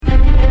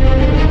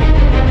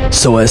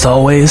So as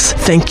always,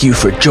 thank you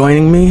for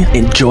joining me.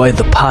 Enjoy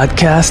the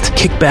podcast,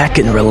 kick back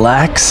and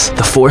relax.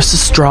 The Force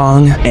is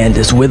strong and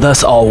is with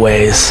us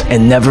always.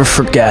 And never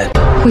forget,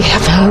 we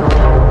have hope.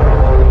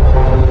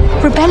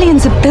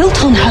 Rebellions are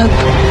built on hope.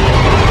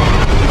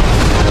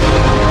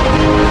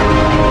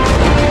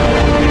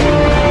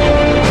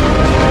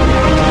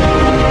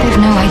 They've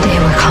no idea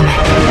we're coming.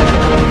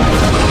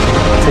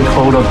 Take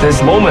hold of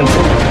this moment.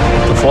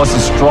 The Force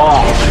is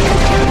strong.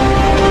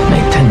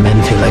 Make 10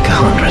 men feel like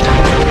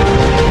 100.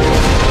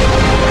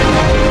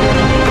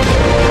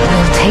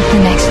 We'll take the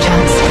next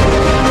chance.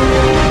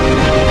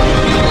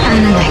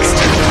 And the next.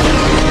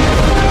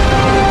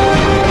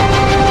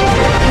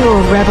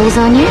 You're rebels,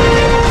 aren't you?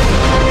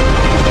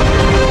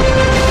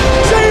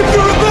 Save the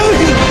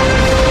rebellion!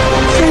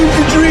 Save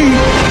the dream!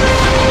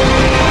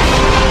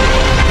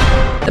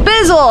 The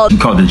Bizzle!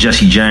 Called the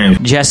Jesse James.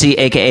 Jesse,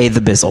 a.k.a. The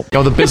Bizzle.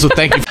 Oh, the Bizzle,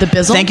 thank you. The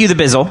Bizzle? Thank you, The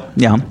Bizzle.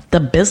 Yeah. The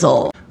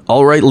Bizzle.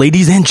 All right,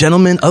 ladies and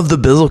gentlemen of the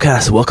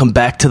Bizzlecast, welcome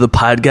back to the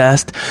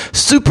podcast.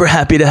 Super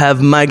happy to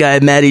have my guy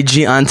Matty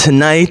G on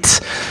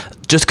tonight.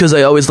 Just because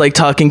I always like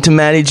talking to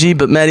Matty G,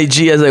 but Matty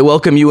G, as I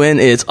welcome you in,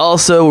 it's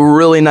also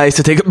really nice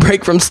to take a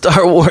break from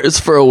Star Wars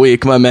for a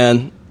week, my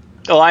man.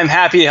 Well, I'm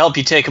happy to help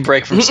you take a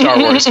break from Star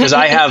Wars because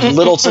I have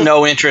little to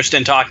no interest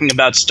in talking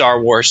about Star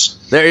Wars.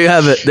 There you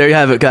have it. There you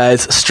have it,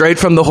 guys. Straight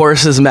from the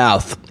horse's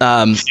mouth.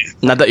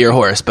 Not that you're a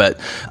horse, but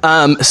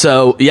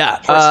so yeah.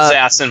 Horse's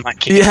ass in my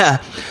case.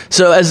 Yeah.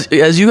 So as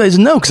you guys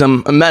know, because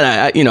I'm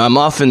Matt, I'm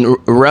often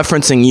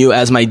referencing you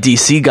as my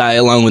DC guy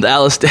along with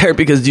Alistair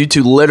because you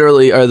two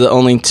literally are the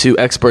only two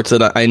experts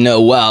that I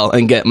know well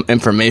and get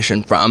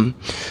information from.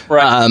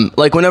 Right.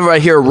 Like whenever I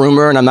hear a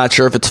rumor and I'm not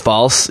sure if it's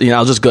false,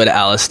 I'll just go to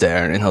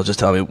Alistair and he'll just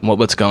tell me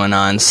what's going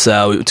on.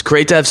 So it's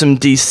great to have some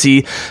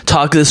DC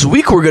talk this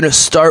week. We're going to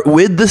start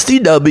with the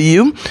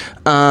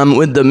CW,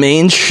 with the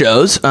main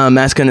shows.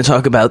 Matt's going to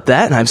talk about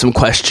that, and I have some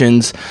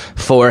questions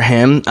for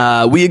him.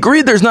 We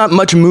agreed there's not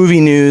much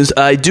movie news.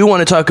 I do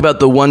want to talk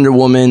about the Wonder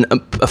Woman,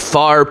 a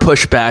far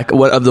pushback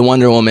of the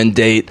Wonder Woman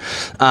date,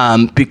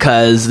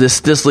 because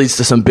this leads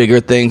to some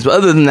bigger things. But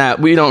other than that,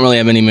 we don't really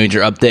have any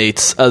major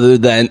updates, other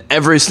than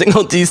every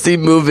single DC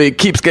movie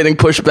keeps getting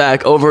pushed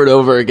back over and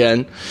over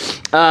again.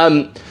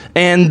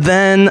 And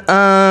then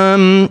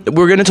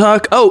we're going to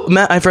talk... Oh,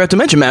 Matt, I forgot to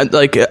mention, Matt,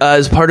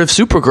 as part of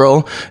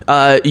Supergirl,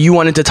 you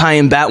wanted to tie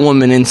in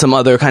Batwoman in some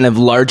other kind of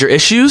larger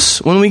issues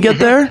when we get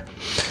there.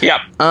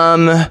 Yep.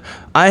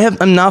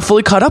 I'm not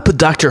fully caught up with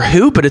Doctor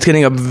Who, but it's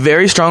getting a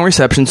very strong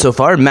reception so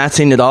far. Matt's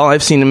seen it all.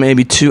 I've seen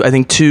maybe two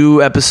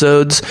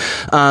episodes.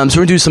 So we're going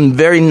to do some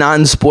very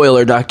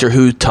non-spoiler Doctor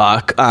Who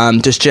talk,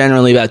 just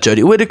generally about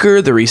Jodie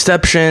Whittaker, the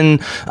reception,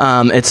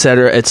 et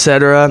cetera, et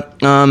cetera.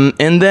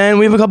 And then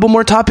we have a couple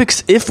more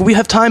topics if we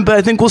have time, but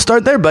I think we'll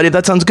start there, buddy, if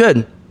that sounds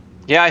good.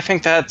 Yeah, I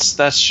think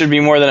that should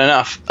be more than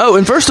enough. Oh,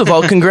 and first of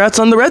all, congrats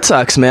on the Red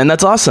Sox, man.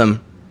 That's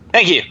awesome.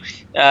 Thank you.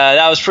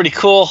 That was pretty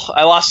cool.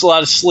 I lost a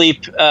lot of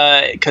sleep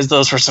because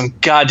those were some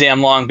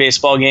goddamn long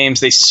baseball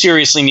games. They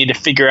seriously need to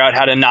figure out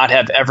how to not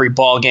have every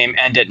ball game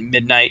end at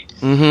midnight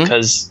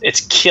because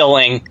it's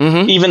killing.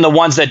 Even the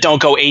ones that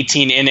don't go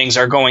 18 innings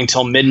are going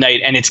till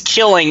midnight, and it's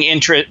killing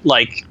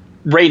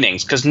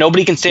ratings because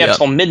nobody can stay up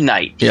till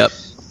midnight. Yep.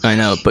 I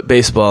know, but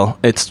baseball,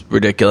 it's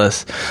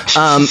ridiculous.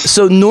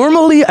 So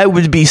normally I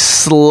would be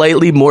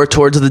slightly more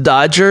towards the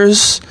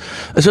Dodgers,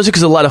 especially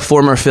because a lot of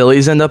former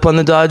Phillies end up on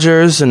the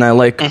Dodgers, and I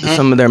like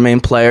some of their main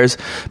players.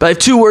 But I have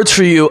two words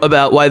for you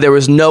about why there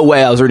was no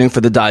way I was rooting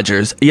for the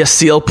Dodgers.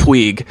 Yasiel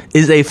Puig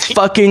is a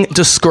fucking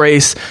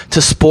disgrace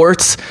to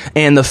sports,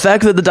 and the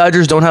fact that the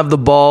Dodgers don't have the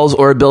balls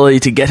or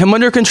ability to get him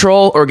under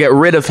control or get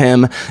rid of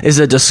him is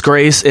a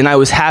disgrace, and I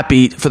was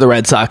happy for the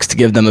Red Sox to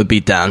give them a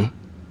beatdown.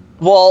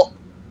 Well,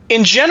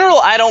 in general,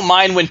 I don't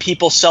mind when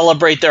people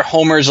celebrate their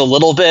homers a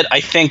little bit.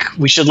 I think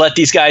we should let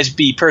these guys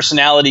be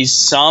personalities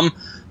some.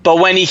 But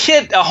when he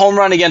hit a home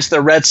run against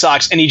the Red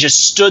Sox and he just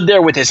stood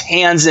there with his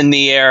hands in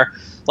the air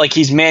like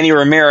he's Manny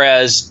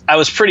Ramirez, I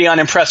was pretty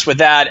unimpressed with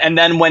that. And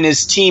then when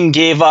his team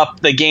gave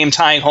up the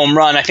game-tying home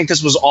run, I think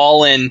this was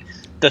all in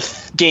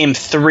the game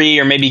 3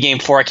 or maybe game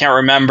 4, I can't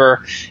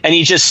remember. And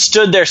he just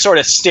stood there sort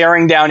of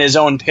staring down his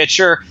own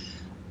pitcher.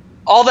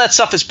 All that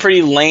stuff is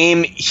pretty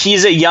lame.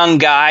 He's a young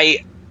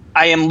guy.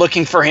 I am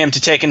looking for him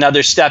to take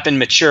another step in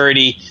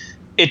maturity.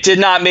 It did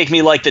not make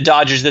me like the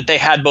Dodgers that they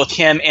had both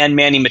him and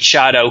Manny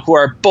Machado, who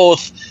are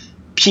both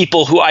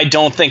people who I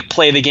don't think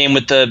play the game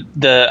with the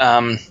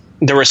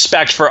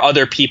respect for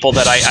other people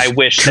that I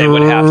wish they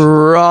would have.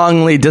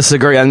 Strongly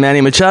disagree on Manny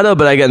Machado,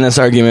 but I get in this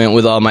argument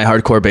with all my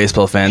hardcore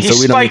baseball fans. He so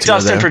we don't need spiked to go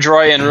Dustin there.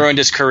 Pedroia and ruined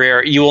his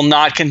career. You will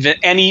not convince,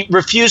 and he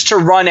refused to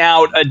run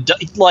out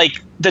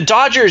the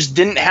Dodgers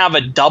didn't have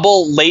a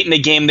double late in the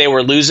game they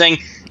were losing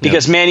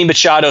because Manny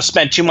Machado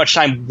spent too much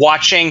time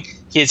watching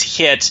his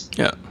hit.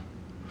 Yeah.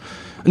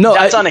 No,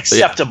 that's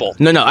unacceptable.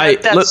 Yeah. No.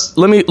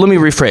 Let me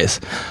rephrase.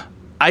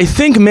 I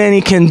think Manny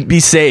can be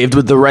saved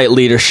with the right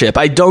leadership.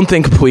 I don't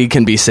think Puig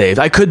can be saved.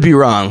 I could be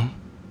wrong.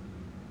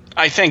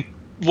 I think,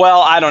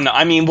 well, I don't know.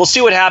 I mean, we'll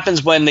see what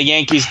happens when the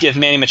Yankees give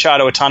Manny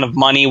Machado a ton of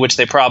money, which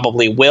they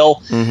probably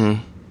will.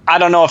 I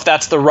don't know if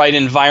that's the right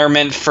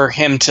environment for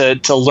him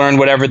to learn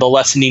whatever the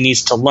lesson he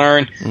needs to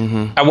learn.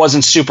 I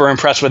wasn't super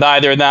impressed with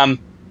either of them.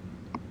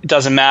 It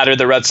doesn't matter.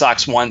 The Red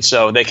Sox won,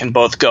 so they can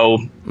both go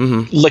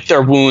lick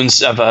their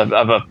wounds of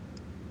a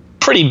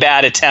pretty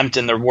bad attempt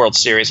in the World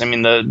Series. I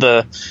mean,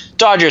 the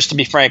Dodgers, to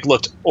be frank,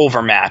 looked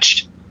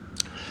overmatched.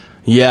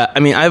 Yeah, I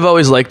mean, I've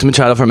always liked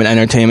Machado from an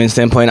entertainment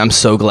standpoint. I'm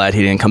so glad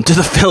he didn't come to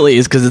the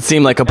Phillies because it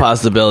seemed like a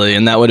possibility,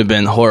 and that would have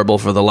been horrible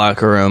for the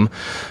locker room.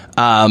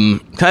 Can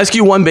I ask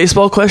you one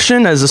baseball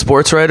question as a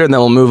sports writer, and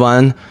then we'll move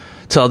on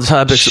to other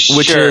topics,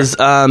 which is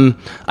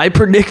I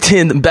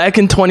predicted back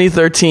in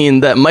 2013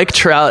 that Mike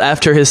Trout,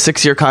 after his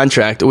 6-year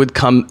contract, would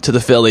come to the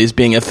Phillies,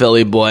 being a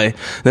Philly boy.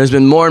 There's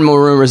been more and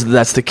more rumors that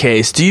that's the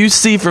case. Do you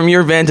see, from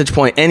your vantage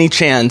point, any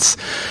chance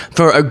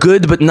for a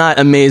good but not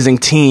amazing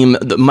team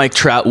that Mike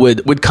Trout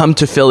would come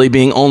to Philly,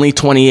 being only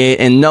 28,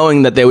 and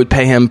knowing that they would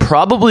pay him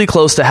probably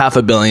close to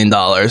 $500 million?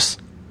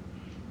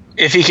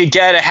 If he could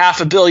get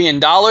 $500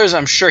 million,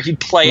 I'm sure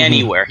he'd play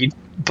anywhere.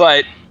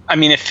 But I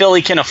mean, if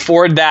Philly can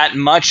afford that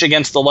much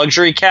against the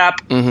luxury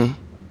cap,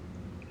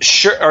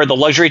 sure, or the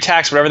luxury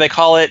tax, whatever they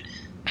call it,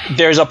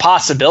 there's a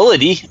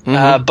possibility.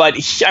 But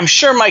I'm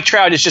sure Mike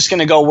Trout is just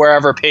going to go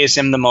wherever pays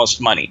him the most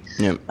money.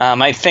 Yep.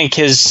 I think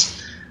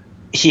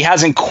he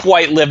hasn't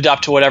quite lived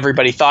up to what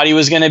everybody thought he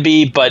was going to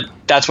be, but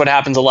that's what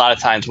happens a lot of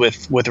times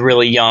with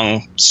really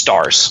young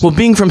stars. Well,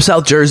 being from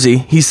South Jersey,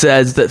 he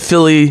says that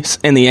Philly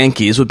and the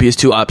Yankees would be his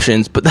two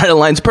options, but that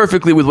aligns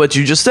perfectly with what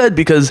you just said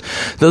because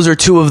those are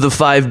two of the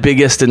 5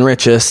 biggest and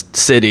richest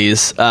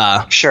cities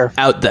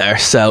out there.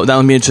 So that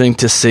would be interesting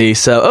to see.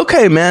 So,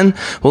 okay, man.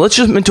 Well, let's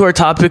jump into our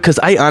topic because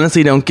I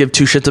honestly don't give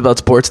 2 shits about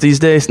sports these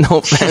days. No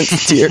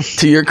offense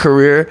to your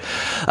career.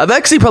 I'm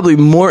actually probably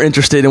more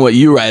interested in what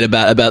you write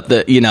about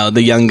the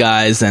the young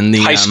guys and the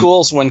high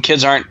schools when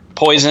kids aren't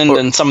poisoned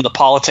and some of the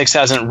politics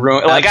hasn't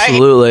ruined.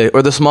 Absolutely.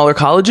 Or the smaller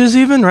colleges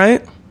even,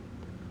 right?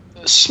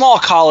 Small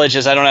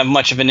colleges I don't have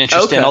much of an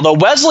interest in, although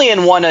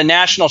Wesleyan won a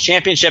national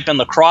championship in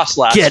lacrosse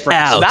last spring.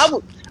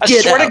 So I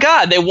swear to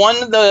God, they won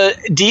the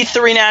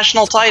D3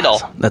 national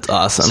title. That's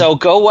awesome. So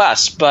go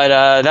West. But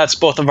that's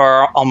both of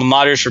our alma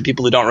maters for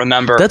people who don't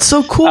remember. That's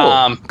so cool.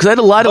 Because I had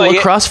a lot of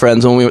lacrosse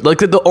friends when we were, like,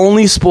 the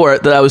only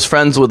sport that I was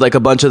friends with, like, a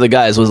bunch of the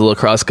guys was the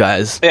lacrosse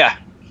guys. Yeah.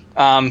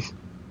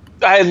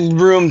 I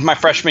roomed my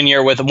freshman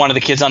year with one of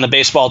the kids on the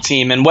baseball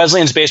team, and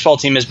Wesleyan's baseball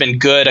team has been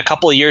good. A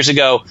couple of years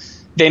ago,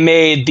 they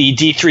made the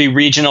D3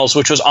 regionals,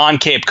 which was on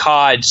Cape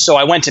Cod. So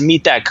I went to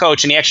meet that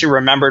coach, and he actually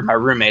remembered my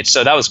roommates.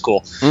 So that was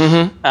cool.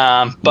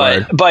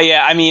 But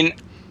yeah, I mean,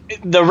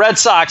 the Red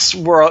Sox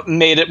were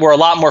a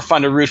lot more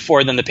fun to root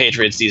for than the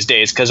Patriots these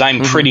days because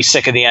I'm pretty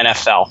sick of the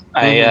NFL.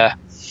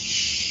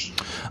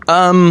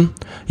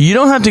 You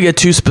don't have to get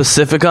too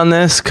specific on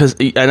this because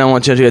I don't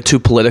want you to get too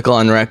political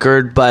on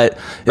record. But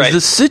is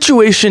the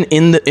situation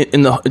in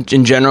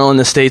general in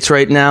the States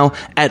right now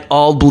at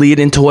all bleed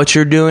into what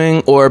you're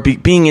doing, or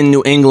being in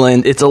New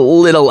England, it's a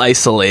little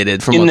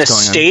isolated from what's going on? In the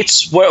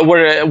States,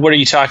 what are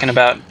you talking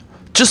about?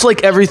 Just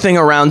like everything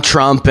around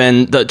Trump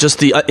and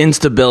the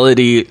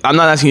instability. I'm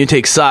not asking you to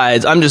take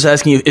sides. I'm just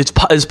asking you,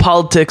 is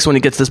politics, when it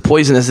gets this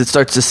poisonous, it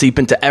starts to seep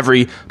into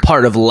every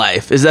part of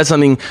life. Is that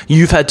something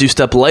you've had to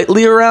step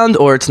lightly around,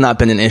 or it's not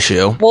been an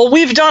issue? Well,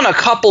 we've done a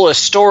couple of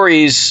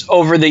stories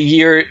over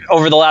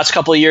the last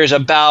couple of years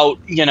about,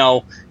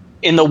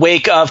 in the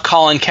wake of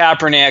Colin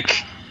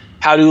Kaepernick,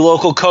 how do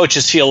local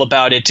coaches feel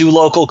about it? Do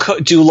local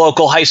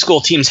high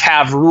school teams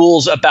have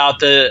rules about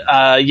the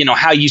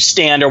how you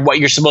stand or what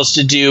you're supposed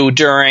to do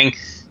during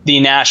the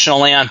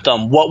national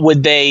anthem? How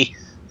would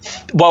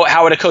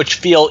a coach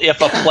feel if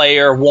a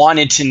player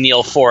wanted to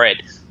kneel for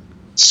it?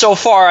 So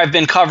far, I've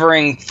been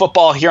covering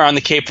football here on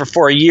the Cape for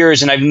 4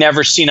 years, and I've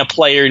never seen a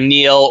player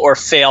kneel or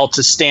fail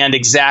to stand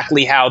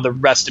exactly how the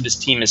rest of his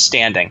team is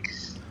standing.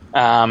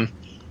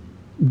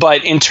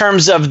 But in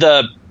terms of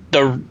the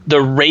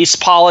race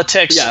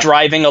politics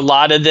driving a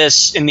lot of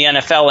this in the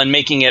NFL and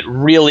making it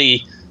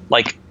really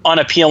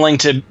unappealing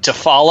to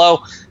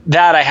follow,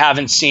 that I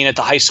haven't seen at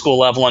the high school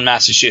level in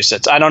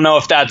Massachusetts. I don't know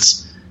if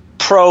that's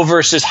pro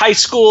versus high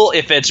school,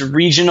 if it's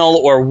regional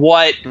or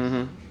what.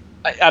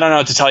 I don't know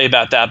what to tell you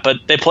about that, but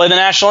they play the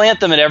national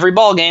anthem at every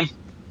ball game.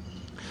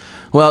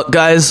 Well,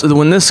 guys,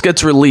 when this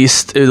gets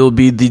released, it'll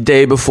be the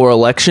day before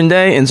Election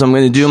Day, and so I'm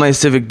going to do my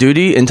civic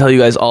duty and tell you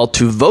guys all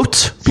to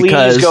vote.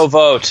 Please go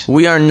vote.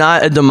 We are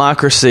not a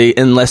democracy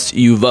unless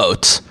you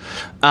vote.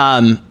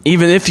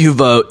 Even if you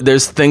vote,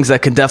 there's things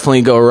that could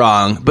definitely go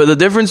wrong. But the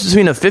difference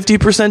between a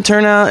 50%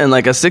 turnout and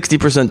like a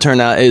 60%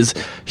 turnout is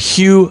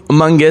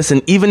humongous.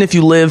 And even if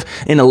you live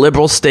in a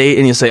liberal state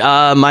and you say,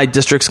 my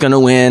district's going to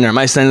win or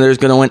my senator's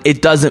going to win,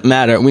 it doesn't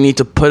matter. We need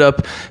to put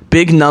up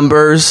big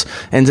numbers.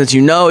 And since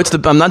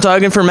I'm not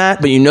talking for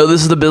Matt, but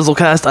this is the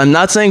Bizzlecast. I'm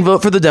not saying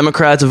vote for the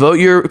Democrats, vote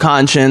your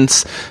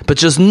conscience, but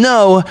just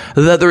know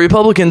that the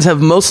Republicans have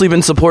mostly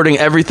been supporting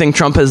everything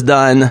Trump has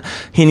done.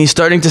 And he's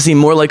starting to seem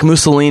more like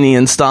Mussolini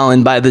and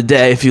Stalin by the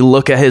day if you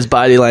look at his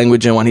body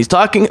language and what he's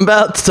talking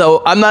about.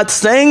 So I'm not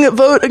saying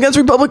vote against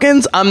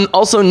Republicans. I'm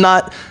also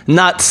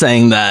not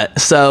saying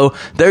that. So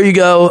there you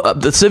go.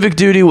 The civic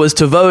duty was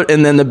to vote,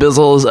 and then the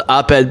Bizzle's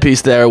op-ed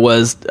piece there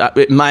was,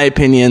 in my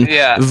opinion,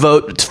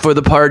 vote for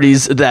the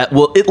parties that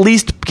will at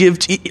least give,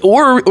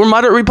 or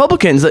moderate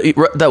Republicans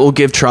that will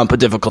give Trump a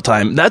difficult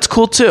time. That's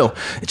cool too.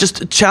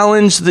 Just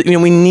challenge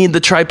we need the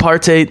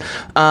tripartite,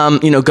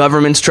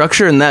 government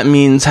structure, and that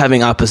means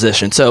having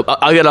opposition. So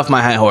I'll get off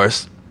my high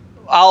horse.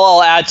 All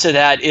I'll add to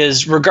that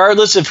is,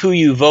 regardless of who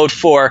you vote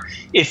for,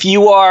 if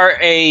you are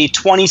a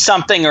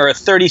 20-something or a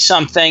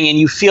 30-something and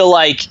you feel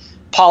like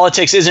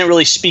politics isn't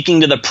really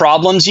speaking to the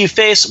problems you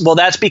face, well,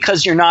 that's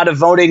because you're not a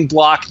voting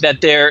bloc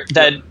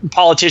that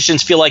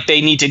politicians feel like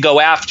they need to go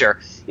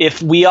after.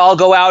 If we all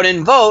go out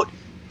and vote,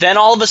 then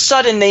all of a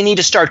sudden they need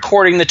to start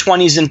courting the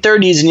 20s and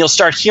 30s, and you'll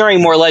start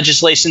hearing more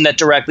legislation that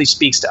directly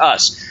speaks to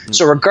us.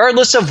 So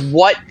regardless of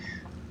what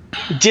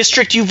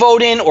district you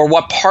vote in or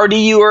what party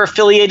you are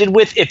affiliated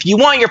with, if you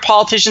want your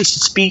politicians to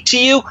speak to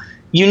you,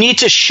 you need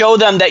to show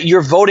them that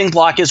your voting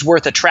bloc is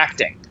worth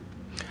attracting.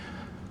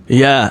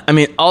 Yeah, I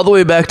mean, all the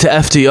way back to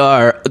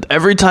FDR,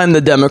 every time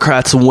the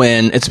Democrats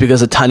win, it's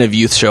because a ton of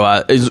youth show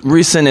out. As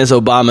recent as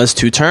Obama's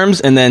 2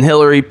 terms, and then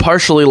Hillary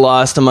partially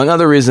lost, among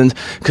other reasons,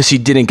 because she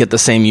didn't get the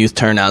same youth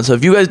turnout. So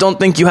if you guys don't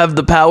think you have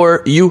the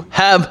power, you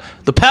have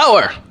the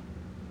power.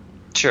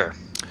 Sure.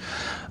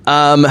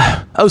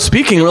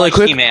 Speaking really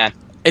quick. He-Man.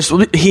 It's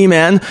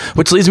He-Man,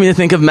 which leads me to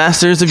think of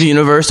Masters of the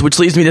Universe, which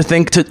leads me to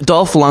think to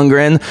Dolph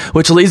Lundgren,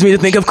 which leads me to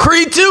think of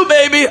Creed 2,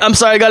 baby! I'm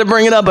sorry, I gotta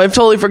bring it up. I've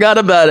totally forgot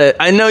about it.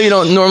 I know you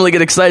don't normally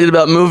get excited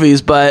about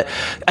movies, but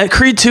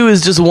Creed 2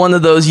 is just one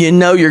of those,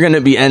 you're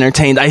gonna be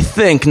entertained, I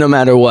think, no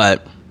matter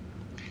what.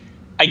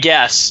 I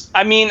guess.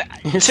 I mean,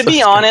 to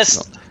be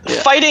honest,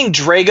 fighting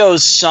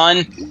Drago's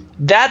son,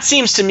 that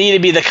seems to me to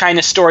be the kind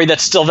of story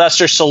that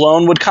Sylvester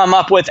Stallone would come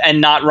up with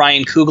and not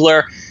Ryan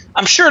Coogler.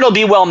 I'm sure it'll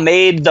be well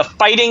made. The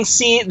fighting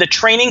scene, the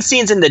training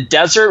scenes in the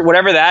desert,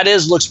 whatever that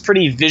is, looks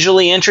pretty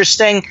visually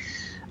interesting.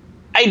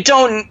 I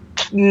don't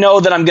know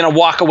that I'm going to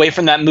walk away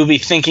from that movie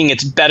thinking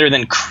it's better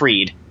than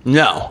Creed.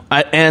 No.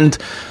 And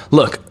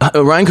look,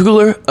 Ryan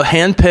Coogler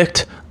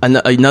handpicked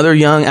another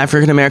young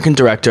African-American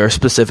director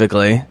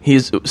specifically.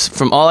 He's,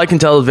 from all I can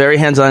tell, a very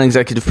hands-on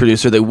executive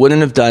producer. They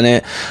wouldn't have done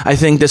it. I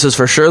think this is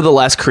for sure the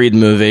last Creed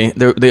movie.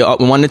 They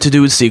wanted to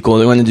do a sequel.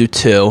 They wanted to do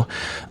 2.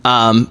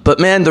 But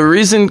man, the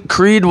reason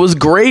Creed was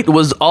great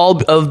was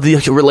all of the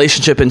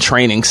relationship and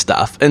training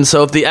stuff. And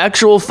so if the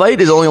actual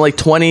fight is only like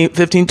 20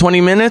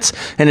 minutes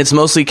and it's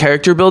mostly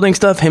character building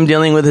stuff, him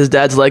dealing with his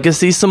dad's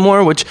legacy some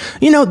more, which,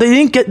 they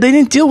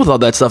didn't deal with all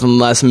that stuff in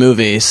the last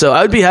movie. So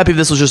I would be happy if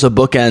this was just a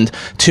bookend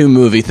 2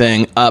 movie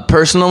thing,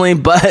 personally,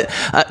 but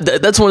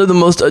that's one of the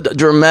most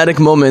dramatic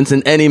moments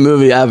in any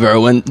movie ever,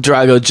 when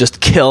Drago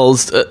just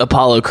kills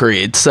Apollo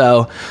Creed.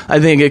 So I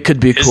think it could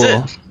be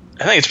cool.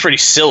 I think it's pretty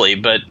silly,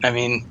 but I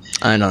mean,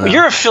 I don't know.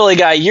 You're a Philly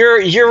guy.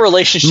 Your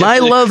relationship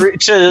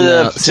to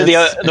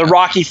the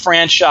Rocky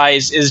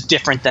franchise is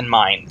different than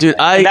mine. Dude,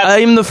 I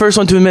am the first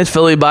one to admit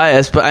Philly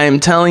bias, but I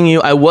am telling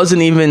you, I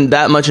wasn't even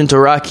that much into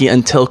Rocky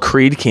until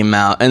Creed came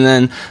out. And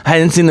then I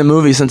hadn't seen the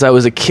movie since I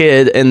was a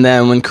kid. And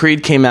then when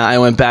Creed came out, I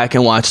went back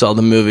and watched all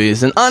the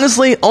movies. And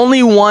honestly,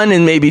 only 1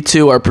 and maybe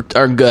 2 are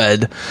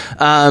good.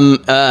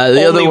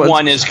 The other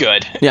one is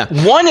good. Yeah.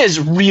 1 is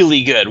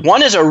really good.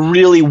 1 is a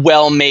really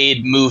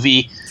well-made movie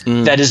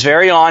that is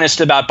very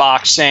honest about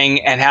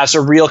boxing and has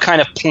a real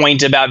kind of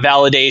point about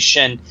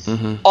validation.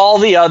 Mm-hmm. All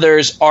the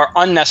others are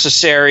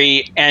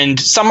unnecessary, and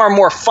some are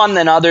more fun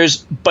than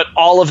others, but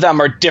all of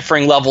them are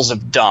differing levels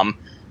of dumb.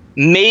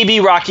 Maybe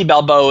Rocky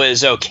Balboa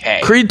is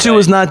okay. Creed 2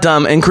 was not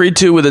dumb, and Creed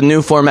 2 with a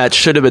new format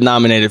should have been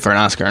nominated for an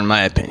Oscar, in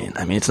my opinion.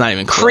 I mean, it's not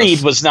even close.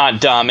 Creed was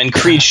not dumb, and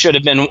Creed should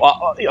have been...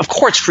 of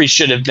course Creed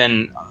should have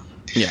been...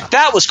 Yeah.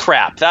 That was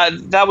crap.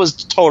 That was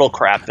total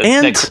crap.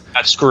 That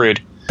got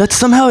screwed. That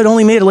somehow it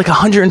only made like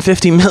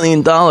 $150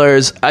 million.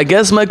 I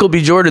guess Michael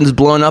B. Jordan's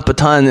blown up a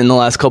ton in the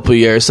last couple of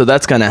years, so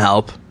that's going to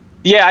help.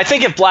 Yeah, I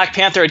think if Black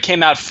Panther had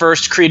came out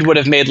first, Creed would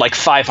have made like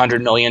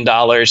 $500 million.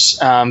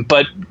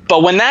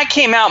 But when that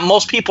came out,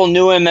 most people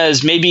knew him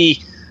as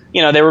maybe,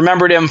 they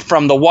remembered him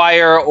from The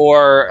Wire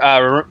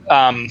or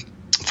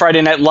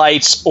Friday Night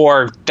Lights,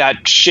 or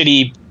that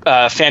shitty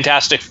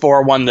Fantastic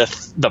Four won the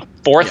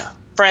 4th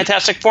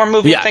Fantastic Four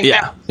movie. I think.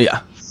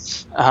 Yeah.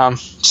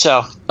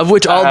 Of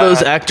which all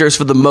those actors,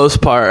 for the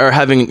most part, are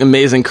having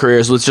amazing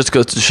careers, which just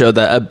goes to show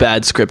that a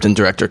bad script and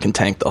director can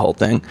tank the whole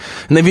thing.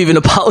 And they've even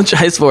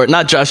apologized for it.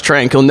 Not Josh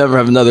Trank, he'll never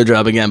have another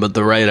job again, but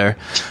the writer.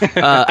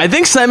 I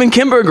think Simon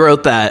Kinberg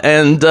wrote that.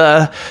 And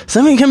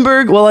Simon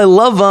Kinberg, while I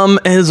love him,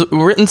 has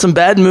written some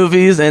bad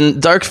movies,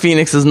 and Dark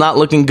Phoenix is not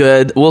looking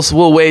good.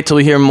 We'll wait till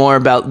we hear more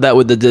about that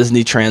with the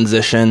Disney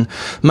transition.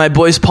 My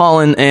boys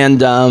Paulin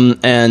and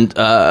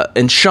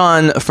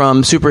Sean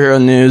from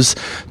Superhero News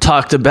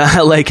talked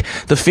about like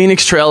the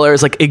Phoenix trailer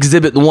is like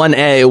Exhibit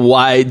 1A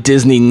why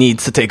Disney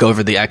needs to take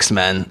over the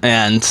X-Men,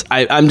 and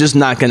I'm just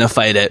not going to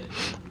fight it.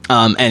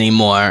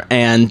 anymore.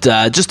 And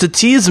just to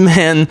tease,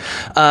 man,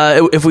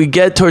 if we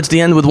get towards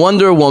the end with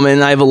Wonder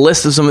Woman, I have a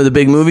list of some of the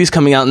big movies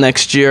coming out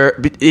next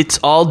year. It's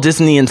all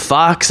Disney and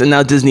Fox, and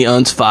now Disney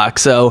owns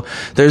Fox, so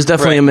there's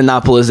definitely a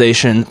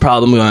monopolization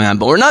problem going on.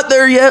 But we're not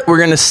there yet. We're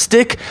going to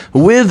stick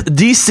with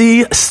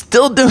DC,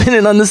 still doing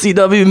it on the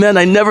CW. Man,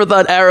 I never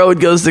thought Arrow would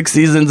go 6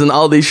 seasons and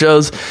all these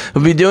shows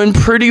would be doing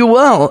pretty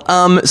well.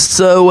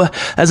 So,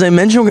 as I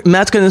mentioned,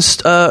 Matt's going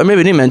to, or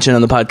maybe I didn't mention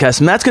on the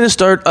podcast, Matt's going to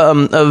start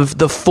of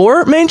the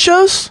 4 main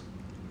shows?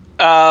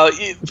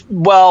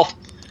 Well,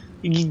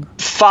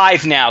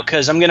 5 now,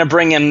 because I'm going to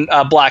bring in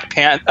Black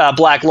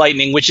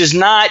Lightning, which is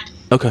not...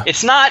 Okay.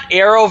 It's not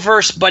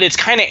Arrowverse, but it's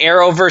kind of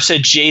Arrowverse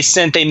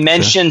adjacent. They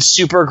mentioned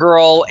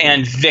Supergirl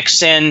and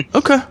Vixen.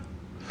 Okay.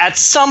 At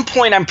some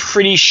point, I'm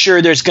pretty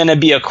sure there's going to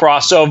be a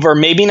crossover.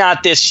 Maybe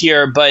not this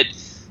year, but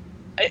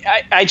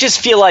I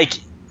just feel like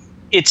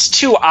it's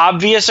too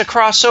obvious a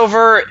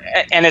crossover,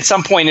 and at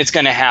some point it's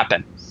going to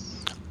happen.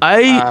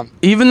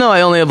 Even though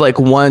I only have like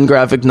one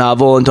graphic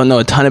novel and don't know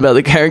a ton about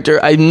the character,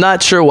 I'm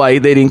not sure why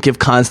they didn't give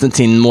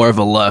Constantine more of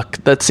a look.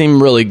 That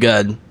seemed really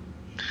good.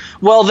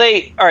 Well,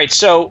 all right,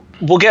 so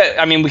we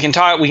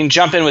can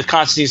jump in with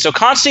Constantine. So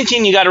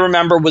Constantine, you got to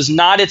remember, was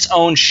not its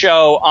own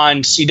show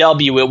on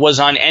CW. It was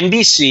on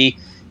NBC.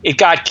 It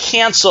got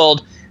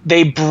canceled.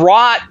 They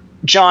brought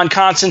John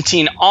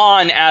Constantine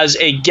on as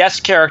a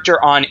guest character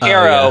on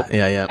Arrow.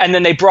 Yeah. And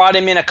then they brought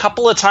him in a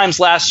couple of times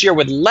last year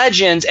with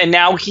Legends, and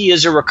now he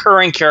is a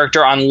recurring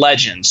character on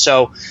Legends.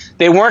 So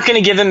they weren't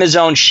going to give him his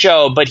own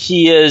show, but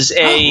he is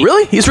a...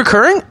 Really? He's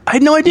recurring? I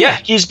had no idea. Yeah,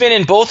 he's been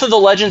in both of the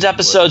Legends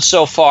episodes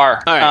so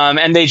far. All right.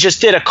 And they just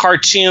did a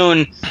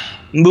cartoon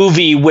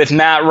movie with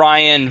Matt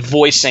Ryan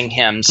voicing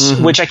him,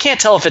 which I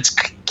can't tell if it's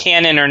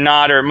canon or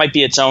not, or it might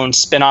be its own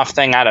spin-off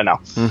thing. I don't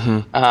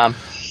know.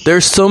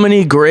 There's so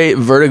many great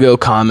Vertigo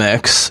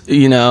comics,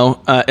 and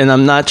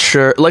I'm not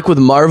sure. Like with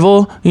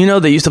Marvel,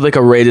 they used to have like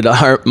a rated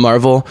R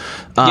Marvel.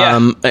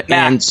 Max,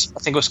 and, I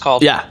think it was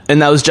called. Yeah, and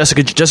that was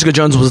Jessica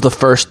Jones was the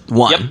first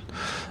one.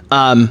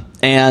 Yep.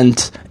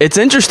 And it's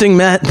interesting,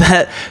 Matt,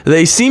 that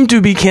they seem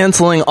to be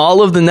canceling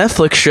all of the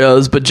Netflix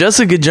shows, but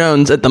Jessica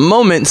Jones at the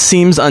moment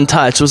seems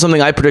untouched. It was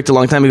something I predicted a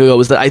long time ago,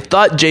 was that I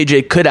thought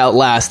JJ could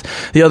outlast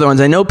the other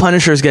ones. I know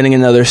Punisher's getting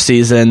another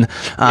season,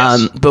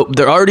 but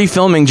they're already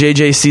filming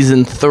JJ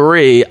season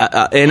 3,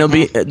 and it'll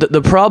be,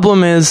 the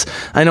problem is,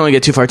 I don't want to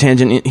get too far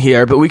tangent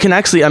here, but we can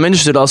actually, I'm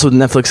interested also with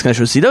Netflix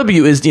connection with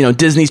CW, is,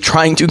 Disney's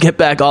trying to get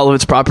back all of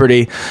its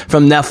property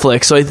from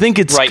Netflix, so I think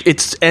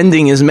it's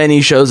ending as many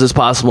shows as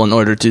possible in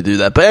order to do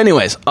that. But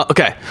anyways,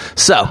 okay,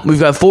 so we've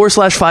got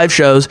 4/5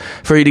 shows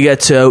for you to get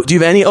to. Do you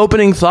have any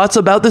opening thoughts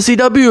about the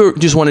CW, or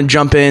just want to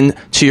jump in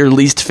to your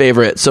least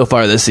favorite so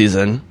far this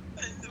season?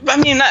 I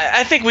mean,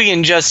 I think we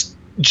can just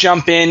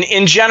jump in.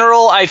 In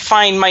general, I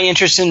find my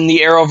interest in the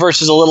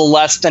Arrowverse is a little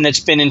less than it's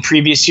been in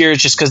previous years,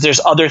 just because there's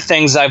other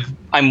things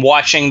I'm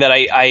watching that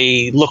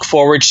I look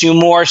forward to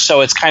more, so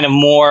it's kind of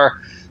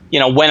more,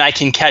 when I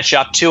can catch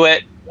up to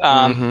it.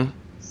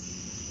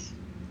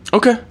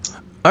 Okay.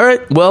 All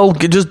right, well,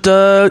 just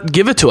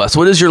give it to us.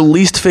 What is your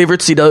least favorite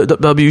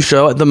CW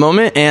show at the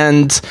moment,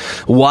 and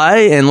why,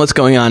 and what's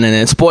going on in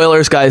it?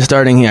 Spoilers, guys,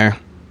 starting here.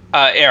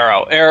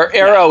 Arrow.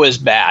 Arrow is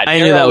bad. I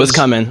knew that was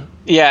coming.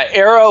 Yeah,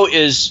 Arrow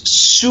is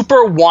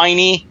super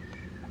whiny.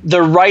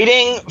 The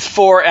writing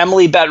for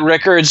Emily Bett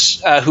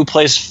Rickards, who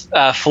plays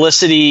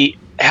Felicity,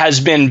 has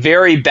been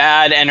very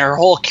bad, and her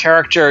whole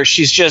character,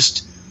 she's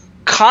just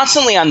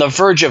constantly on the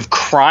verge of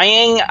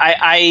crying.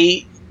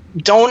 I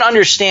don't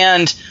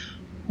understand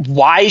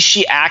why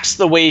she acts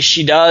the way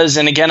she does,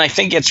 and again, I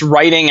think it's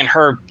writing and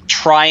her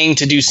trying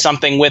to do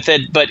something with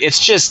it, but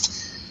it's just...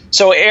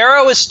 So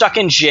Arrow is stuck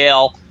in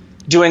jail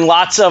doing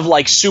lots of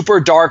like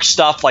super dark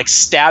stuff, like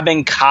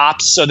stabbing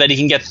cops so that he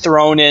can get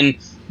thrown in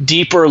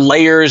deeper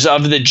layers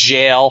of the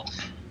jail.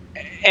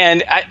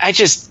 And I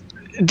just...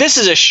 This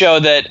is a show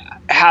that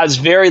has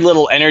very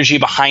little energy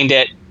behind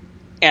it,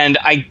 and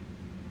I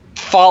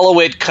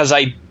follow it because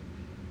I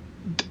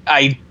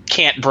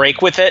can't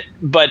break with it,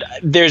 but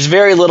there's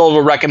very little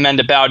to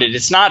recommend about it.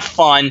 It's not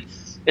fun.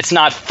 It's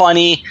not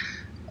funny.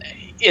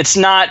 It's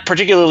not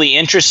particularly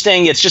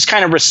interesting. It's just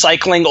kind of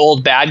recycling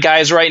old bad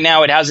guys right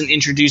now. It hasn't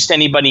introduced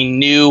anybody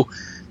new.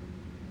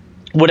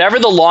 Whatever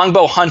the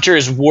Longbow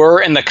Hunters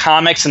were in the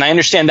comics, and I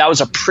understand that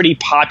was a pretty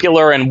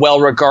popular and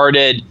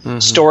well-regarded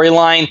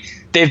storyline,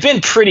 they've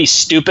been pretty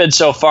stupid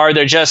so far.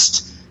 They're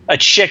just a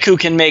chick who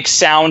can make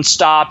sound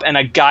stop and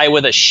a guy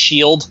with a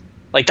shield.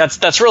 Like,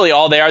 that's really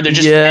all they are. They're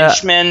just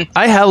henchmen.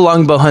 I have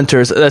Longbow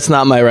Hunters. That's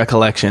not my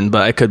recollection,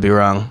 but I could be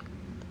wrong.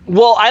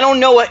 Well, I don't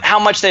know how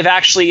much they've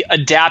actually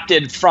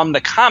adapted from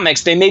the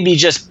comics. They maybe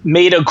just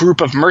made a group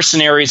of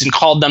mercenaries and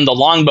called them the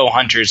Longbow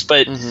Hunters,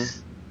 but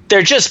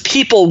they're just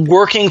people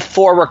working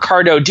for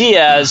Ricardo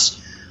Diaz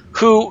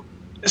who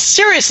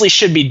seriously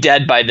should be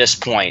dead by this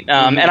point.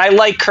 And I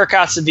like Kirk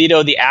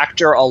Acevedo, the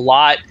actor, a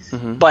lot,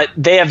 but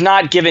they have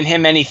not given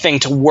him anything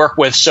to work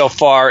with so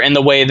far in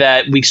the way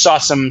that we saw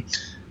some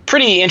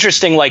pretty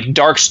interesting, like,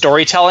 dark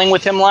storytelling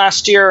with him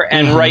last year,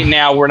 and right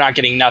now we're not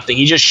getting nothing.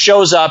 He just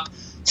shows up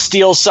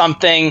steals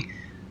something,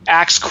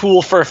 acts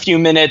cool for a few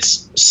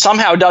minutes,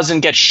 somehow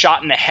doesn't get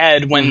shot in the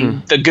head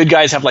when the good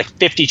guys have like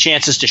 50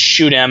 chances to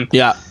shoot him.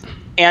 Yeah.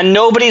 And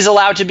nobody's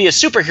allowed to be a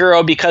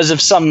superhero because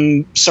of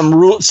some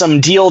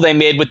deal they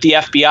made with the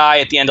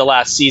FBI at the end of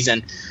last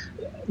season.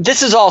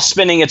 This is all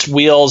spinning its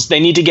wheels. They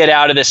need to get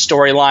out of this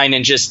storyline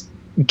and just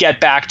get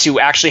back to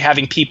actually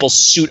having people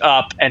suit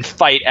up and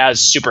fight as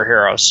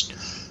superheroes.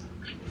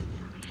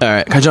 All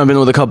right. Can I jump in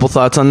with a couple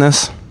thoughts on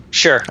this?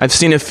 Sure. I've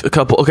seen a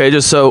couple. Okay,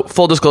 just so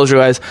full disclosure,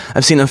 guys,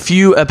 I've seen a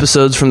few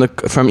episodes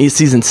from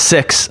season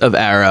 6 of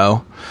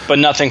Arrow, but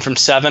nothing from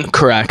 7.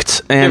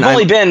 Correct. And there've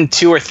only been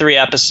 2 or 3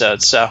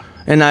 episodes, so.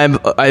 And I'm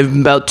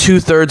about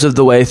 2/3 of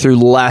the way through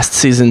last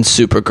season's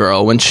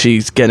Supergirl when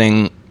she's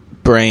getting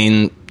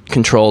brain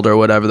controlled or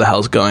whatever the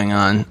hell's going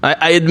on.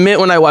 I admit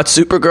when I watch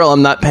Supergirl,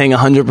 I'm not paying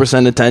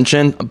 100%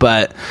 attention,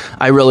 but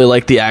I really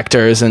like the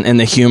actors and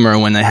the humor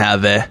when they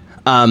have it.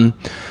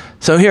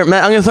 So here,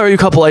 Matt, I'm going to throw you a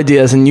couple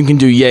ideas, and you can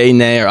do yay,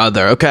 nay, or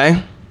other,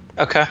 okay?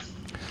 Okay.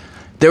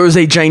 There was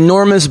a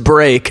ginormous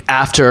break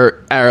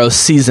after Arrow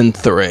Season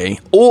 3,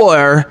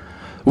 or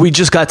we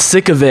just got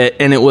sick of it,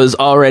 and it was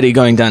already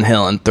going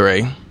downhill in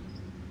 3.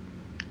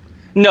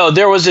 No,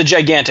 there was a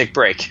gigantic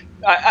break.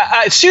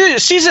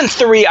 Season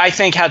 3, I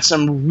think, had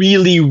some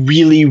really,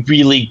 really,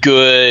 really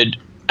good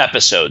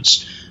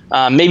episodes.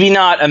 Maybe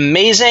not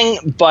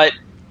amazing, but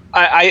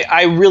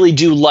I really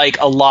do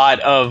like a lot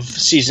of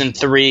Season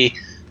 3.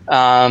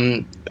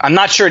 I'm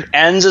not sure it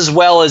ends as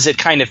well as it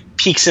kind of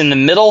peaks in the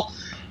middle,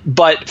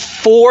 but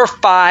 4,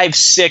 5,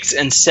 6,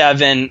 and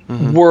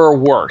 7 were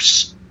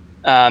worse.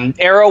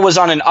 Arrow was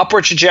on an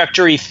upward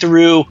trajectory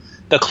through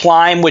the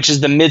climb, which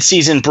is the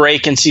mid-season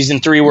break in Season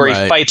 3 where he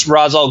fights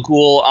Ra's al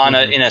Ghul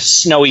in a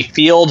snowy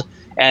field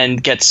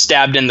and gets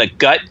stabbed in the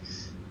gut.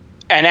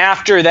 And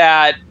after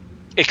that,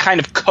 it kind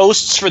of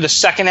coasts for the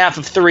second half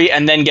of 3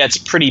 and then gets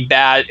pretty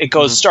bad. It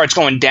starts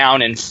going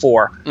down in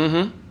 4.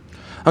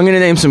 I'm going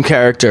to name some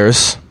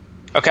characters.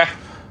 Okay.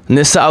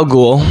 Nyssa Al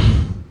Ghul.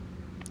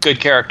 Good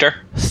character.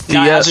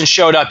 Hasn't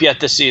showed up yet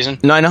this season.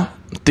 No, I know.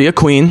 Thea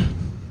Queen.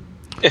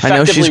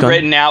 Effectively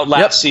written out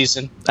last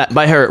season.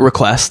 By her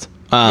request.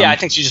 I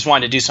think she just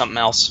wanted to do something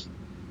else.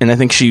 And I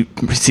think she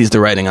sees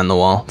the writing on the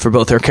wall for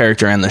both her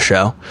character and the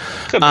show.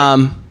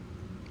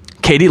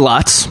 Katie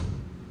Lotz.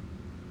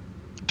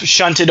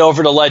 Shunted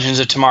over to Legends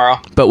of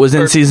Tomorrow. But was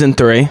in Season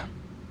 3.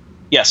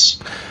 Yes.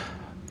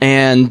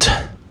 And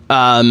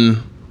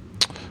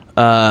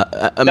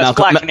that's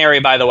Black Canary,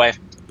 by the way.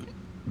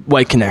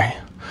 White Canary.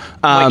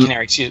 White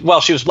Canary. She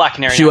was Black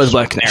Canary. She was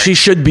Black Canary. She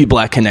should be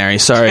Black Canary.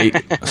 Sorry,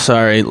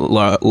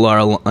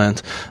 Laura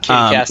Land.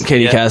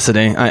 Katie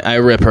Cassidy. I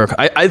rip her.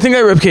 I think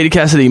I rip Katie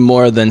Cassidy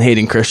more than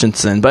Hayden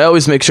Christensen, but I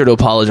always make sure to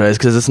apologize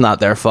because it's not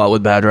their fault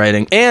with bad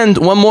writing. And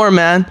one more,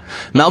 man.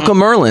 Malcolm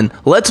Merlyn.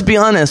 Let's be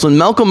honest. When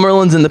Malcolm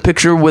Merlyn's in the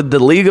picture with the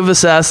League of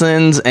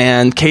Assassins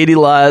and Katie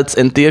Lotz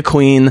and Thea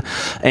Queen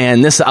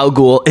and Nyssa Al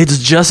Ghul, it's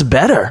just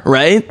better,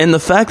 right? And the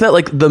fact that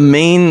like the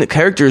main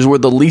characters were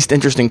the least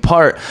interesting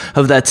part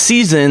of that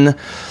season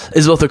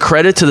is both a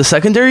credit to the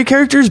secondary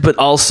characters, but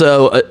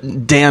also a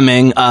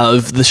damning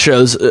of the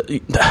show's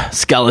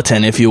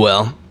skeleton, if you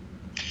will.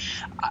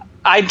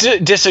 I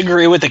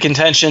disagree with the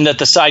contention that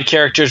the side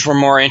characters were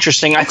more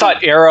interesting. I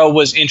thought Arrow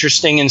was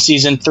interesting in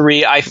Season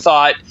 3. I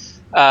thought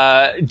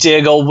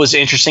Diggle was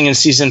interesting in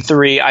Season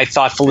 3. I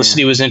thought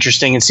Felicity was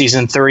interesting in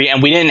Season 3.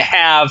 And we didn't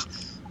have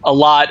a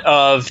lot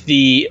of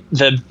the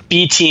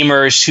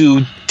B-teamers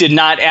who did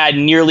not add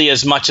nearly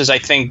as much as I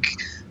think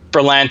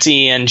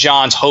Berlanti and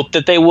Johns hoped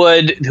that they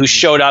would, who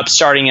showed up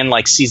starting in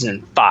like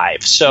Season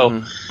 5.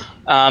 So,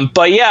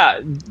 but yeah,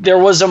 there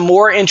was a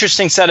more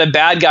interesting set of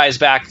bad guys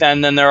back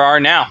then than there are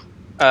now.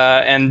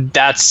 And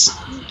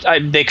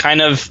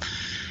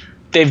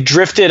they've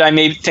drifted,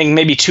 I think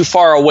maybe too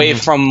far away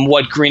from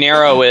what Green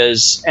Arrow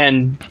is.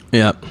 And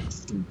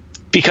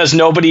because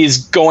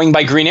nobody's going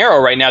by Green Arrow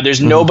right now, there's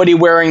nobody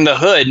wearing the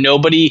hood.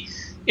 Nobody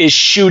is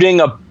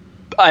shooting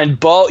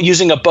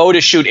using a bow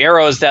to shoot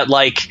arrows that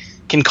like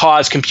can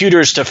cause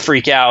computers to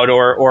freak out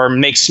or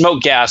make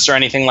smoke gas or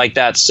anything like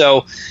that.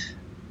 So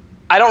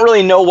I don't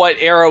really know what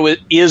Arrow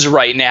is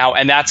right now,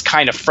 and that's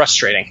kind of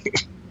frustrating.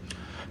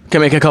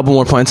 Can I make a couple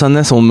more points on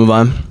this and we'll move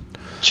on?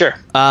 Sure.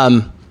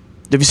 Have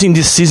you seen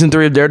this Season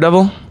 3 of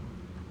Daredevil?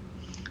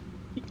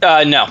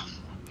 No.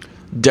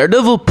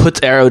 Daredevil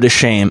puts Arrow to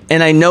shame,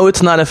 and I know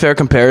it's not a fair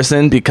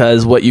comparison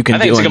because what you can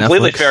do on Netflix. I think it's a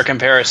completely fair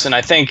comparison.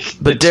 I think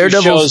but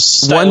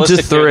Daredevil's 1 to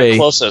 3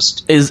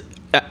 closest. Is,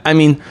 I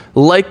mean,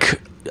 like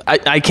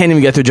I can't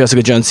even get through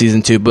Jessica Jones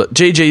Season 2, but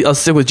I'll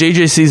stick with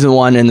JJ Season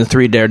 1 and the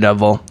 3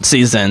 Daredevil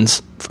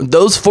seasons.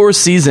 Those 4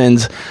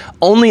 seasons,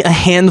 only a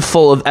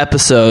handful of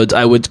episodes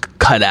I would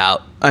cut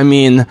out. I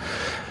mean,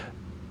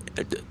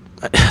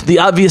 the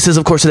obvious is,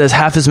 of course, it has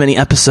half as many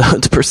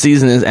episodes per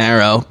season as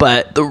Arrow,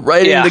 but the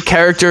writing, the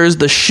characters,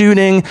 the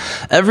shooting,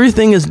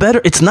 everything is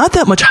better. It's not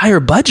that much higher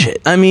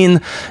budget. I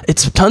mean,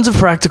 it's tons of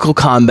practical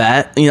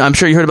combat. You know, I'm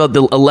sure you heard about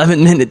the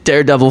 11-minute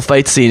Daredevil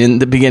fight scene in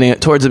the beginning,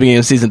 towards the beginning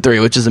of season 3,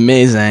 which is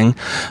amazing.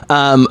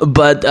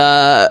 But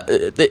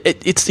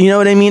it's, you know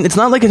what I mean? It's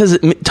not like it has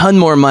a ton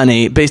more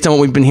money based on what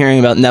we've been hearing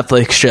about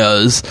Netflix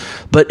shows,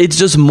 but it's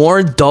just more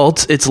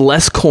adult. It's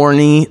less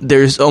corny.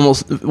 There's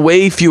almost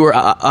way fewer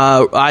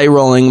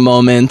eye-rolling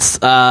moments.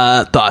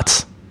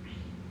 Thoughts?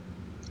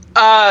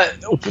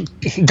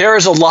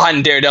 There's a lot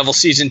in Daredevil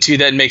season 2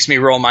 that makes me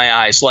roll my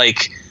eyes,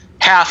 like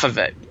half of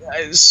it.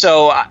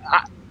 So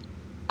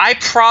I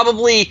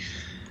probably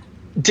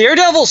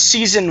Daredevil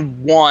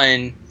season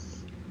 1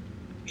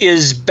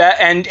 is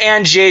and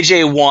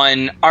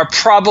JJ1 are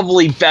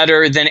probably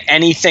better than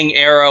anything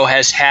Arrow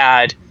has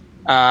had,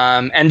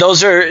 and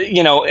those are,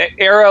 you know,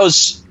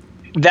 Arrow's.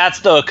 That's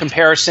the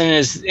comparison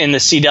is in the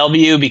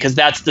CW, because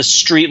that's the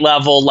street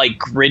level, like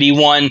gritty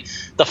one.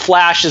 The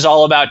Flash is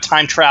all about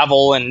time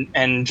travel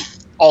and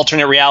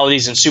alternate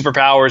realities and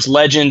superpowers.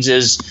 Legends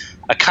is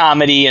a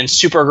comedy, and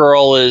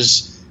Supergirl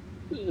is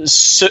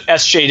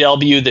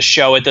SJW, the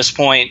show at this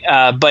point.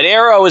 But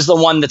Arrow is the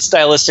one that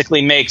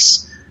stylistically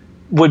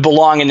would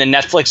belong in the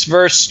Netflix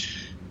verse.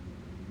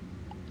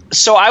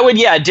 So I would,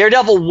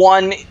 Daredevil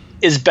 1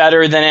 is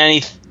better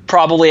than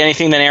probably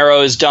anything that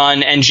Arrow has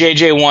done, and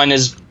JJ1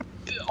 is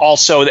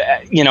also,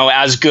 you know,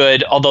 as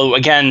good. Although,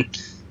 again,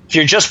 if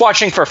you're just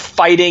watching for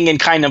fighting and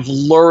kind of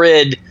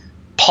lurid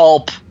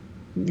pulp,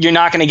 you're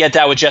not going to get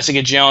that with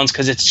Jessica Jones,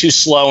 because it's too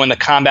slow and the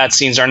combat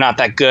scenes are not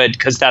that good,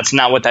 because that's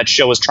not what that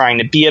show was trying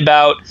to be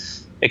about,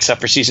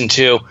 except for season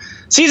 2.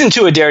 Season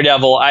 2 of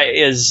Daredevil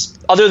is,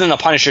 other than the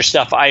Punisher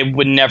stuff, I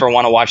would never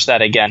want to watch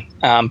that again.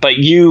 But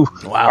you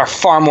are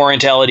far more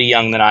into Elodie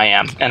Young than I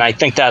am, and I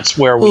think that's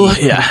where we... Well,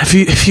 yeah,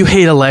 if you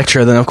hate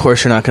Elektra, then of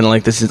course you're not going to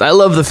like this. I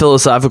love the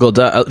philosophical,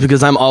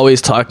 because I'm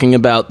always talking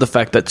about the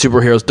fact that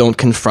superheroes don't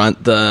confront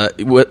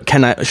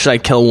should I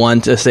kill one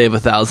to save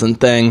 1,000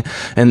 thing,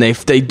 and they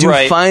do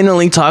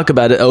finally talk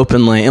about it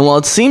openly. And while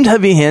it seemed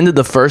heavy-handed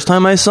the first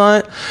time I saw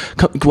it,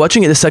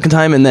 watching it a second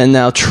time and then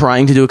now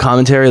trying to do a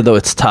commentary, though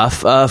it's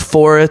tough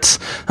for it,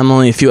 I'm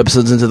only a few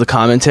episodes into the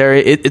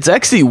commentary, it's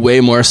actually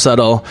way more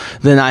subtle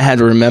than I had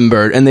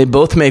remembered, and they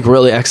both make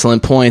really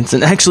excellent points.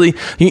 And actually,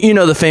 you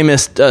know the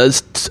famous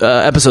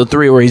episode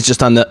 3 where he's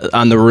just on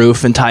the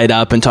roof and tied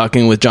up and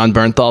talking with John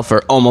Bernthal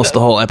for almost the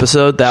whole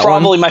episode. That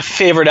probably my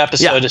favorite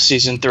episode of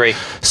season 3.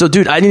 So,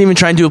 dude, I didn't even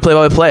try and do a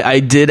play-by-play.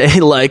 I did a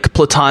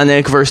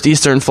Platonic versus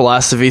Eastern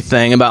philosophy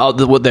thing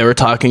about what they were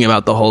talking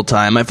about the whole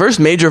time. My first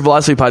major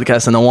philosophy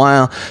podcast in a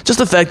while. Just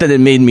the fact that it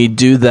made me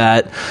do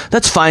that.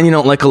 That's fine. You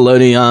don't like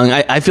Elodie Young.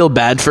 I feel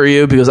bad for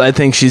you, because I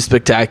think she's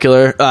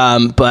spectacular,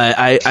 but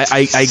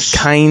I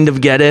kind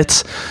of get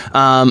it.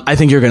 I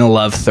think you're going to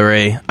love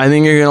 3. I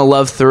think you're going to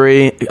love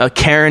 3.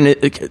 Karen,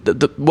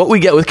 what we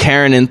get with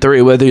Karen in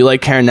 3, whether you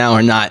like Karen now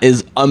or not,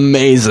 is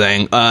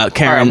amazing. Karen, all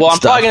right, well, I'm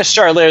probably going to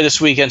start later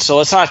this weekend, so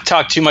let's not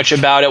talk too much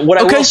about it. What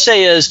I will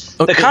say is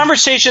the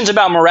conversations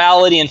about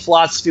morality and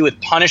philosophy with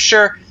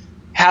Punisher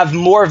have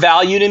more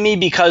value to me,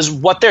 because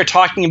what they're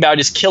talking about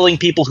is killing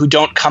people who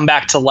don't come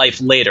back to life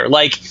later.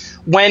 Like,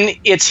 when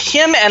it's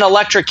him and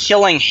Elektra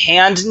killing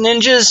hand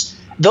ninjas,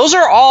 those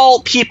are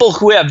all people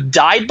who have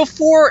died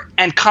before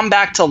and come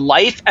back to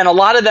life, and a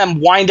lot of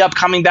them wind up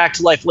coming back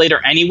to life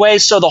later anyway.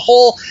 So the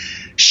whole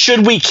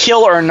should we kill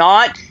or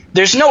not,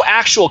 there's no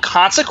actual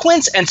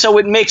consequence, and so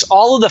it makes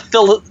all of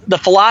the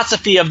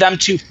philosophy of them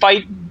to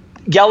fight,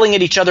 yelling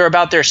at each other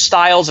about their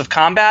styles of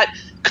combat,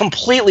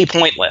 completely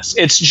pointless.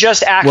 It's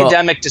just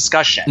academic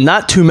discussion.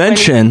 Not to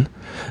mention,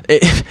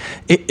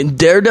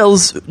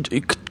 Daredevil's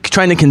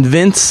trying to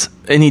convince,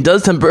 and he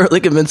does temporarily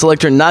convince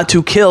Elektra not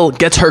to kill,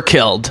 gets her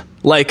killed.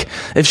 Like,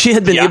 if she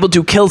had been able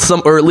to kill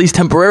some, or at least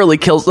temporarily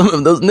kill some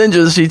of those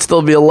ninjas, she'd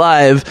still be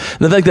alive. And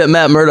the fact that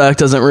Matt Murdock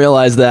doesn't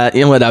realize that,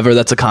 you know, whatever,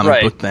 that's a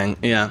comic book thing.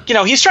 Yeah. You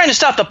know, he's trying to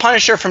stop the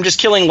Punisher from just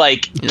killing,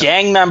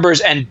 gang members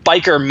and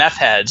biker meth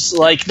heads.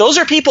 Like, those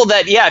are people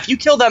that, if you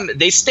kill them,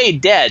 they stay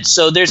dead.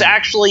 So there's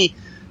actually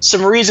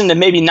some reason to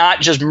maybe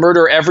not just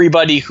murder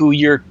everybody who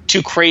you're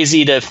too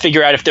crazy to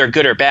figure out if they're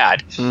good or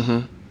bad.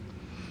 Mm-hmm.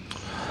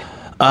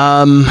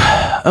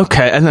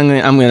 Okay, I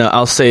think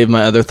I'll save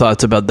my other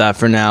thoughts about that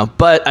for now.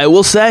 But I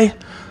will say,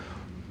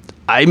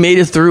 I made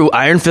it through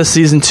Iron Fist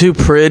season 2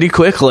 pretty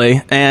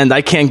quickly, and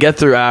I can't get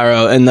through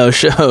Arrow and those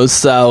shows,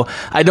 so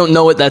I don't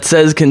know what that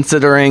says,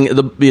 considering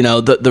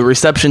the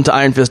reception to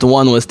Iron Fist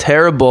 1 was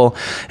terrible.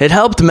 It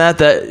helped, Matt,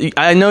 that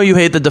I know you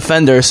hate the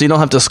Defenders, so you don't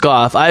have to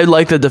scoff. I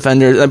like the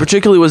Defenders. I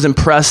particularly was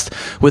impressed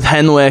with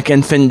Henwick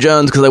and Finn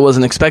Jones, because I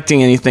wasn't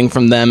expecting anything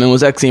from them, and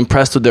was actually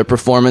impressed with their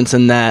performance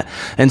in that.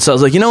 And so I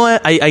was like, you know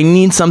what? I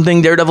need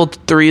something. Daredevil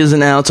 3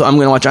 isn't out, so I'm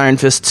going to watch Iron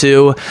Fist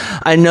 2.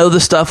 I know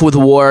the stuff with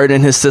Ward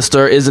and his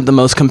sister isn't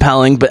the most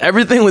compelling, but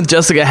everything with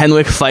Jessica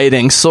Henwick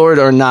fighting, sword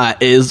or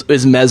not, is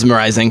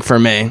mesmerizing for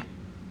me.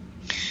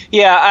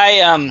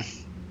 Yeah,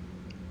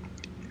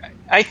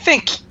 I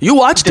think you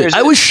watched it.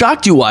 I was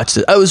shocked you watched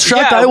it. I was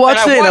shocked I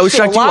watched it, and I was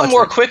shocked you watched it. A lot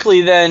more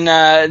quickly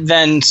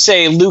than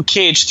say Luke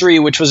Cage 3,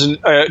 which was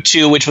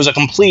 2, which was a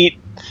complete.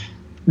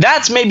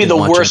 That's maybe the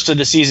worst of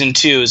the season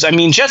 2s. I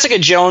mean, Jessica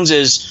Jones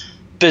is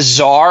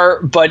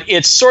bizarre, but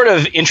it's sort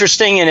of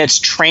interesting in its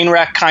train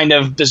wreck kind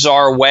of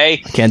bizarre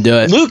way. I can't do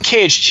it. Luke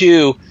Cage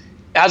 2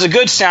 has a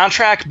good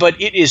soundtrack,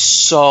 but it is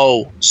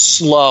so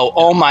slow.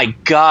 Oh my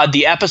God.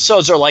 The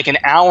episodes are like an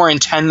hour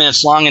and 10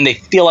 minutes long, and they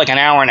feel like an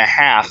hour and a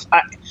half.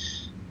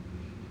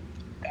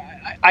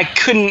 I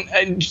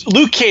couldn't.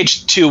 Luke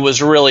Cage 2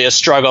 was really a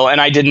struggle,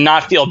 and I did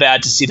not feel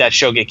bad to see that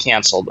show get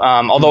canceled.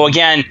 Although,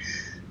 again,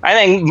 I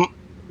think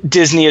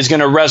Disney is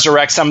going to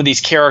resurrect some of these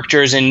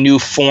characters in new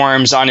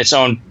forms on its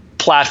own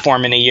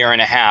platform in a year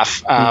and a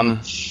half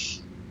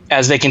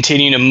as they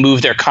continue to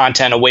move their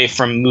content away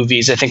from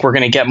movies. I think we're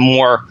going to get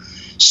more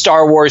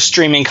Star Wars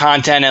streaming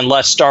content and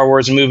less Star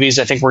Wars movies.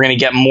 I think we're going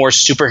to get more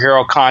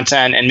superhero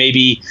content and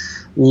maybe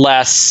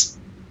less.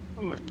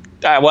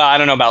 Well, I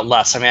don't know about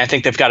less. I mean, I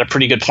think they've got a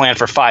pretty good plan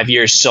for 5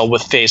 years still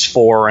with Phase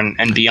 4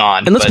 and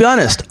beyond. And let's be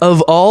honest,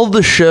 of all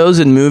the shows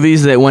and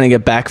movies that want to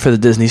get back for the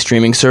Disney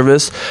streaming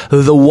service,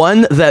 the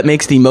one that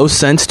makes the most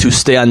sense to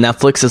stay on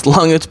Netflix as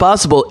long as it's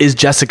possible is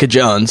Jessica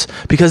Jones,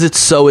 because it's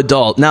so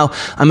adult. Now,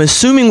 I'm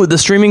assuming with the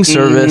streaming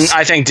service...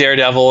 I think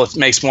Daredevil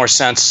makes more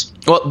sense.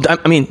 Well,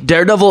 I mean,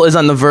 Daredevil is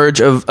on the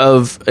verge of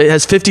it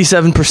has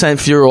 57%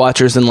 fewer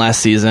watchers than last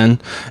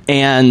season,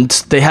 and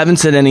they haven't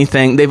said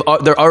anything.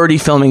 They're already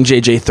filming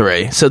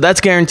JJ3, so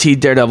that's guaranteed.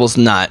 Daredevil's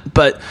not,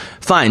 but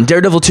fine.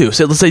 Daredevil 2.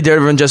 So let's say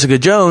Daredevil and Jessica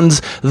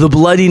Jones, the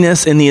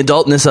bloodiness and the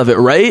adultness of it,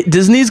 right?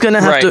 Disney's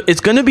gonna have to.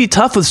 It's gonna be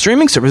tough with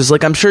streaming services.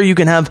 Like, I'm sure you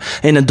can have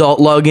an adult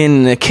login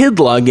and a kid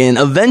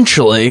login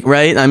eventually,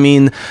 right? I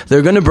mean,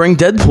 they're gonna bring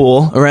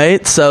Deadpool,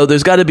 right? So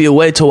there's got to be a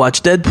way to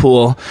watch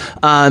Deadpool.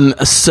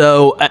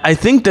 So I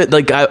think that,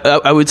 like,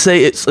 I would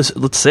say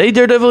let's say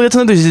Daredevil gets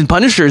another season.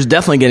 Punisher is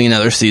definitely getting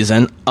another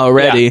season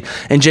already,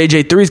 and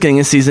JJ3 is getting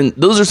a season.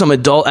 Those are some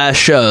adult ass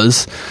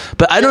shows,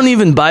 but I don't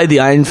even buy the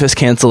Iron Fist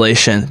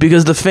cancellation,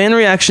 because the fan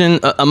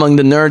reaction among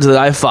the nerds that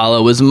I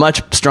follow was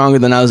much stronger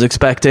than I was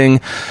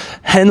expecting.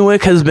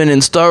 Henwick has been in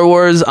Star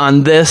Wars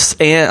on this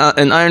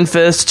and Iron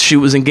Fist. She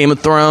was in Game of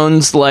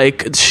Thrones.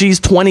 Like, she's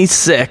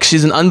 26.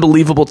 She's an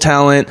unbelievable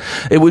talent.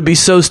 It would be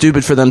so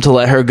stupid for them to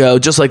let her go,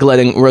 just like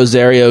letting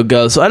Rosario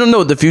go. So I don't know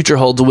what the future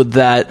holds with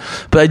that,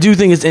 but I do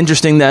think it's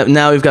interesting that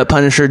now we've got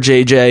Punisher,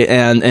 JJ,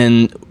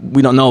 and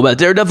we don't know about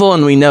Daredevil,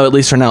 and we know at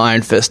least for now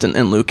Iron Fist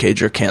and Luke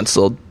Cage are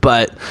canceled.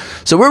 But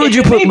so where would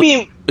you put?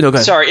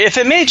 Sorry, if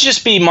it may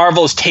just be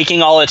Marvel's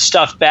taking all its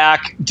stuff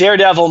back,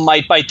 Daredevil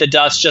might bite the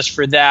dust just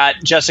for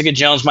that. Jessica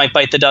Jones might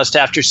bite the dust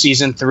after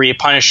season 3.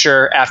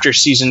 Punisher after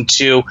season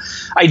 2.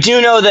 I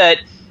do know that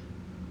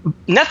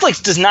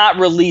Netflix does not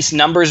release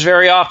numbers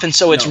very often,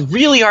 so it's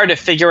really hard to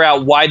figure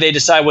out why they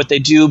decide what they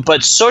do.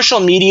 But social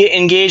media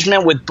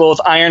engagement with both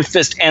Iron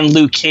Fist and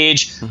Luke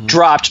Cage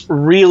dropped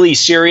really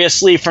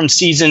seriously from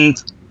season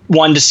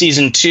 1 to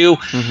season 2.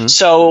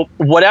 So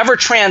whatever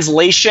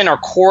translation or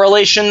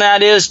correlation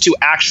that is to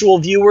actual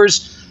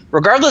viewers,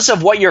 regardless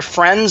of what your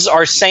friends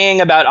are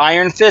saying about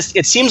Iron Fist,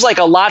 it seems like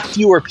a lot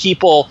fewer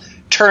people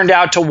turned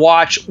out to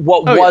watch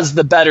what was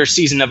the better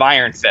season of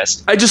Iron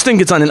Fist. I just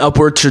think it's on an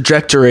upward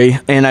trajectory,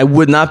 and I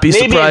would not be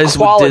surprised in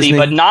quality, with Disney,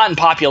 but not in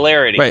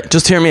popularity. Right,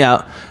 just hear me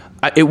out.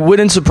 It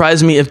wouldn't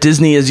surprise me if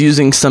Disney is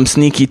using some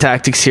sneaky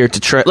tactics here to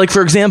try. Like,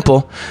 for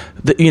example,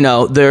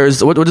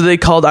 there's what do they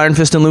call Iron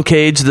Fist and Luke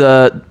Cage?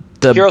 The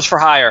Heroes for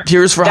Hire.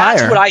 Heroes for Hire.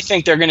 That's what I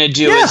think they're going to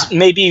do is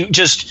maybe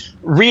just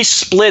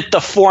resplit the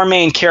 4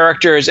 main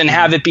characters and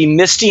have it be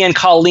Misty and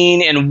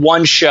Colleen in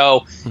one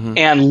show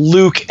and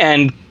Luke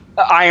and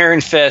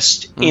Iron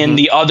Fist in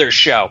the other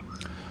show.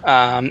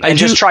 And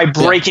just try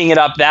breaking it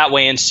up that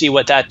way and see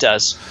what that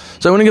does.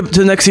 So I want to get to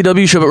the next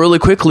CW show, but really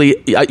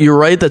quickly, you're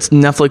right that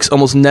Netflix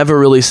almost never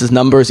releases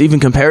numbers, even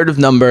comparative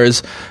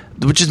numbers,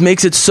 which just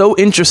makes it so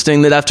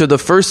interesting that after the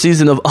first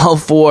season of all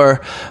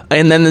 4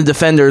 and then the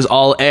Defenders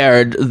all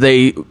aired,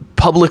 they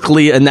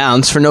publicly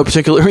announced for no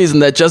particular reason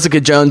that Jessica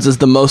Jones is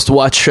the most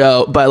watched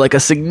show by like a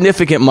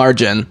significant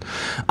margin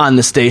on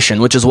the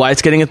station, which is why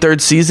it's getting a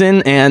 3rd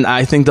season, and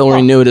I think they'll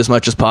renew it as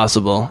much as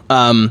possible.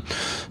 I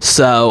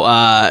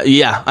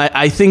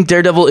think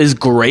Daredevil is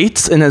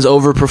great and has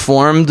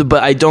overperformed,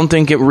 but I don't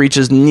think it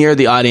reaches near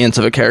the audience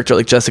of a character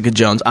like Jessica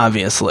Jones,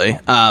 obviously.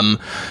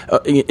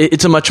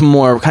 It's a much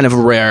more kind of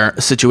rare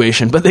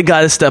situation, but they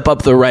got to step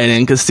up the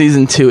writing because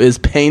season 2 is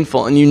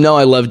painful, and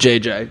I love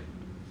JJ.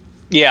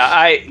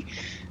 Yeah,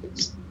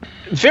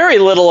 very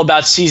little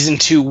about season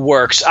 2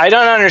 works. I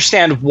don't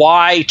understand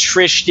why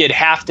Trish did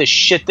half the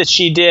shit that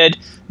she did.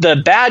 The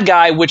bad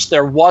guy, which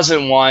there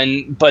wasn't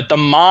one, but the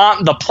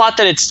plot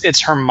that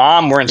it's her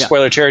mom, we're in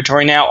spoiler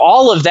territory now,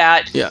 all of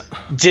that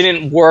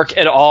didn't work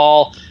at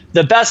all.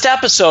 The best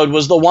episode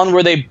was the one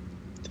where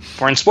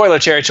we're in spoiler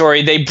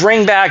territory, they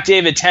bring back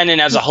David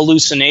Tennant as a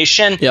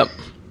hallucination. Yep.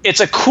 It's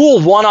a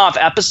cool one-off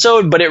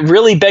episode, but it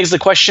really begs the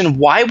question,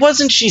 why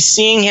wasn't she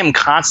seeing him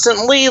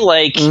constantly?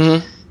 Like,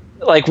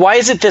 Like, why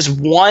is it this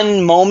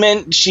one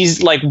moment?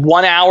 She's like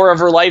 1 hour of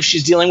her life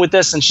she's dealing with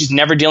this, and she's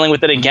never dealing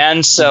with it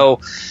again. So,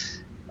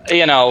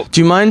 you know.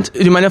 Do you mind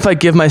if I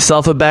give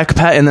myself a back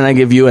pat and then I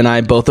give you and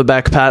I both a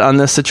back pat on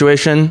this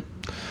situation?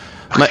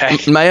 Okay.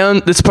 My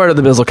own. It's part of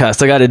the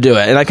Bizzlecast. I got to do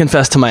it, and I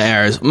confess to my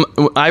errors.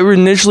 I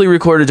initially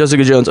recorded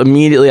Jessica Jones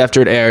immediately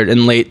after it aired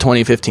in late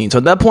 2015. So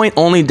at that point,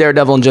 only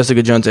Daredevil and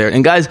Jessica Jones aired.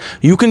 And guys,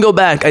 you can go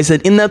back. I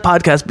said in that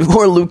podcast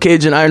before Luke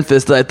Cage and Iron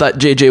Fist that I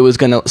thought JJ was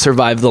going to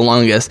survive the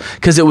longest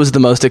because it was the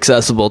most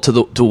accessible to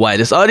the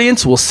widest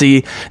audience. We'll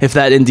see if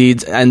that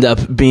indeed end up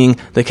being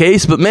the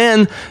case. But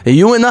man,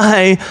 you and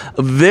I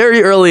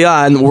very early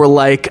on were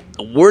like,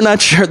 we're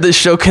not sure this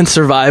show can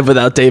survive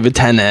without David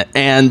Tennant,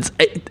 and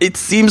it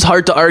seems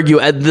hard to argue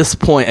at this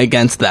point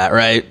against that,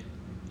 right?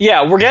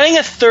 Yeah, we're getting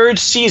a third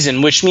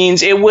season, which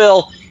means it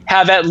will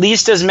have at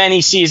least as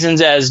many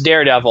seasons as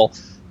Daredevil,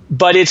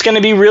 but it's going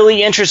to be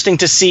really interesting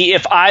to see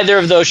if either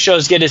of those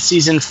shows get a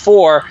season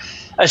 4,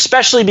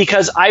 especially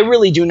because I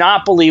really do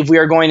not believe we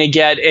are going to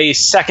get a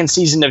second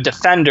season of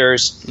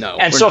Defenders. No,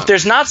 and so if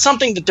there's not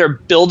something that they're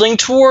building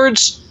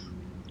towards,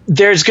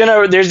 there's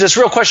this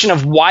real question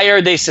of why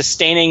are they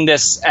sustaining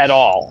this at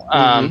all?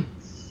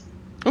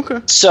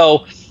 Okay.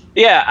 So,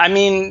 yeah, I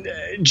mean,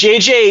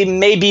 JJ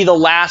may be the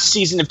last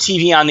season of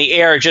TV on the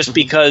air just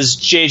because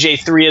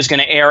JJ 3 is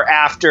going to air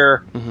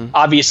after,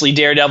 obviously,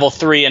 Daredevil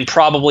 3 and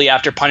probably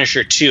after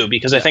Punisher 2,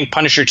 because I think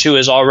Punisher 2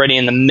 is already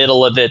in the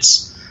middle of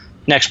its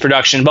next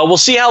production. But we'll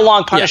see how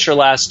long Punisher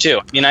lasts, too.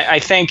 I mean, I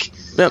think,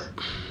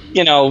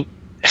 you know...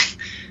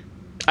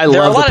 I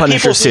love the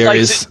Punisher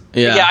series.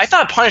 Yeah, I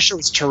thought Punisher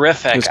was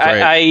terrific. It was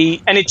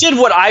great. And it did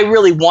what I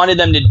really wanted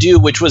them to do,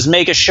 which was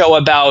make a show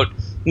about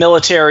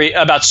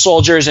about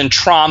soldiers and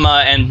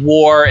trauma and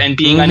war and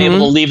being unable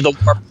to leave the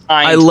war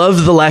behind. I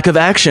love the lack of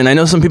action. I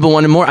know some people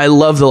wanted more. I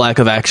love the lack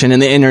of action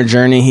and the inner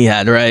journey he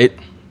had, right?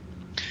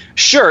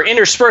 Sure,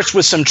 interspersed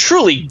with some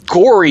truly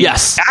gory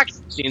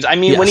action scenes. I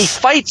mean, when he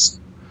fights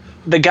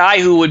the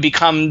guy who would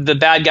become the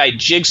bad guy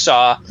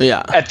Jigsaw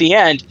at the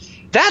end,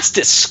 that's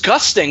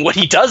disgusting what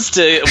he does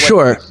to...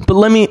 Sure, but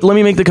let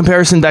me make the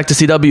comparison back to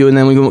CW, and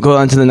then we can go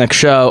on to the next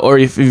show, or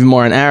even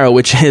more on Arrow,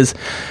 which is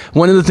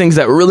one of the things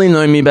that really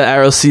annoyed me about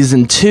Arrow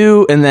Season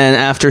 2, and then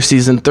after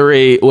Season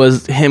 3,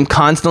 was him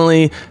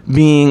constantly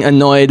being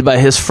annoyed by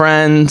his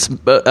friends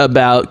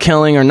about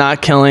killing or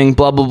not killing,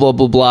 blah, blah, blah,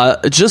 blah, blah.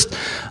 Just,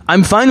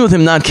 I'm fine with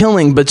him not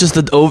killing, but just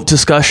the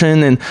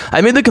discussion, and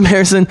I made the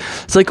comparison,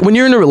 it's like when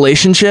you're in a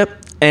relationship,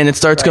 and it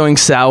starts going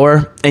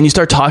sour, and you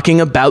start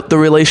talking about the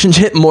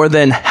relationship more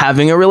than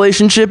having a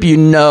relationship, you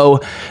know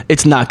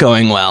it's not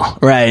going well,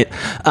 right?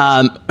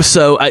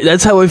 So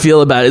that's how I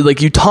feel about it.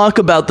 Like, you talk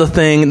about the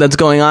thing that's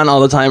going on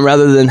all the time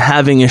rather than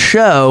having a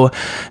show.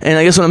 And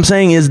I guess what I'm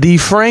saying is the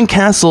Frank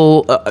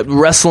Castle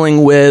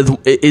wrestling with,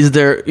 is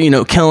there,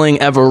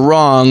 killing ever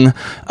wrong,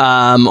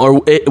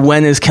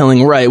 when is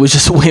killing right, was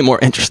just way more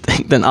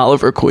interesting than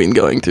Oliver Queen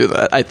going through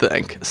that, I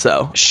think.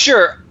 So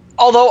sure,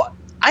 although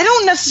I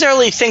don't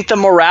necessarily think the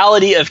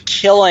morality of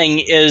killing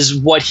is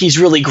what he's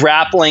really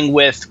grappling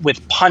with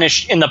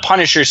in the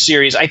Punisher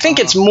series. I think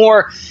it's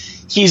more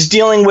he's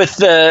dealing with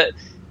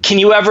can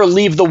you ever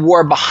leave the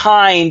war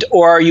behind,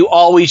 or are you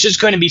always just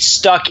going to be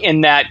stuck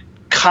in that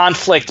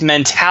conflict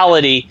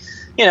mentality?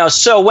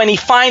 So when he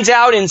finds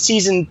out in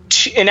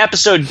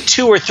episode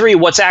 2 or 3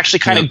 what's actually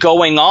kind of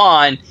going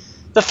on,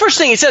 the first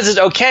thing he says is,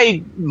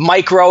 okay,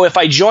 Micro, if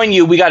I join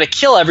you, we got to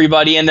kill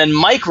everybody. And then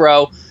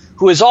Micro,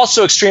 who is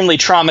also extremely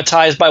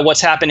traumatized by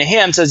what's happened to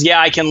him, says, yeah,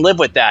 I can live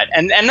with that.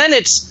 And then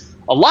it's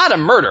a lot of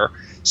murder.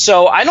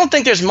 So I don't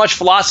think there's much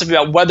philosophy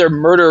about whether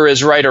murder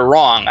is right or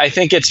wrong. I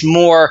think it's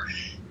more,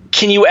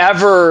 can you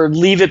ever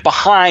leave it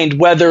behind,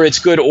 whether it's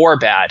good or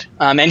bad?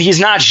 And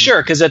he's not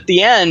sure, because at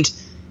the end,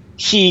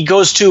 he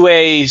goes to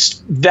a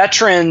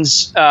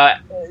veterans,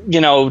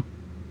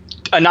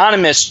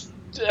 anonymous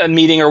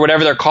meeting or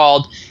whatever they're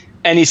called,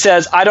 and he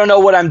says, I don't know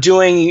what I'm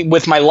doing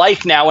with my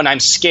life now, and I'm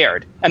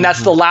scared. And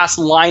that's the last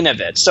line of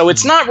it. So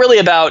it's not really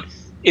about,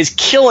 is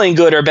killing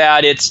good or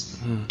bad? It's,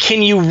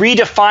 can you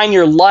redefine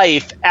your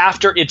life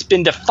after it's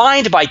been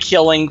defined by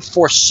killing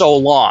for so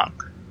long?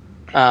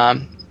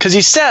 Because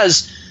he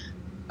says,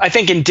 I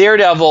think in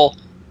Daredevil,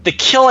 the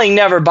killing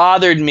never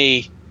bothered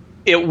me.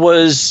 It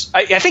was,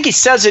 I think he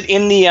says it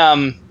in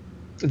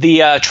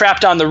the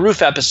Trapped on the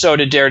Roof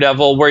episode of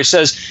Daredevil, where he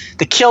says,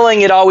 the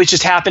killing, it always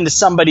just happened to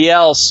somebody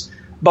else.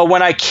 But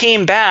when I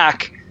came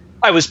back,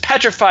 I was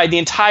petrified the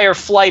entire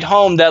flight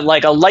home that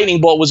like a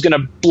lightning bolt was going to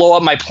blow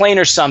up my plane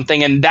or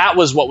something, and that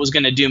was what was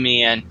going to do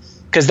me in,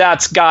 because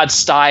that's God's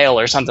style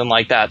or something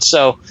like that.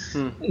 So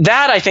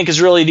that, I think,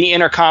 is really the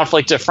inner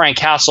conflict of Frank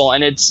Castle,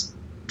 and it's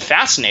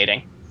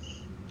fascinating.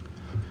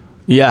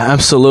 Yeah,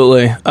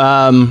 absolutely.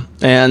 I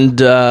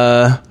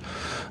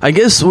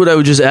guess what I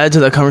would just add to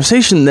that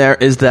conversation there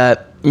is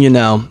that,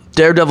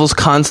 Daredevil's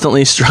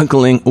constantly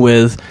struggling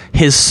with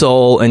his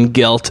soul and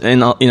guilt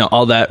and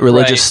all that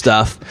religious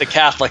stuff. The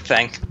Catholic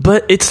thing.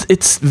 But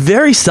it's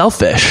very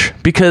selfish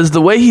because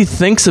the way he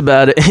thinks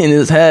about it in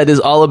his head is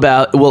all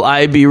about, will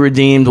I be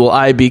redeemed? Will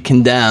I be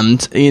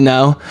condemned?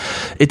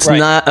 It's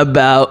not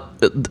about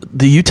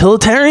the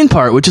utilitarian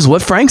part, which is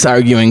what Frank's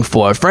arguing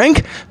for.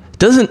 Frank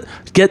doesn't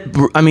get,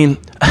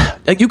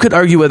 you could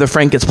argue whether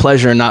Frank gets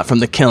pleasure or not from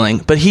the killing,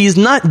 but he's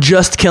not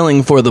just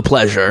killing for the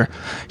pleasure.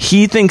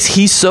 He thinks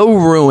he's so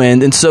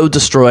ruined and so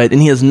destroyed,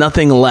 and he has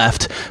nothing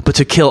left but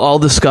to kill all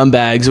the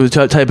scumbags,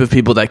 the type of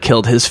people that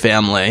killed his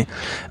family,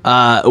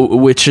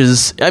 which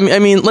is,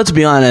 let's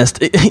be honest,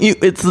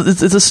 it's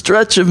a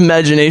stretch of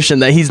imagination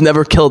that he's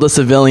never killed a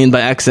civilian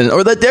by accident,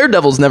 or that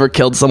Daredevil's never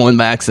killed someone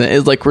by accident.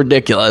 It's like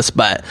ridiculous,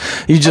 but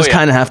you just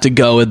kind of have to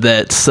go with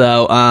it.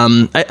 So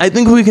I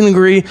think we can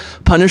agree,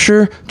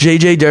 Punisher,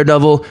 JJ,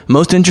 Daredevil,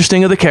 most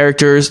interesting of the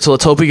characters. So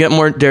let's hope we get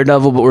more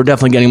Daredevil, but we're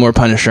definitely getting more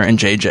Punisher and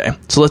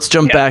JJ. So let's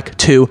jump back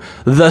to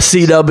the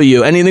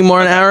CW. Anything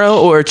more on Arrow,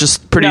 or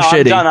just pretty shitty?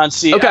 I'm done on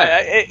CW.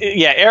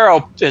 Okay.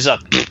 Arrow is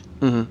up.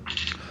 Mm-hmm.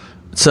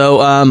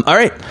 So, all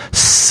right.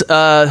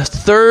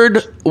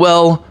 Third,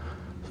 well,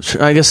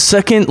 I guess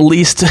second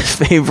least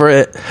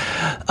favorite,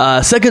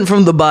 second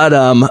from the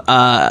bottom,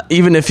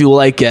 even if you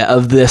like it,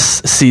 of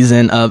this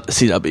season of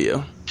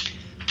CW.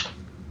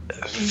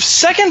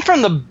 Second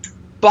from the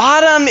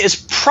bottom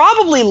is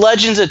probably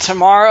Legends of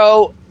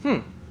Tomorrow,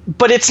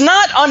 but it's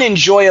not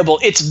unenjoyable.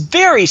 It's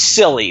very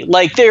silly.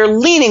 Like, they're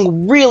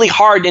leaning really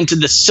hard into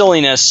the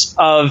silliness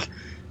of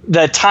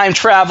the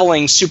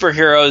time-traveling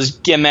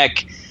superheroes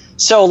gimmick.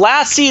 So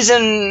last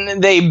season,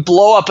 they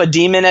blow up a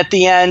demon at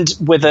the end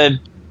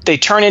they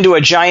turn into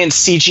a giant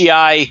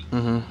CGI.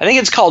 I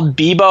think it's called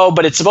Bebo,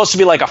 but it's supposed to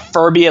be like a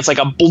Furby. It's like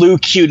a blue,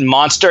 cute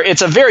monster.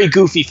 It's a very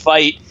goofy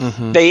fight.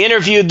 They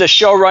interviewed the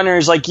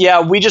showrunners, like,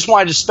 yeah, we just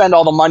wanted to spend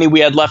all the money we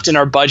had left in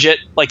our budget.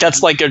 Like,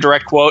 that's like a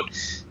direct quote.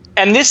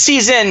 And this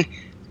season,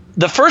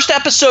 the first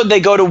episode, they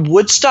go to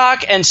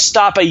Woodstock and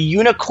stop a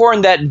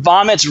unicorn that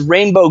vomits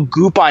rainbow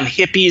goop on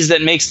hippies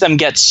that makes them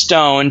get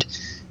stoned.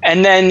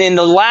 And then in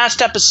the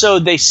last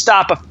episode, they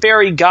stop a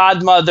fairy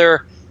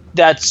godmother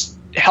that's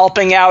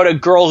helping out a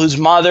girl whose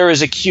mother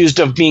is accused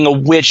of being a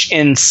witch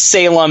in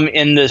Salem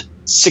in the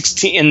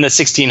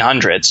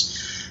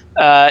 1600s.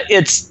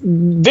 It's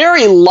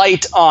very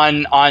light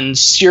on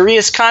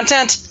serious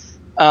content,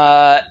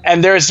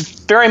 and there's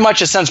very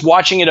much a sense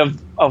watching it of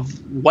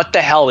what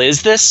the hell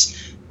is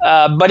this?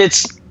 But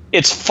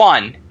it's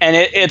fun, and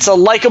it's a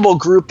likable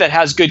group that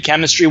has good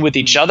chemistry with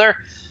each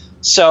other.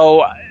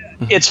 So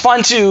it's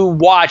fun to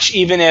watch,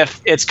 even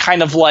if it's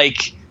kind of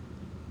like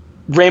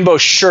Rainbow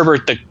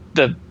Sherbet,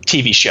 the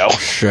TV show.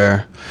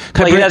 Sure.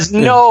 Like, it has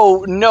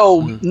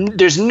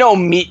there's no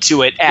meat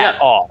to it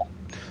at all.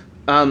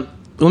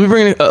 Let me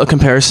bring a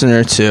comparison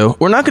or two.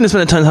 We're not going to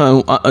spend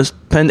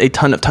a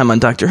ton of time on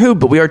Doctor Who,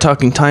 but we are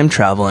talking time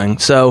traveling.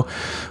 So,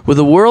 with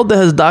a world that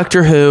has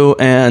Doctor Who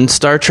and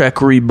Star Trek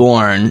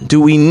Reborn,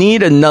 do we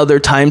need another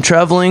time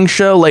traveling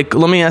show? Like,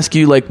 let me ask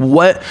you, like,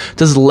 what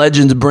does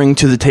Legends bring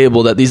to the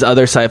table that these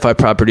other sci-fi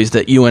properties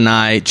that you and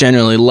I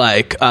generally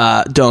like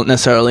don't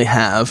necessarily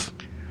have?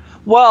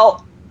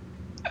 Well,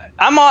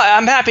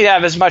 I'm happy to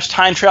have as much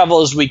time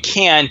travel as we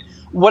can.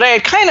 What I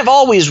had kind of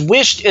always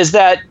wished is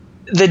that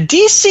the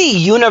DC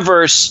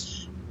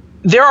universe,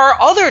 there are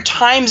other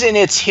times in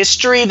its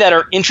history that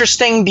are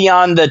interesting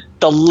beyond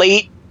the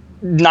late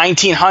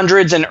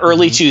 1900s and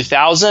early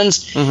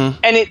 2000s.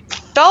 And it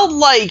felt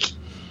like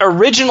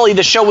originally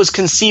the show was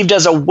conceived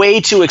as a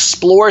way to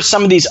explore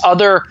some of these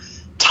other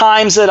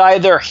times that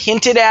either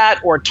hinted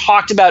at or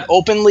talked about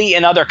openly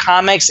in other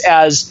comics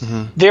as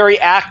very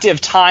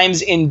active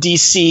times in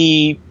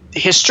DC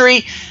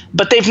history.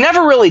 But they've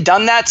never really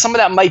done that. Some of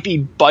that might be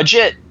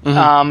budget.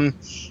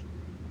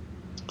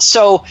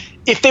 So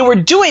if they were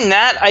doing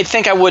that, I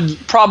think I would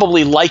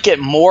probably like it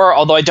more,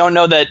 although I don't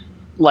know that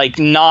like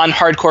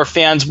non-hardcore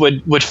fans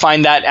would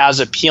find that as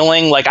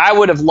appealing. Like, I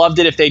would have loved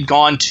it if they'd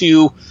gone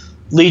to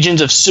Legions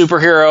of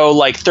Superhero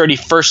like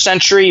 31st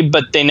Century,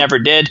 but they never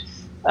did.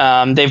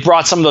 They've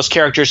brought some of those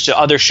characters to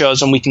other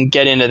shows, and we can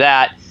get into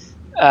that.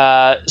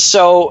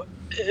 So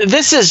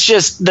this is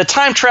just, the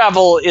time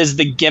travel is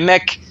the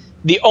gimmick.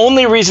 The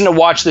only reason to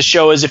watch the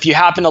show is if you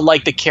happen to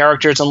like the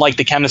characters and like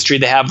the chemistry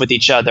they have with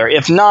each other.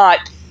 If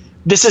not,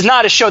 this is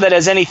not a show that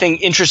has anything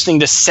interesting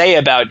to say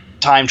about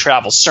time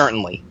travel,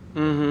 certainly.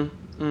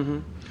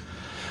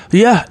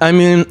 Yeah, I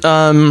mean,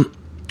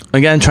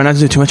 again, try not to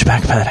do too much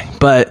backpatting,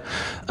 but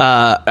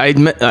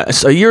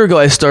a year ago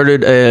I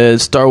started a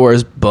Star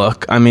Wars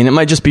book. I mean, it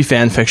might just be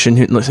fan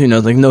fiction,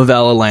 like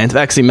novella land.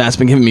 Actually, Matt's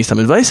been giving me some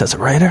advice as a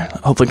writer.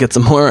 Hopefully get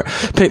some more,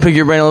 pick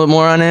your brain a little bit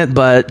more on it.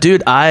 But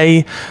dude,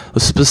 I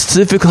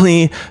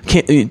specifically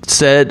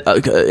said,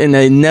 and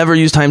I never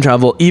used time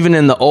travel, even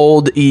in the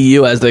old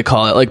EU, as they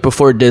call it, like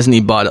before Disney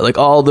bought it, like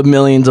all the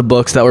millions of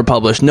books that were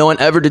published, no one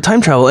ever did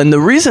time travel. And the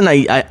reason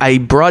I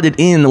brought it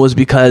in was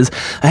because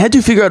I had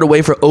to figure out a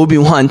way for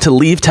Obi-Wan to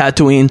leave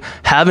Tatooine,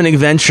 have an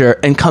adventure,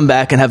 and come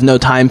back and have no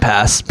time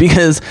pass,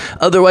 because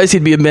otherwise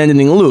he'd be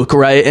abandoning Luke,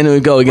 right? And it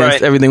would go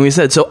against everything we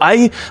said. So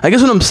I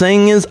guess what I'm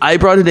saying is I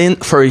brought it in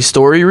for a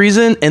story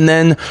reason, and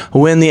then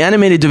when the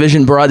animated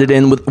division brought it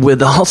in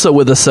with also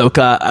with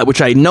Ahsoka,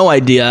 which I had no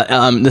idea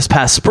this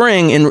past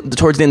spring and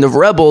towards the end of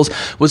Rebels,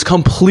 was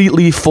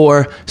completely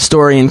for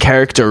story and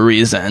character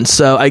reasons.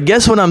 So I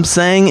guess what I'm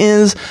saying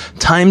is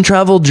time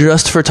travel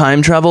just for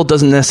time travel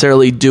doesn't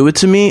necessarily do it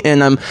to me,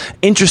 and I'm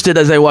interested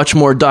as I watch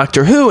more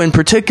Doctor Who in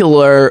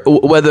particular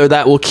whether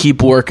that will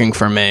keep working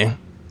for me.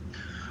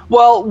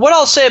 Well, what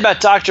I'll say about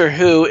Doctor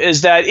Who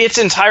is that its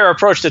entire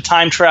approach to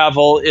time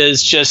travel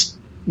is just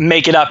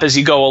make it up as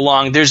you go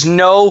along. There's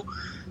no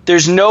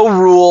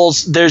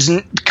rules.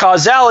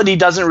 Causality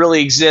doesn't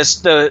really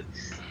exist. The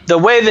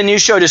way the new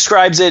show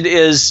describes it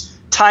is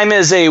time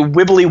is a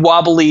wibbly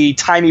wobbly,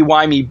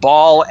 timey-wimey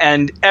ball,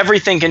 and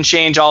everything can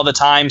change all the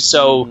time,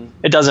 so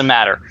it doesn't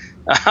matter.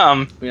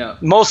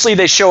 Mostly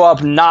they show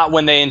up not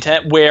when they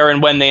intend, where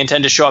and when they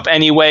intend to show up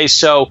anyway,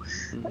 so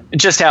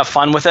just have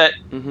fun with it.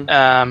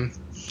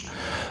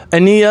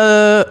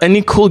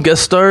 Any cool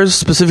guest stars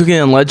specifically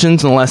in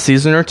Legends in the last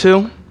season or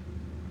two?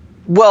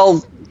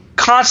 Well,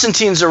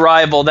 Constantine's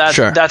arrival,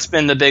 that's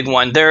been the big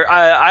one.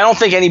 I don't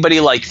think anybody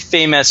like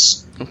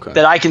famous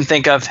that I can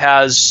think of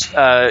has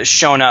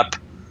shown up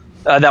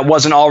that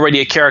wasn't already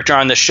a character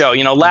on the show.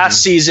 You know,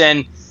 last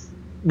season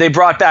they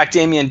brought back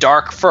Damien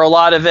Dark for a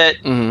lot of it.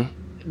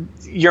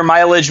 Your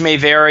mileage may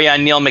vary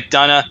on Neil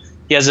McDonough.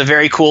 He has a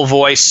very cool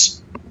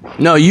voice.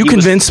 No, you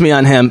convinced me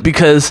on him,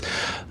 because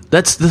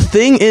that's the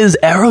thing is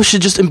Arrow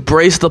should just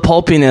embrace the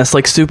pulpiness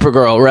like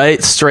Supergirl,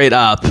 right? Straight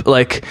up.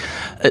 Like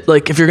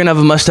if you're going to have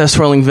a mustache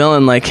twirling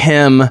villain like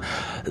him,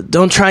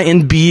 don't try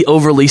and be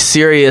overly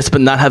serious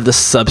but not have the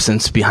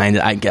substance behind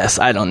it, I guess.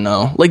 I don't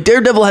know. Like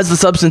Daredevil has the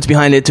substance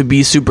behind it to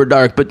be super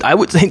dark, but I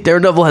would think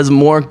Daredevil has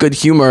more good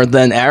humor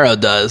than Arrow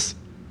does.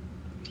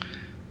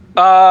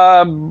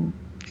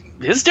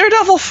 Is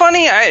Daredevil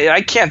funny?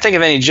 I can't think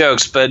of any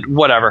jokes, but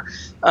whatever.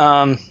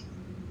 I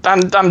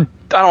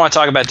don't want to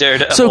talk about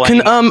Daredevil. So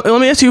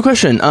let me ask you a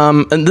question.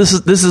 And this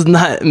is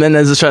not meant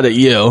as a shot at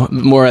you,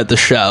 more at the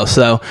show.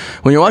 So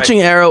when you're watching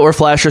Arrow or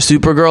Flash or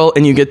Supergirl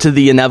and you get to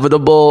the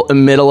inevitable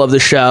middle of the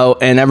show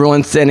and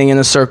everyone's standing in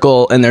a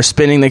circle and they're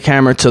spinning the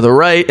camera to the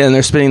right and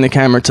they're spinning the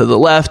camera to the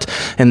left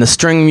and the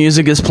string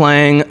music is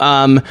playing,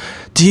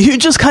 do you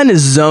just kind of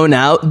zone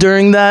out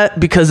during that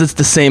because it's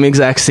the same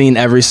exact scene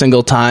every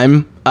single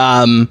time?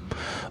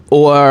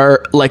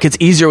 Or like it's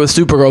easier with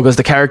Supergirl because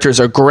the characters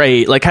are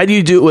great. Like, how do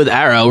you do it with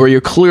Arrow where you're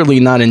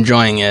clearly not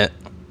enjoying it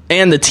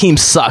and the team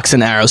sucks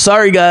in Arrow?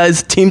 Sorry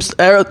guys, Team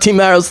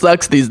Arrow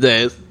sucks these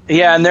days.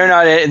 Yeah, and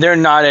they're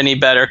not any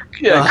better.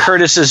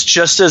 Curtis is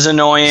just as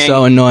annoying.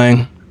 So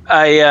annoying.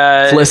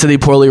 Felicity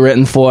poorly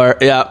written for.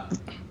 Yeah.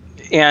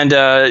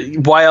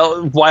 And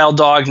Wild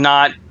Dog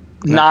not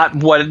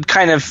what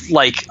kind of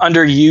like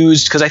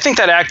underused, because I think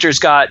that actor's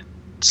got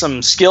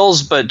some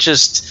skills, but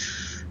just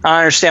I don't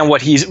understand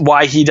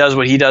why he does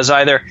what he does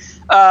either.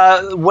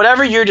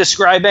 Whatever you're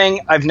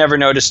describing, I've never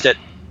noticed it.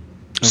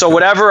 Okay. So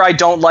whatever I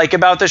don't like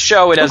about the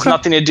show, it has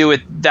nothing to do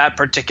with that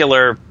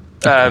particular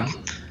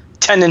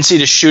tendency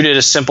to shoot it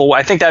a simple way.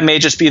 I think that may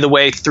just be the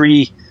way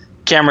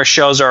 3-camera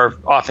shows are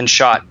often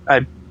shot.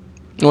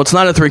 Well, it's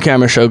not a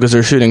 3-camera show because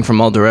they're shooting from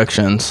all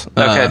directions.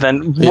 Okay,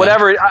 then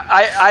whatever.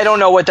 I don't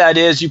know what that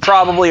is. You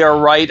probably are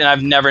right, and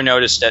I've never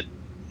noticed it.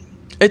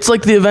 It's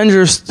like the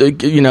Avengers,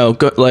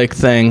 like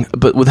thing,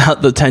 but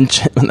without the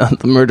tension, without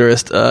the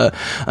murderous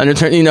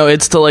undertone. You know,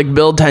 it's to like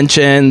build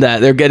tension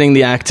that they're getting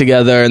the act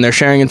together and they're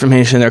sharing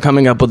information. They're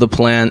coming up with a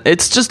plan.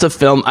 It's just a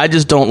film. I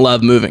just don't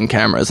love moving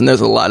cameras, and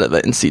there's a lot of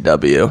it in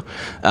CW.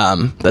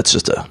 That's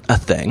just a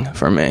thing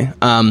for me.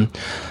 I'm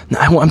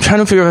trying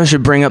to figure out if I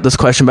should bring up this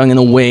question, but I'm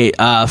going to wait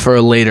for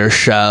a later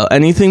show.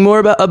 Anything more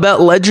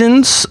about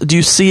Legends? Do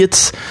you see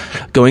it's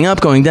going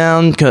up, going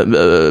down,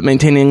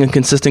 maintaining a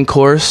consistent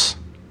course?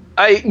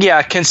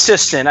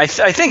 Consistent. I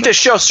think the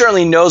show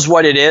certainly knows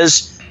what it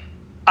is.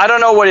 I don't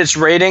know what its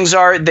ratings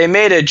are. They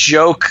made a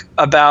joke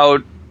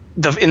about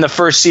in the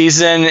first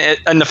season,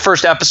 in the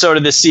first episode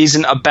of this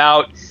season,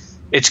 about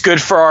it's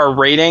good for our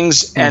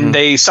ratings. And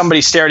somebody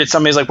stared at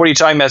somebody, like, "What are you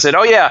talking about?" I said,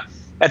 "Oh yeah,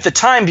 at the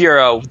Time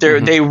Bureau,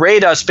 they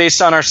rate us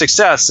based on our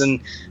success,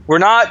 and we're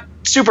not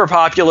super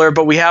popular,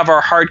 but we have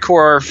our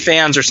hardcore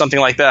fans," or something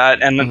like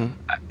that. And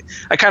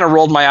I kind of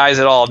rolled my eyes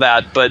at all of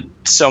that, but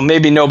so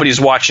maybe nobody's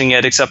watching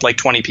it except like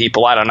 20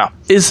 people. I don't know.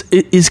 Is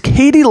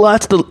Katie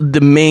Lotz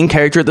the main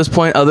character at this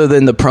point, other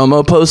than the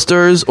promo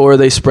posters, or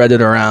they spread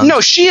it around?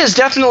 No, she is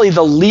definitely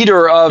the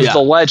leader of the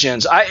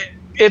Legends. I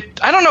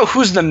don't know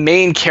who's the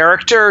main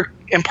character,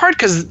 in part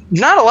because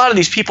not a lot of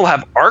these people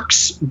have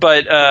arcs,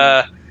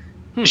 but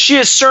she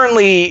is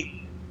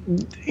certainly,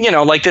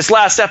 like this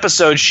last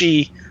episode,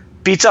 she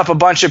beats up a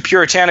bunch of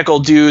puritanical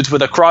dudes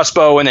with a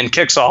crossbow and then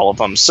kicks all of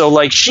them. So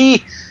like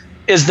she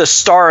is the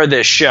star of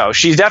this show.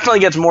 She definitely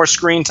gets more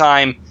screen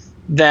time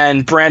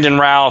than Brandon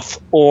Routh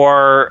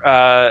or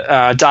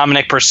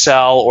Dominic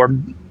Purcell or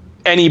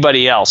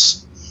anybody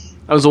else.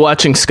 I was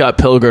watching Scott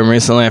Pilgrim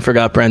recently. I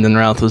forgot Brandon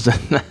Routh was in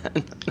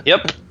that.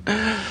 Yep.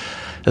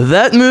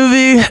 That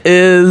movie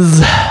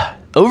is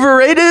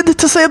overrated,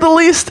 to say the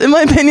least, in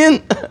my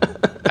opinion.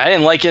 I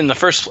didn't like it in the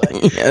first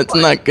place. Yeah, it's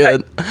not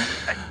good.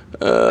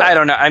 I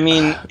don't know. I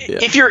mean,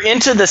 if you're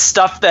into the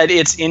stuff that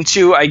it's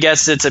into, I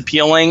guess it's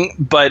appealing.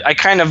 But I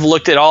kind of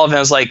looked at all of it and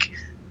was like,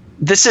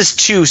 this is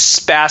too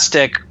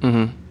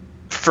spastic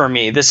for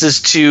me. This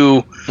is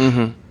too,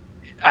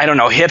 I don't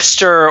know,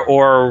 hipster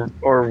or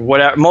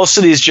whatever. Most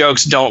of these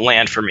jokes don't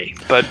land for me.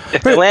 But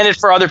if they landed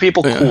for other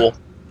people, cool.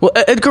 Well,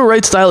 Edgar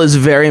Wright's style is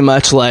very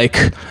much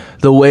like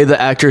the way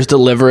the actors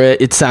deliver it.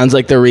 It sounds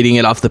like they're reading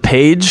it off the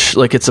page,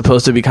 like it's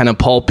supposed to be kind of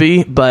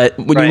pulpy. But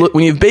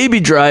when you have Baby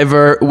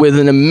Driver with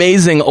an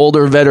amazing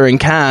older veteran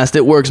cast,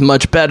 it works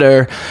much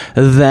better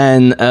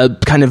than a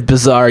kind of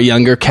bizarre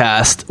younger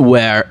cast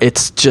where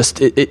it's just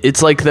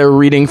it's like they're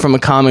reading from a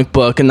comic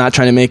book and not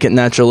trying to make it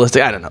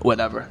naturalistic. I don't know,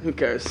 whatever. Who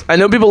cares? I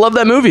know people love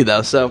that movie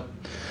though, so.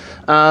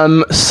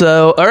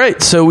 All right,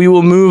 so we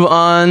will move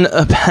on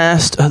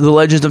past The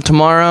Legends of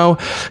Tomorrow.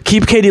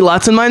 Keep Katie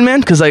Lotz in mind, man,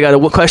 because I got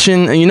a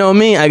question. You know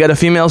me, I got a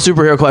female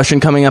superhero question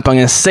coming up. I'm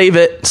going to save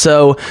it.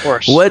 So,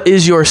 what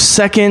is your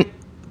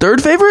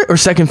third favorite or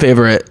second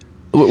favorite?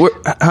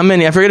 How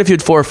many? I forget if you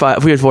had 4 or 5.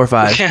 If we had 4 or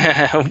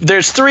 5.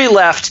 There's 3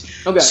 left.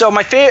 Okay. So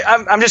my favorite,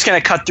 I'm just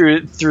going to cut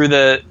through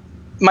the.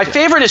 My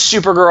favorite is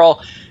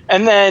Supergirl.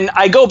 And then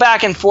I go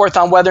back and forth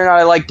on whether or not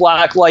I like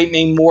Black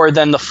Lightning more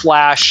than The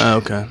Flash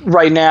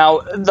right now.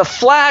 The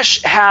Flash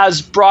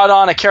has brought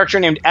on a character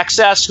named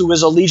XS, who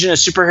is a Legion of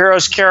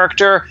Superheroes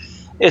character.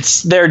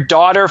 It's their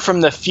daughter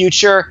from the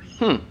future.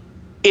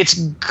 It's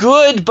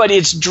good, but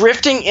it's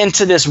drifting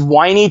into this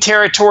whiny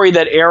territory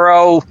that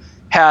Arrow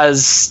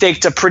has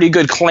staked a pretty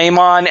good claim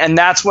on, and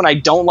that's when I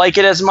don't like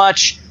it as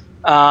much.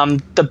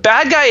 The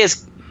bad guy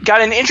has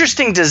got an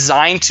interesting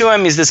design to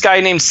him. He's this guy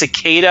named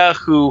Cicada,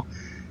 who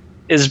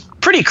is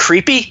pretty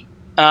creepy.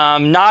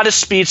 Not a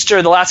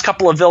speedster. The last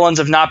couple of villains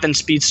have not been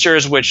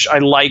speedsters, which I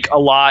like a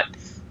lot.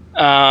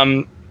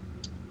 I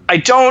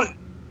don't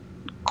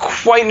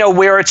quite know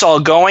where it's all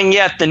going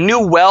yet. The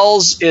new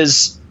Wells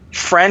is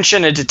French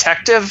and a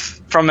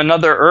detective from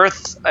another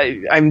Earth.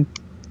 I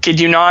kid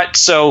you not.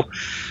 So,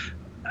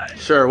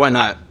 sure, why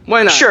not?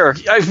 Why not? Sure,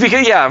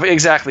 yeah,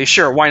 exactly.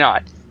 Sure, why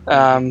not?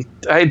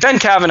 Ben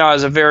Kavanaugh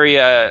is a very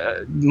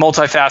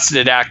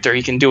multifaceted actor.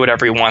 He can do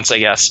whatever he wants, I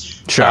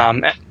guess. Sure.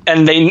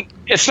 And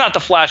it's not The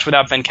Flash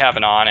without Ben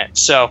Kavanaugh on it.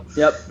 So,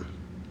 yep,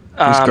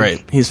 he's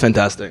great. He's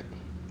fantastic.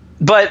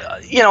 But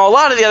a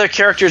lot of the other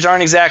characters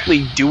aren't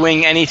exactly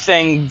doing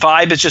anything.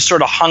 Vibe is just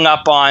sort of hung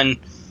up on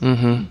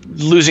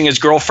losing his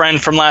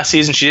girlfriend from last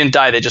season. She didn't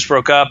die; they just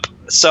broke up.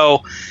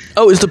 So,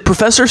 is the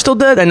Professor still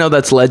dead? I know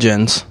that's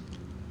Legends.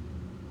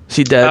 Is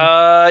he dead?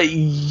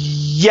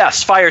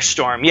 Yes,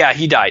 Firestorm. Yeah,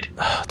 he died.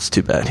 Oh, it's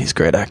too bad. He's a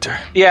great actor.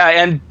 Yeah,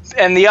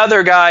 and the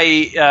other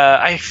guy,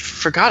 I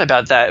forgot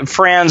about that.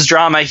 Franz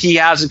Drama, he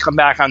hasn't come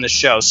back on the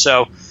show.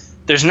 So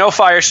there's no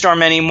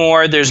Firestorm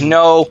anymore. There's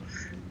no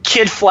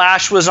Kid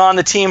Flash was on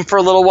the team for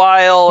a little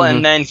while,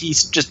 and then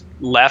he's just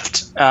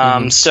left.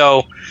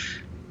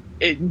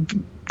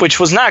 Which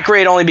was not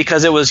great, only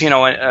because it was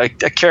a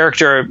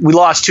character. We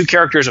lost 2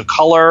 characters of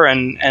color,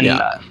 and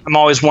I'm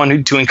always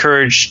one to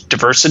encourage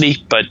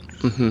diversity, but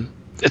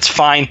it's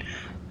fine.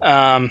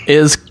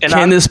 Is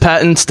Candice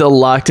Patton still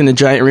locked in a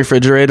giant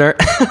refrigerator?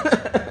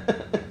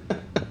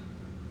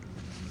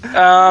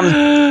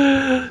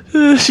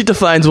 She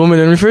defines woman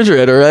in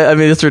refrigerator, right? I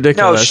mean, it's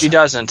ridiculous. No, she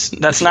doesn't.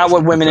 That's not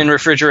what women in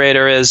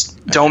refrigerator is.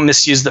 Don't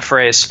misuse the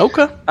phrase.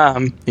 Okay.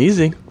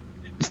 Easy.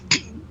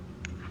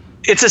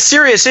 It's a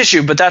serious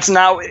issue, but that's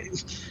not.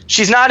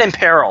 She's not in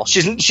peril.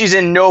 She's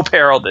in no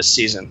peril this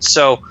season.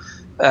 So,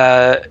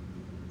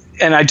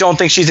 and I don't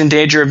think she's in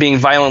danger of being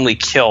violently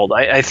killed.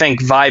 I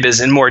think Vibe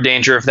is in more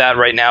danger of that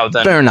right now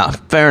than. Fair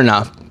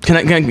enough. Can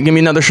I give me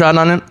another shot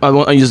on it?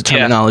 I'll use the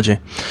terminology.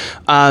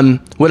 Yeah.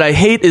 What I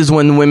hate is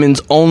when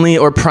women's only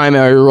or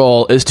primary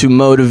role is to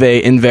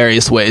motivate in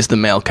various ways the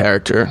male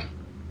character.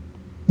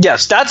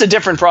 Yes, that's a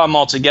different problem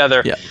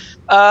altogether.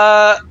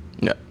 Yeah.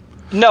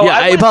 No,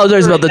 I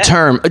apologize about the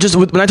term. Just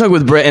when I talk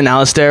with Britt and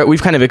Alistair,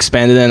 we've kind of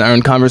expanded in our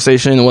own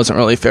conversation. It wasn't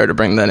really fair to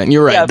bring that in.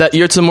 You're right. Yeah,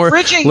 it's a more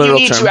bridging, literal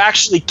you need term. to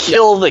actually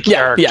kill the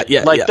character.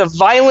 The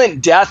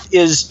violent death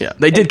is. Yeah,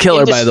 they did kill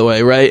her, by the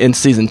way, right, in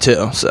season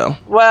 2. So.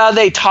 Well,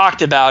 they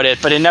talked about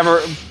it, but it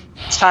never.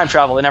 It's time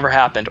travel. It never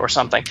happened, or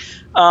something.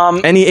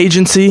 Any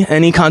agency,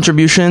 any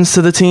contributions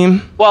to the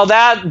team? Well,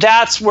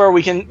 that's where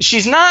we can.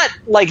 She's not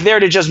there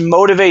to just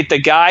motivate the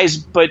guys,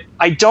 but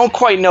I don't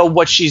quite know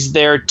what she's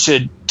there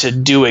to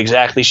do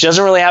exactly. She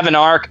doesn't really have an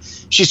arc.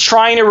 She's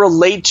trying to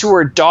relate to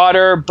her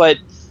daughter, but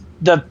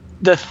the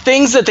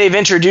things that they've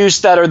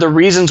introduced that are the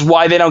reasons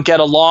why they don't get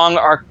along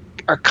are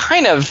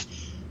kind of.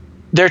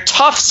 They're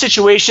tough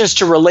situations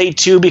to relate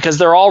to because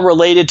they're all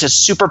related to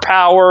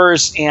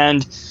superpowers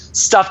and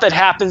stuff that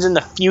happens in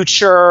the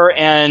future,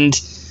 and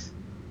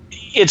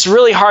it's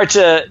really hard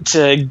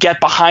to get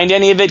behind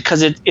any of it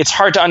because it's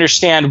hard to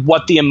understand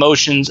what the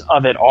emotions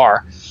of it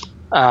are.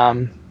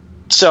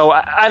 So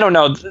I don't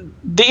know.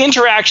 The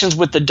interactions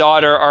with the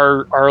daughter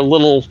are a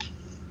little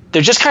 –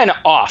 they're just kind of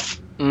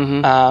off.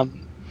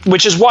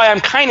 which is why I'm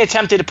kind of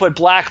tempted to put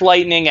Black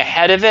Lightning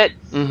ahead of it,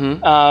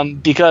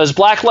 because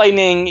Black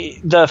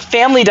Lightning, the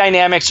family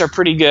dynamics are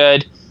pretty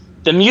good.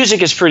 The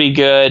music is pretty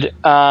good.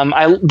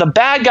 The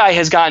bad guy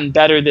has gotten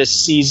better this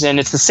season.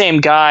 It's the same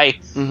guy.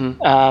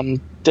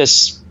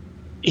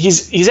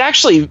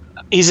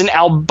 He's an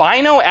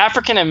albino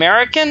African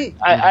American.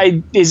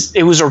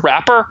 It was a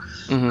rapper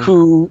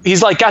who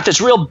he's like got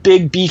this real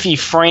big beefy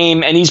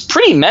frame, and he's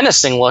pretty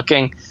menacing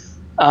looking.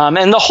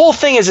 And the whole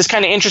thing is this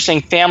kind of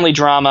interesting family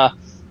drama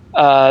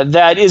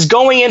that is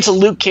going into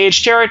Luke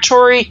Cage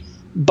territory,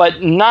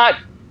 but not.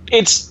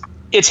 It's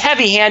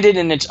heavy handed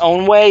in its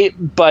own way,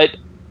 but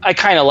I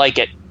kind of like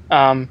it.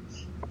 And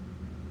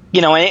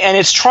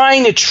it's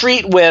trying to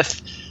treat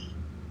with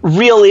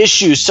real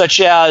issues such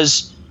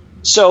as.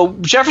 So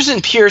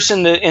Jefferson Pierce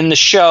in the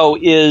show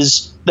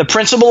is the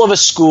principal of a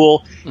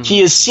school.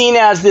 He is seen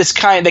as this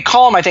they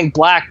call him, I think,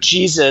 Black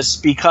Jesus,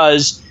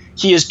 because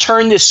he has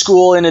turned this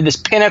school into this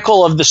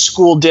pinnacle of the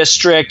school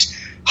district,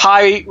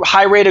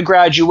 high rate of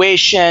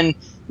graduation,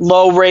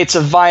 low rates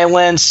of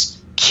violence.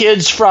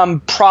 Kids from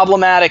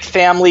problematic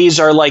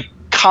families are like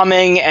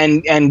coming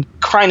and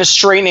kind of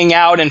straightening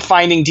out and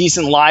finding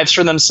decent lives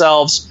for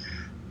themselves.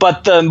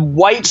 But the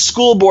white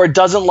school board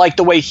doesn't like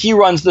the way he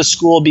runs the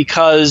school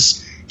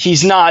because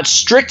he's not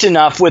strict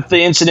enough with the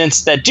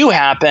incidents that do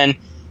happen.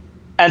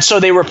 And so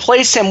they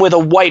replace him with a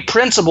white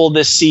principal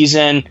this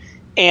season,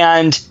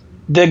 and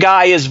the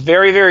guy is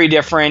very, very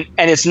different,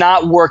 and it's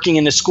not working,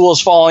 and the school is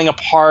falling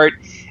apart.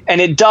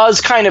 And it does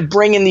kind of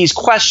bring in these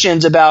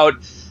questions about,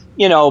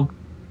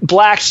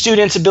 black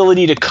students'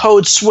 ability to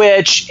code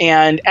switch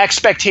and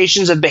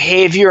expectations of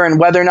behavior and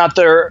whether or not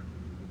they're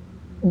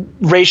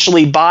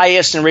racially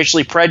biased and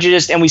racially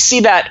prejudiced. And we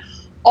see that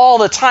all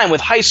the time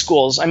with high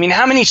schools. I mean,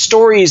 how many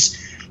stories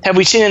have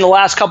we seen in the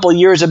last couple of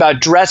years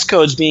about dress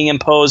codes being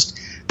imposed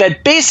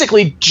that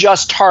basically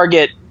just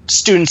target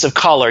students of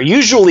color,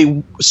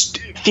 usually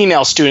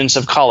female students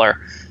of color,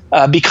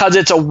 because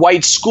it's a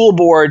white school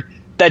board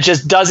that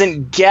just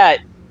doesn't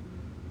get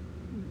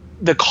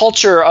the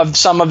culture of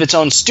some of its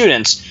own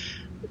students.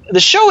 The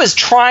show is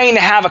trying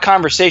to have a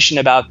conversation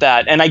about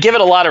that, and I give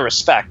it a lot of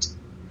respect.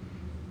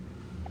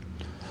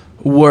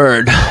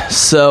 Word.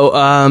 So,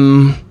 all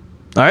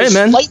right,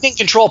 man. Lightning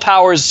control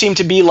powers seem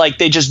to be like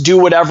they just do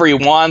whatever he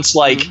wants.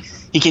 Like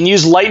he can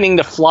use lightning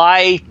to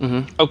fly.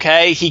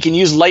 Okay, he can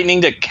use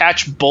lightning to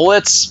catch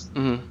bullets.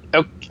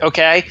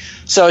 Okay,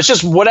 so it's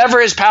just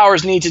whatever his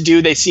powers need to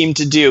do, they seem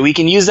to do. He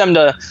can use them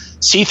to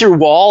see through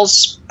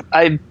walls.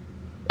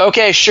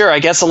 Okay, sure. I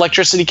guess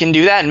electricity can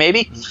do that,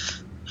 maybe.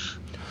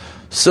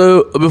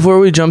 So before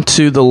we jump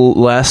to the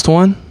last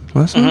one.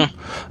 The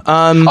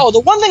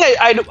one thing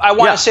I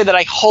want to say that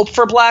I hope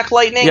for Black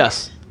Lightning.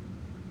 Yes.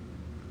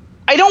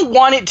 I don't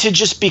want it to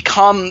just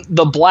become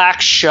the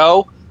black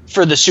show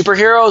for the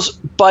superheroes,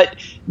 but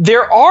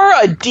there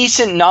are a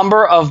decent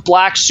number of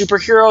black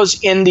superheroes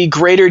in the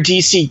greater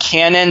DC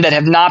canon that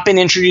have not been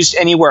introduced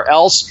anywhere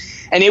else,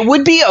 and it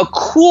would be a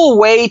cool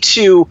way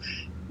to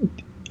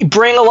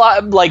bring a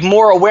lot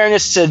more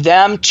awareness to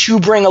them, to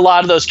bring a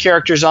lot of those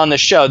characters on the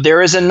show.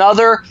 There is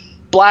another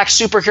black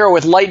superhero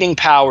with lightning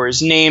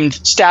powers named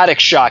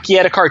Static Shock. He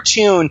had a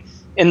cartoon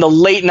in the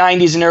late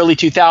 90s and early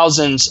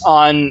 2000s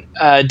on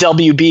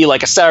WB,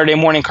 like a Saturday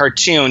morning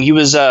cartoon. He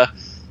was a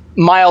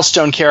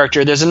milestone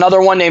character. There's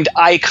another one named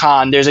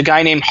Icon. There's a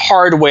guy named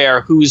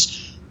Hardware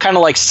who's kind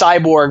of like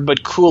Cyborg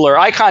but cooler.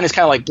 Icon is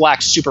kind of like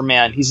Black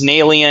Superman. He's an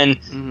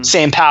alien,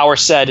 same power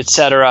set,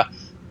 etc.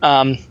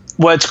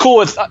 What's cool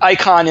with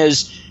Icon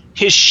is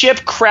his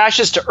ship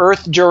crashes to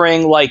Earth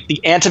during like the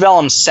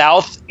antebellum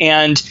South,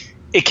 and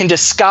it can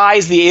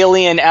disguise the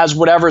alien as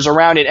whatever's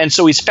around it. And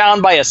so he's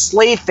found by a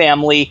slave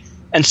family,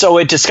 and so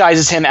it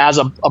disguises him as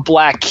a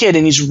black kid,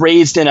 and he's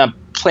raised in a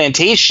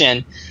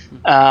plantation,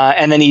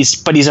 and then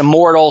he's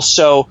immortal.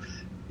 So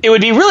it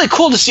would be really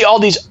cool to see all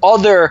these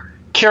other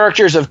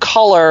characters of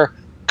color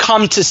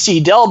come to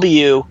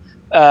CW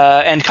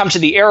and come to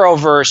the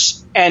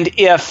Arrowverse. And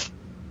if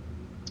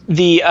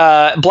the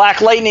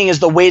Black Lightning is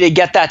the way to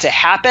get that to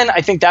happen,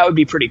 I think that would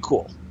be pretty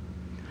cool.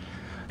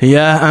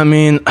 Yeah, I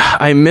mean,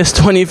 I missed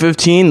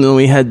 2015 when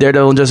we had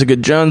Daredevil and Jessica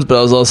Jones, but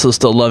I was also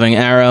still loving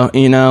Arrow,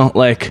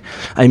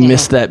 I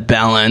missed that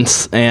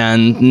balance.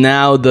 And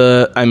now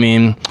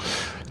depending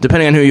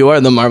on who you are,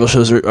 the Marvel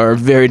shows are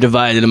very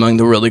divided among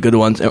the really good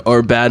ones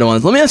or bad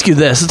ones. Let me ask you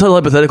this. It's totally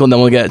hypothetical, and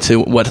then we'll get to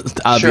what's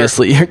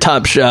obviously your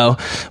top show,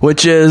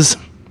 which is...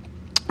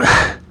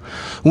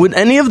 Would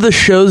any of the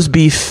shows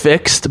be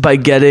fixed by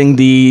getting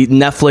the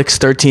Netflix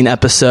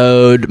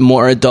 13-episode,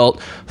 more adult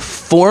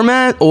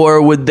format,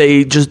 or would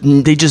they just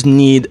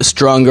need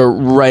stronger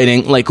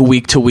writing, like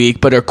week to week,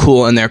 but are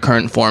cool in their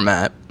current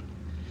format?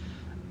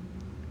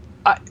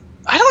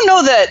 I don't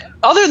know that,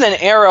 other than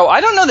Arrow, I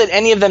don't know that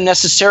any of them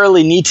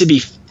necessarily need to be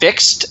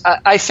fixed.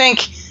 I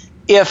think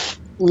if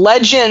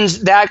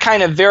Legends, that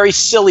kind of very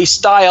silly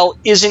style,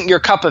 isn't your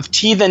cup of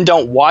tea, then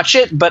don't watch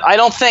it. But I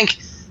don't think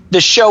the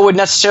show would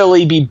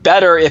necessarily be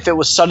better if it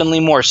was suddenly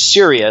more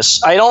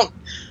serious. I don't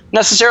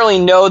necessarily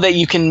know that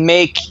you can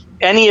make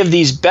any of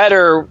these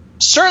better.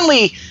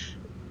 Certainly,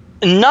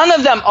 none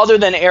of them other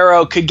than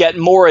Arrow could get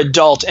more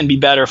adult and be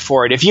better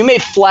for it. If you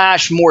made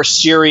Flash more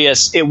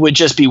serious, it would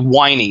just be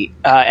whiny,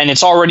 and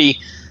it's already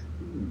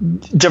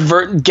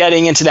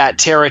getting into that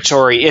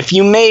territory. If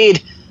you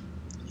made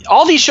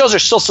all these shows are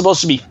still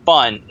supposed to be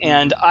fun,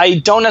 and I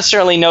don't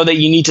necessarily know that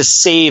you need to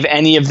save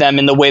any of them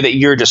in the way that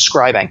you're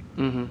describing.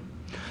 Mm-hmm.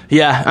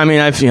 Yeah, I mean,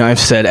 I've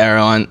said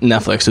Arrow on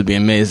Netflix would be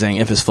amazing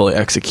if it's fully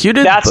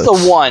executed. That's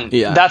the one.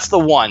 Yeah. That's the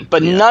one.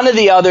 But none of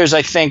the others,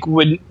 I think,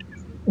 would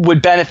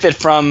benefit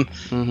from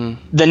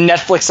the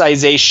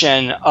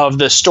Netflixization of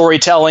the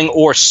storytelling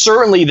or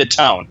certainly the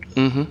tone.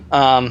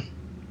 And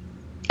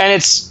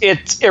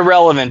it's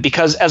irrelevant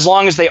because as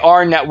long as they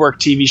are network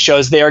TV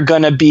shows, they are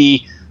going to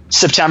be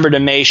September to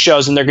May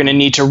shows, and they're going to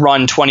need to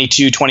run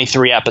 22,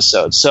 23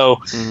 episodes.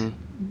 So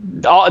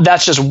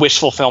that's just wish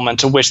fulfillment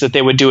to wish that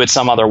they would do it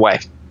some other way.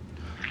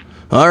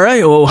 All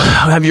right, well,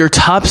 have your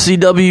top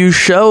CW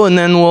show, and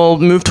then we'll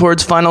move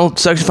towards final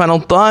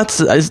thoughts.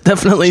 It's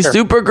definitely sure.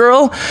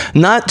 Supergirl.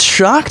 Not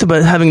shocked,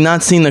 but having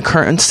not seen the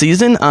current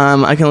season,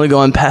 I can only go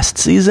on past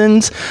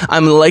seasons.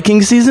 I'm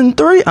liking season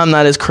 3. I'm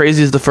not as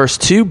crazy as the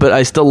first 2, but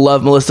I still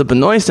love Melissa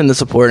Benoist and the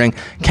supporting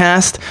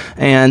cast.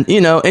 And,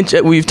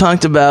 we've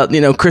talked about,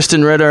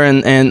 Kristen Ritter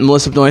and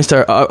Melissa Benoist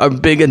are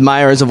big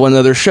admirers of one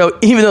another's show,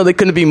 even though they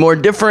couldn't be more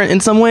different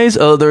in some ways.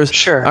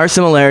 There's are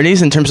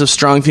similarities in terms of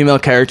strong female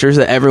characters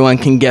that everyone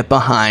can get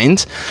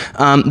behind.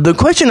 The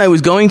question I was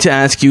going to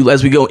ask you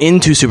as we go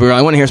into Supergirl,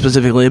 I want to hear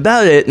specifically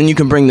about it, and you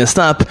can bring this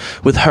up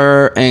with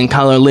her and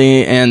Kyler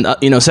Lee and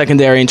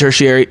secondary and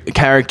tertiary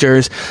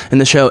characters in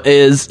the show,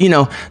 is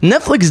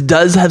Netflix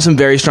does have some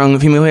very strong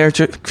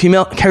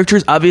female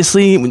characters.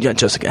 Obviously, we got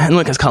Jessica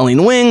Henwick as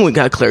Colleen Wing, we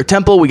got Claire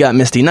Temple, we got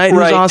Misty Knight,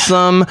 who's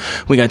awesome,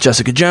 we got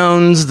Jessica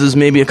Jones. There's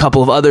maybe a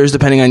couple of others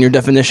depending on your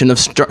definition of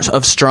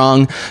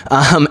strong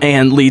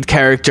and lead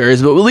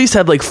characters, but we at least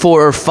have like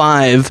 4 or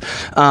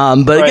 5.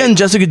 But again,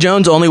 Jessica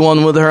Jones, only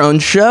one with her own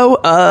show.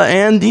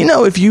 And,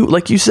 if you,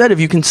 like you said, if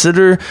you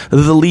consider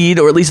the lead,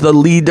 or at least the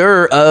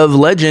leader of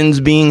Legends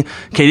being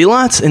Katie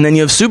Lotz, and then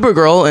you have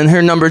Supergirl, and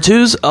her number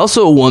 2's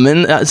also a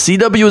woman.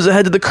 CW is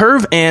ahead of the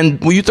curve,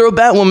 and you throw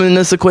Batwoman in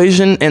this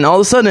equation, and all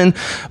of a sudden,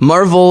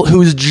 Marvel,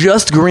 who's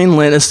just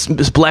greenlit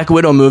this Black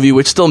Widow movie,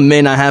 which still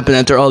may not happen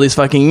after all these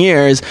fucking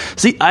years.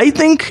 See, I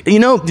think,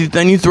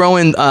 then you throw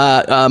in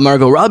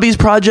Margot Robbie's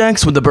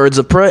projects with the Birds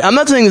of Prey. I'm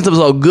not saying this was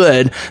all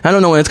good. I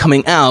don't know when it's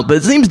coming out, but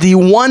it seems the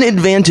one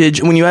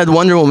advantage when you had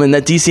Wonder Woman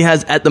that DC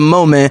has at the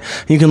moment,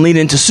 you can lead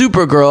into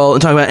Supergirl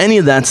and talk about any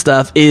of that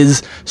stuff,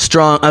 is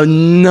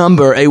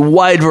a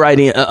wide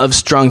variety of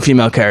strong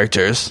female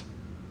characters.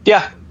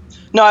 Yeah.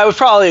 No, I would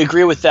probably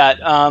agree with that.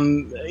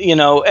 And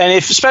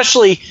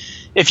especially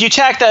if you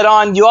tack that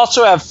on, you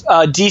also have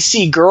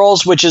DC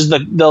Girls, which is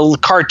the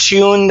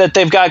cartoon that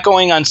they've got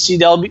going on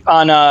CW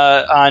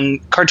on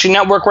Cartoon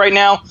Network right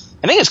now.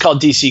 I think it's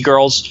called DC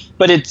Girls,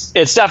 but it's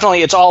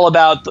definitely, it's all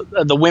about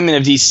the women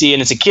of DC,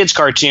 and it's a kids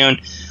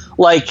cartoon.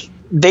 Like,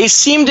 they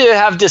seem to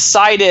have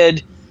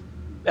decided,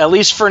 at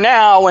least for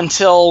now,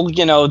 until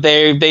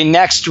they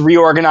next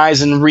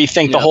reorganize and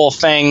rethink the whole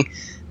thing,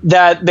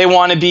 that they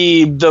want to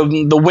be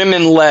the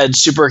women-led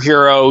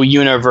superhero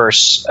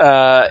universe,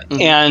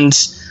 and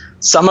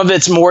some of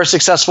it's more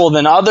successful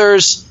than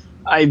others.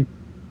 I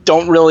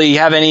don't really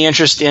have any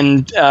interest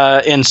in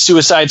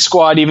Suicide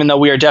Squad, even though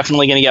we are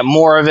definitely going to get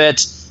more of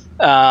it.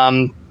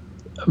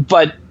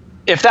 But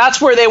if that's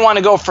where they want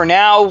to go for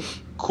now,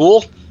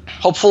 cool.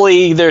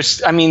 Hopefully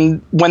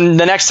when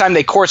the next time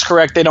they course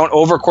correct, they don't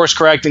over course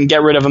correct and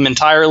get rid of them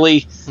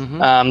entirely,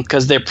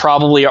 because they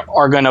probably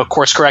are going to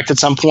course correct at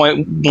some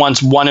point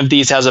once one of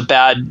these has a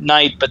bad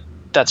night, but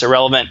that's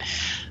irrelevant.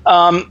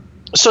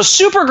 So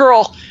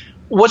Supergirl,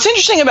 what's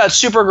interesting about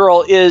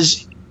Supergirl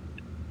is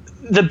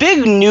the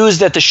big news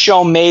that the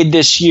show made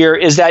this year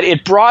is that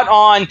it brought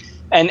on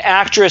an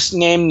actress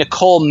named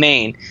Nicole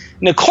Maine.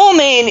 Nicole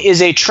Maine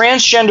is a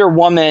transgender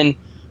woman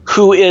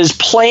who is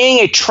playing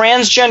a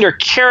transgender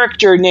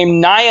character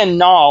named Nia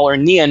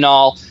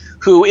Nal,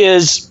 who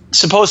is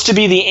supposed to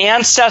be the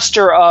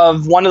ancestor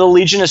of one of the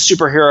Legion of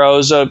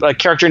Superheroes, a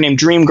character named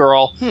Dream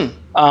Girl.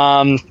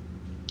 And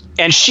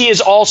she is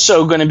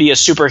also going to be a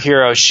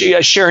superhero.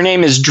 Her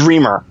name is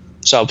Dreamer,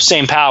 so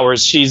same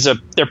powers.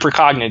 They're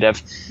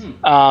precognitive.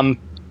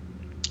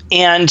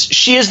 And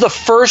she is the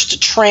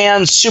first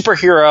trans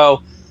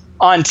superhero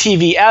on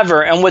TV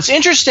ever. And what's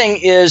interesting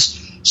is,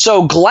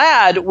 so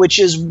GLAAD, which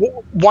is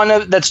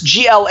that's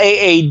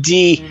GLAAD,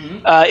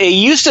 it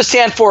used to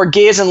stand for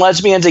Gays and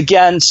Lesbians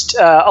Against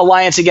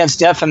Alliance Against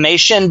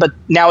Defamation, but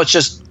now it's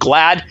just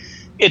GLAAD.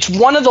 It's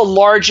one of the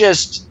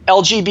largest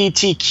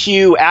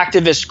LGBTQ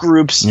activist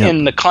groups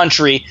in the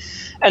country.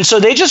 And so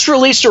they just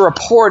released a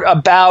report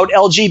about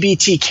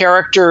LGBT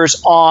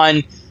characters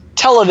on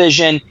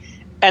television.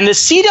 And the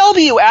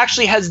CW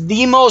actually has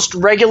the most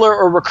regular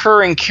or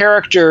recurring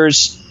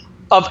characters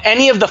of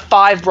any of the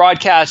 5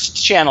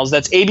 broadcast channels.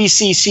 That's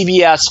ABC,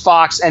 CBS,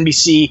 Fox,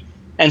 NBC,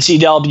 and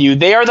CW.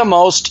 They are the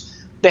most.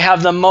 They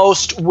have the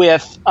most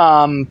with.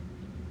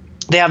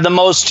 They have the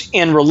most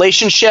in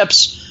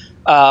relationships.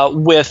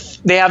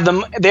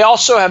 They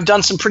also have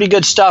done some pretty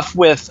good stuff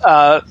with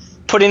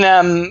putting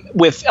them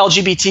with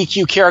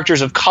LGBTQ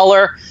characters of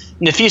color.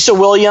 Nafisa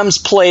Williams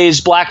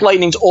plays Black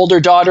Lightning's older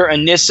daughter,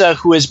 Anissa,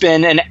 who has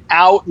been an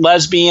out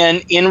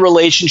lesbian in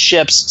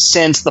relationships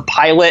since the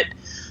pilot.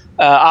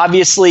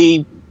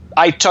 Obviously,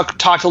 I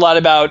talked a lot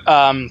about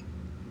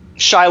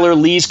Shyler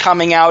Lee's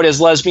coming out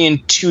as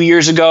lesbian 2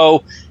 years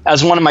ago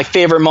as one of my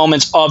favorite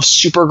moments of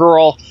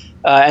Supergirl,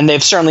 and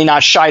they've certainly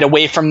not shied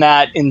away from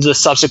that in the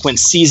subsequent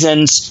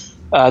seasons.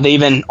 They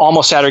even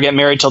almost had her get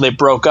married till they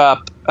broke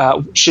up.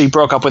 She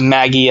broke up with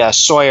Maggie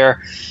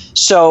Sawyer.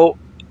 So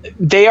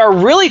they are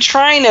really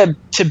trying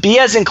to be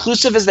as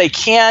inclusive as they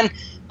can.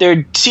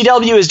 Their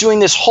CW is doing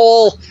this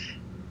whole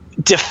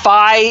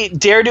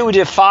Dare to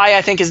Defy,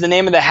 I think is the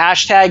name of the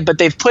hashtag, but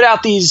they've put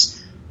out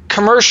these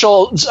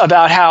commercials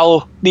about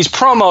how these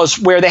promos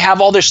where they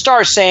have all their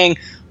stars saying,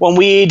 when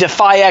we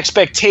defy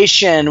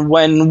expectation,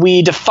 when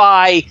we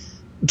defy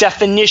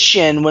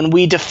definition, when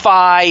we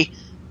defy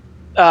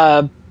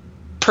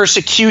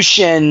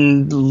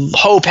persecution,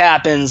 hope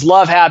happens,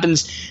 love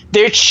happens.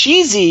 They're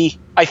cheesy,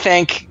 I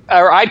think,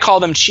 or I'd call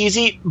them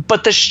cheesy,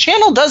 but this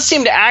channel does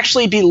seem to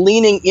actually be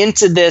leaning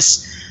into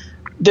this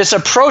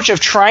approach of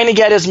trying to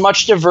get as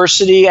much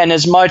diversity and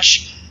as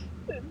much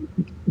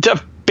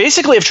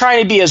basically of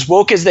trying to be as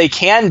woke as they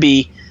can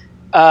be.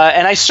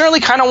 And I certainly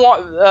kind of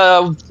want,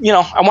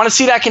 I want to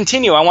see that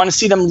continue. I want to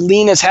see them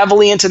lean as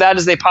heavily into that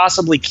as they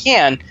possibly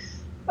can,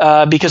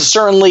 because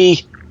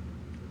certainly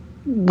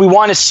we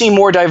want to see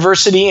more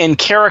diversity in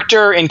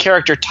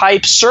character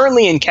type,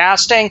 certainly in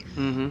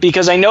casting,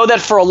 because I know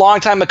that for a long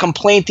time a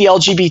complaint the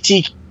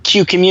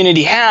LGBTQ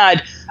community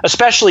had,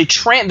 especially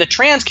the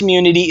trans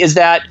community, is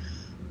that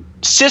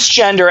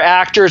cisgender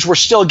actors were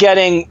still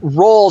getting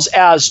roles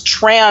as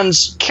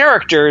trans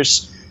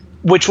characters,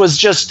 which was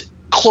just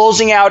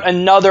closing out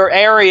another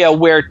area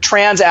where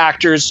trans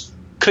actors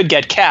could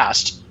get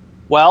cast.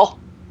 Well,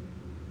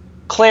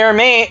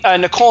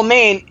 Nicole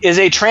Main is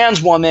a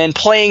trans woman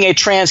playing a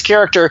trans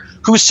character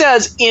who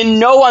says in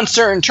no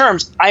uncertain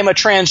terms, I'm a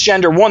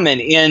transgender woman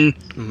in,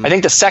 I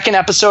think, the second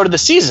episode of the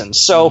season.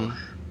 So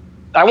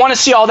I want to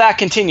see all that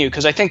continue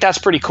because I think that's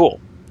pretty cool.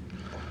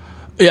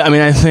 Yeah, I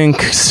mean, I think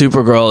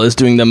Supergirl is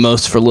doing the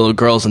most for little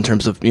girls in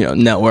terms of,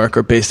 network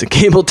or basic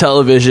cable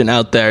television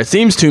out there. It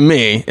seems to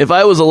me, if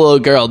I was a little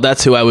girl,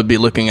 that's who I would be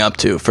looking up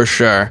to, for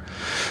sure.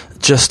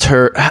 Just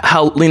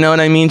how, you know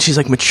what I mean? She's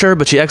like mature,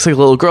 but she acts like a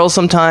little girl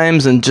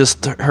sometimes, and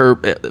just her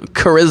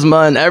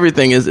charisma and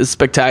everything is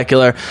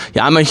spectacular.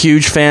 Yeah, I'm a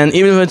huge fan,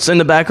 even if it's in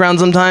the background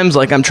sometimes.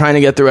 Like, I'm trying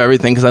to get through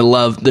everything because I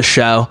love the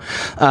show.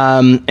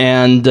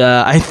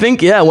 I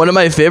think, one of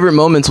my favorite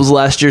moments was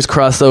last year's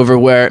crossover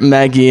where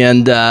Maggie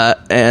and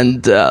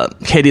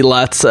Katie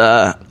Lutz,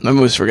 I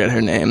always forget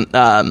her name,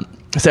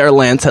 Sarah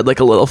Lance had like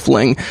a little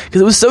fling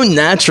because it was so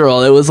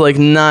natural. It was like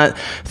not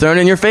thrown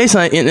in your face.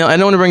 I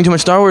don't want to bring too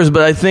much Star Wars,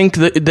 but I think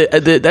the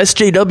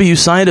SJW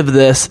side of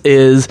this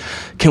is,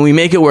 can we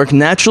make it work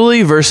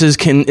naturally versus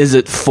is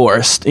it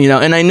forced?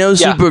 And I know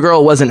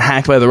Supergirl wasn't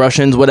hacked by the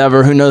Russians,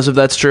 whatever. Who knows if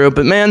that's true?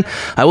 But man,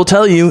 I will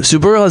tell you,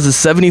 Supergirl has a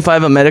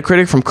 75 on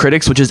Metacritic from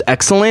critics, which is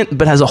excellent,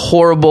 but has a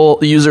horrible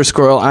user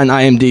score on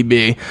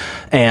IMDb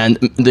and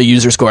the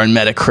user score on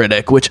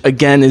Metacritic, which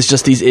again is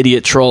just these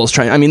idiot trolls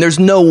trying. I mean, there's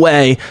no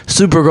way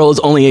Supergirl is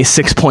only a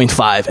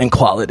 6.5 in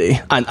quality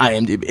on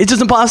IMDb. It's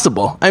just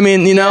impossible. I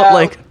mean,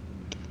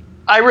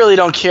 I really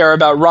don't care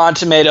about Rotten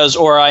Tomatoes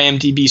or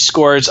IMDb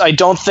scores. I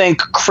don't think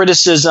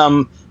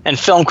criticism and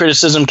film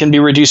criticism can be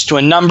reduced to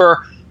a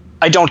number.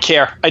 I don't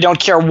care. I don't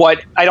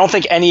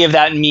think any of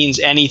that means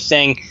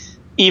anything.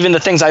 Even the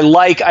things I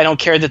like, I don't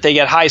care that they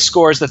get high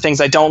scores. The things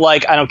I don't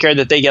like, I don't care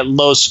that they get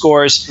low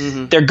scores.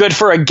 They're good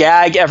for a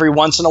gag every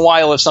once in a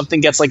while if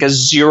something gets like a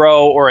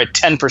 0 or a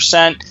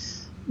 10%.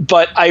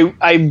 But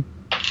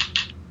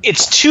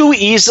it's too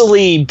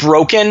easily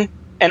broken,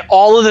 and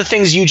all of the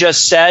things you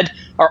just said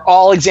are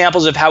all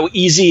examples of how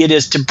easy it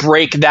is to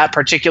break that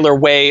particular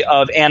way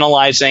of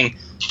analyzing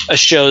a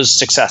show's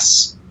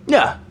success.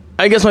 Yeah.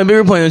 I guess my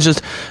bigger point is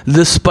just,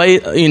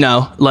 despite,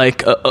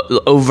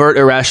 overt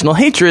irrational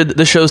hatred,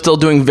 the show's still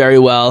doing very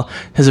well,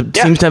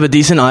 seems to have a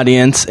decent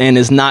audience, and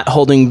is not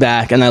holding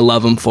back, and I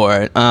love them for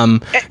it.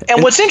 And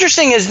what's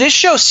interesting is this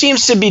show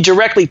seems to be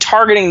directly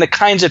targeting the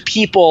kinds of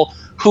people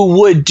who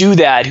would do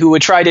that, who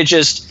would try to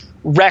just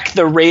wreck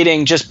the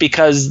rating just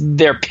because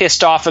they're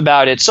pissed off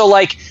about it. So,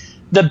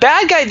 the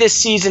bad guy this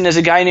season is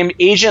a guy named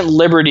Agent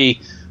Liberty,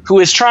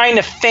 who is trying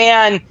to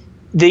fan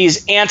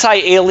these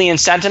anti-alien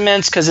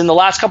sentiments, because in the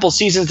last couple of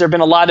seasons there have been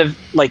a lot of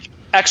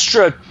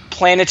extra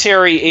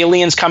planetary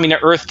aliens coming to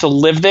Earth to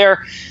live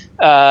there,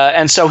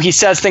 and so he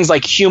says things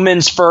like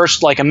humans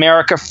first, like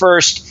America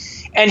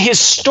first, and his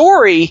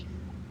story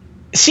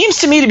seems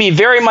to me to be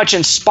very much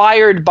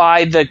inspired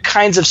by the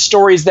kinds of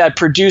stories that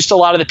produced a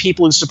lot of the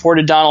people who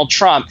supported Donald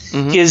Trump.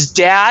 His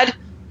dad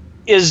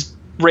is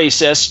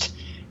racist.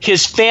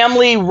 His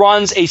family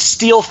runs a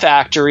steel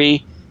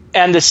factory,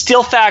 and the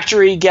steel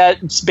factory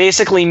gets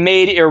basically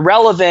made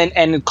irrelevant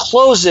and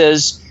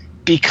closes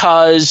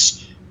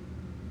because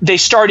they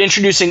start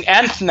introducing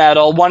nth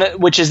metal,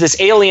 which is this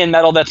alien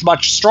metal that's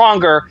much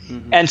stronger,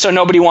 and so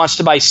nobody wants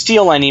to buy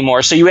steel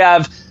anymore. So you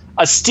have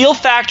a steel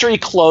factory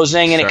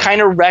closing, and it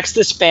kind of wrecks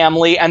this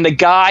family, and the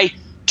guy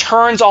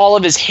turns all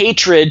of his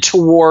hatred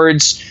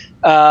towards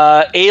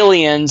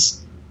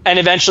aliens and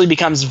eventually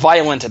becomes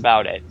violent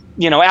about it.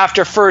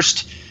 After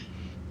first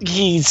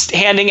he's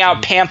handing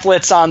out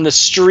pamphlets on the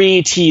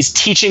street, he's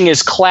teaching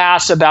his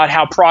class about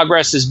how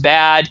progress is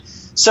bad.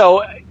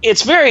 So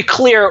it's very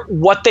clear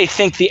what they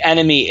think the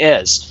enemy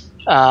is.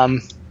 Yeah,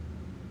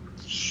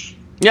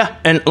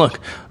 and look,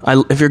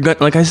 if you're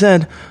good, like I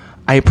said,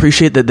 I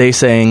appreciate that they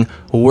saying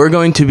we're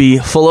going to be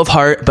full of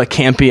heart but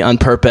campy on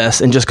purpose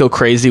and just go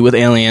crazy with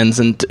aliens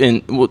and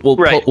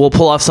we'll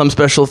pull off some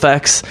special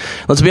effects.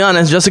 Let's be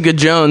honest, Jessica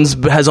Jones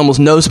has almost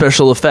no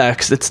special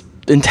effects. It's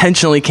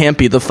intentionally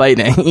campy, the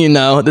fighting,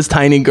 this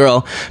tiny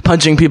girl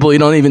punching people, you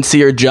don't even see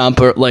her jump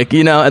or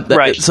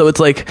so it's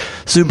like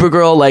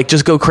Supergirl, like,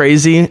 just go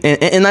crazy,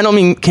 and I don't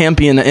mean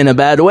campy in a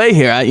bad way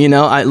here.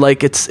 I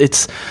like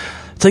it's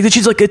like that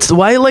she's like, it's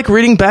why I like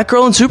reading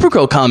Batgirl and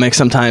Supergirl comics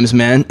sometimes,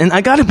 man. And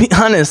I gotta be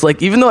honest,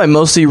 like, even though I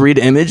mostly read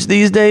Image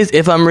these days,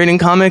 if I'm reading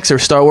comics or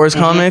Star Wars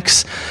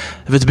comics,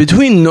 if it's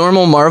between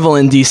normal Marvel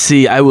and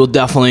DC, I will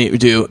definitely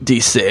do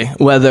DC.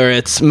 Whether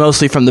it's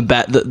mostly from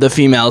the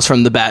females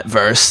from the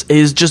Batverse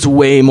is just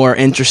way more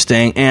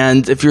interesting.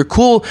 And if you're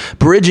cool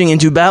bridging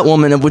into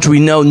Batwoman, of which we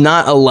know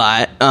not a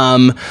lot,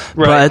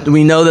 but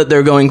we know that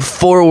they're going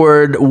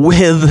forward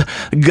with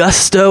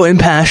gusto and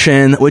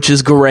passion, which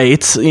is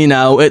great.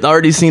 It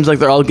already seems like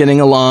they're all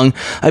getting along.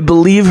 I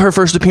believe her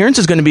first appearance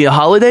is going to be a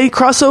holiday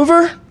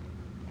crossover.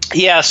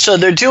 Yeah, so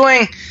they're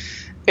doing.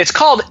 It's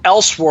called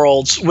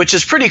Elseworlds, which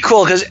is pretty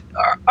cool because,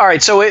 all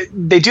right, so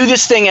they do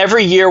this thing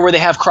every year where they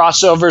have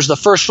crossovers. The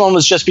first one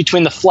was just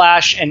between The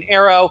Flash and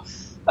Arrow,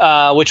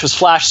 which was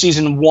Flash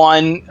Season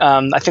 1.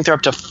 I think they're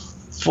up to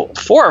 4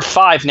 or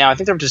 5 now. I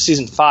think they're up to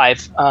Season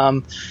 5.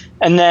 And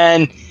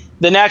then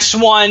the next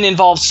one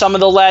involves some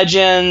of the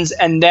Legends,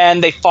 and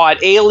then they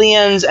fought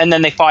aliens, and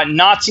then they fought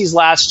Nazis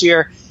last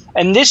year.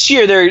 And this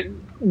year,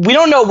 we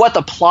don't know what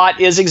the plot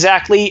is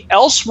exactly.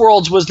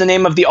 Elseworlds was the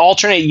name of the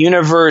alternate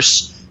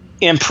universe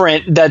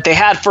imprint that they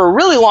had for a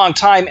really long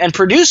time and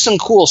produced some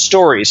cool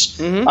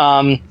stories.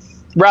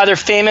 Rather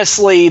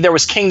famously, there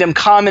was Kingdom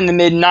Come in the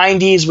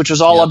mid-90s, which was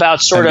all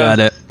about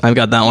I've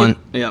got that one.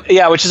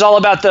 Yeah, which is all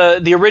about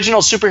the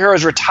original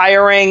superheroes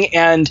retiring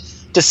and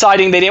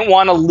deciding they didn't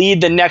want to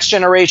lead the next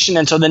generation,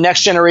 and so the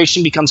next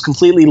generation becomes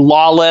completely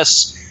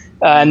lawless,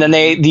 and then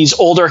these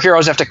older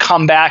heroes have to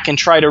come back and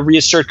try to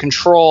reassert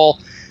control.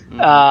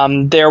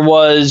 There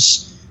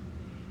was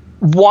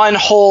one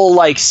whole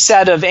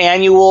set of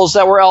annuals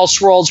that were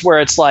Elseworlds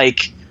where it's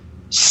like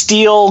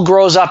Steel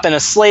grows up in a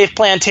slave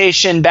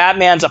plantation,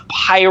 Batman's a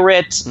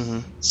pirate,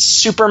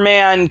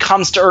 Superman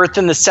comes to Earth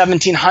in the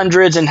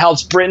 1700s and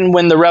helps Britain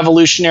win the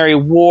Revolutionary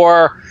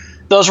War.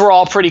 Those were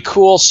all pretty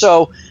cool.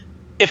 So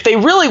if they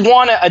really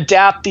want to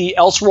adapt the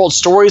Elseworld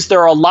stories, there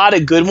are a lot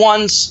of good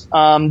ones.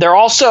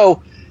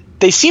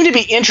 They seem to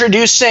be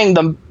introducing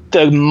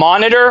the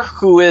Monitor,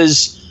 who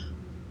is...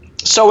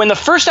 So in the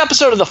first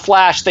episode of The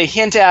Flash, they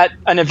hint at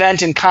an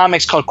event in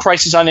comics called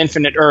Crisis on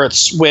Infinite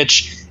Earths,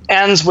 which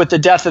ends with the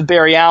death of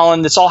Barry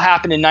Allen. This all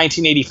happened in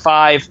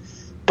 1985.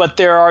 But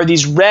there are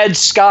these red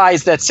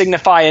skies that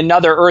signify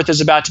another Earth is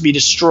about to be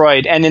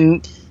destroyed. And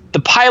in the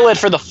pilot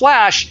for The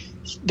Flash,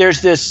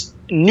 there's this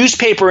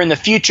newspaper in the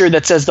future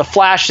that says the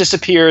Flash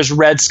disappears,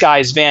 red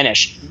skies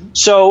vanish.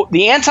 So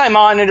the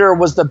Anti-Monitor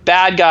was the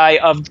bad guy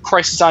of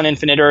Crisis on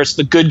Infinite Earths.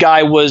 The good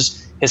guy was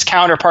his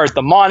counterpart,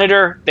 the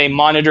Monitor. They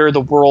monitor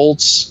the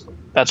worlds.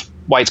 That's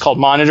why it's called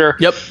Monitor.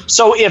 Yep.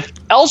 So if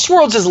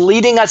Elseworlds is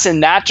leading us in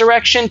that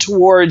direction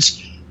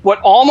towards what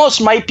almost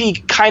might be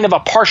kind of a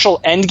partial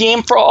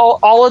endgame for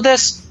all of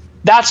this,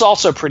 that's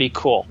also pretty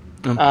cool.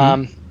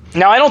 Now,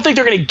 I don't think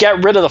they're going to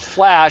get rid of the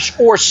Flash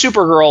or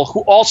Supergirl, who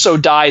also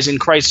dies in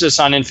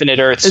Crisis on Infinite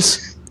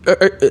Earths.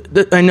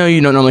 I know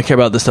you don't normally care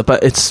about this stuff,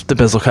 but it's the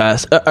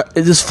Bizzlecast.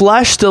 Is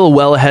Flash still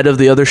well ahead of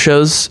the other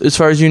shows, as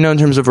far as you know, in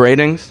terms of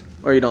ratings?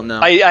 Or you don't know?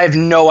 I have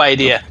no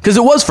idea. Because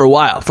it was for a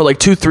while, for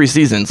 2-3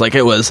 seasons.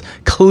 It was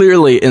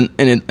clearly in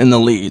the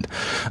lead.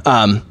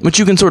 Which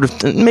you can sort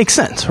of... It makes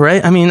sense,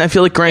 right? I mean, I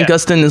feel like Grant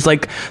Gustin is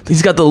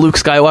he's got the Luke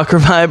Skywalker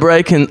vibe,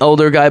 right?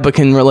 Older guy, but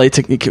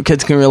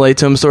kids can relate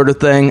to him sort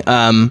of thing.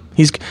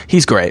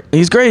 He's great.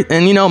 He's great.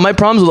 And, my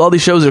problems with all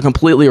these shows are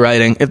completely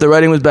writing. If the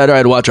writing was better,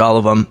 I'd watch all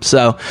of them.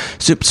 So,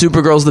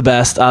 Supergirl's the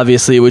best,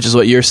 obviously, which is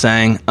what you're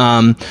saying.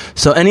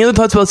 So, any other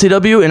thoughts about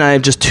CW? And I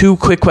have just 2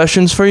 quick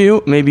questions for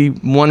you. Maybe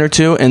 1 or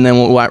 2, and then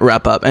we'll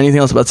wrap up. Anything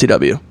else about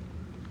CW?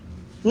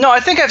 No, I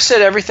think I've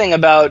said everything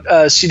about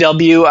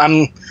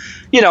CW.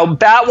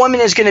 Batwoman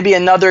is going to be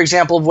another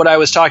example of what I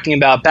was talking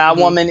about.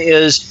 Batwoman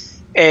is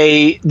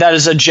a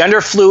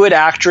gender fluid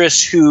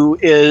actress who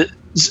is,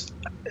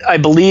 I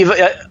believe,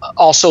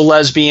 also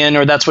lesbian,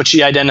 or that's what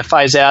she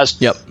identifies as.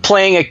 Yep.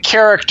 Playing a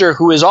character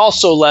who is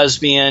also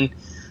lesbian,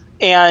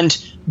 and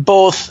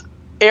both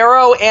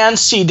Arrow and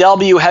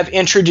CW have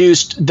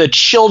introduced the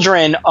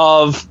children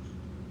of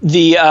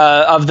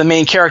the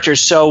main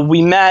characters. So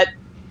we met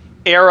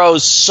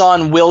Arrow's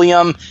son,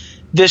 William.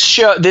 This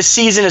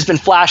season has been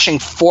flashing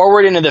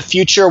forward into the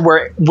future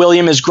where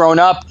William has grown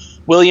up.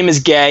 William is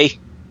gay,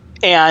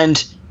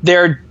 and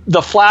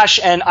the Flash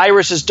and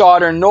Iris's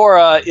daughter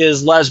Nora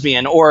is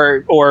lesbian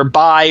or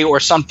bi or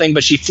something,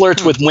 but she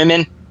flirts with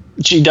women.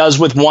 She does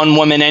with one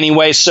woman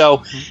anyway.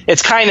 So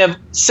it's kind of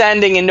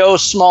sending in no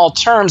small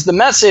terms the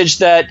message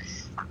that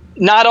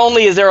not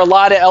only is there a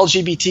lot of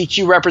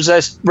LGBTQ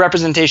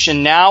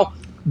representation now,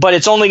 but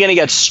it's only going to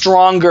get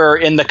stronger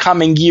in the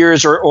coming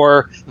years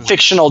or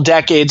fictional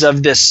decades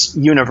of this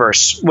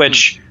universe,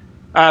 which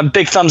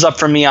big thumbs up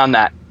from me on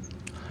that.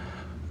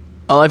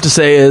 All I have to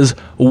say is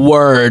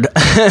word.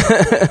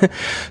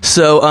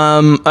 So,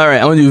 all right,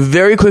 I want to do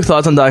very quick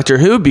thoughts on Doctor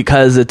Who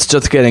because it's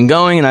just getting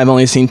going, and I've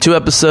only seen 2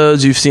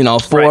 episodes. You've seen all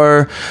 4.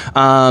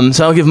 Right.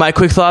 So I'll give my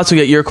quick thoughts.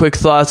 We'll get your quick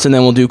thoughts, and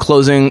then we'll do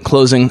closing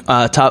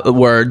top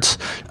words,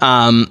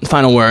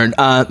 final word.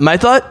 My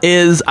thought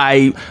is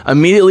I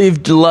immediately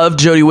loved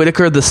Jodie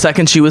Whittaker the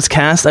second she was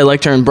cast. I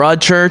liked her in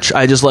Broadchurch.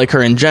 I just like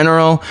her in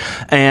general,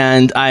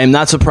 and I am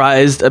not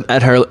surprised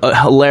at her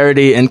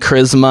hilarity and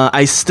charisma.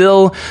 I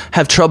still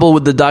have trouble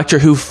with the Doctor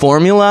Who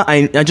formula.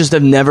 I just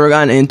have never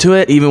gotten into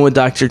it, even with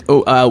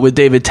with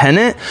David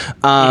Tennant.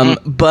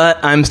 But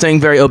I'm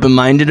staying very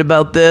open-minded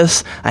about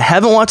this. I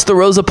haven't watched the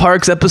Rosa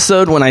Parks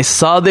episode. When I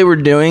saw they were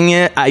doing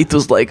it, I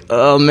was like,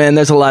 oh man,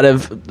 there's a lot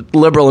of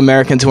liberal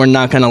Americans who are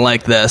not going to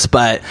like this,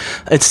 but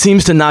it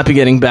seems to not be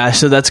getting bashed,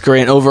 so that's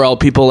great. And overall,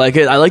 people like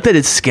it. I like that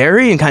it's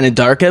scary and kind of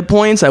dark at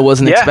points. I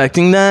wasn't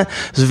expecting that.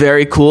 It's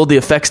very cool. The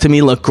effects to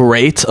me look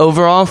great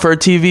overall for a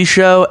TV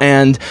show,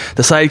 and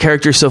the side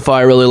characters so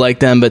far, I really like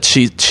them, but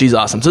she's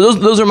awesome. So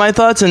those are my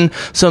thoughts, and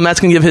so Matt's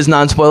gonna give his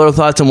non-spoiler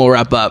thoughts, and we'll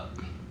wrap up.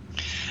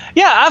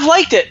 Yeah, I've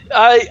liked it.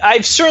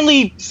 I've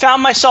certainly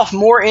found myself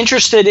more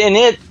interested in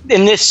it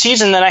in this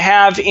season than I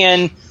have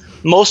in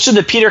most of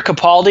the Peter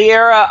Capaldi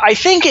era. I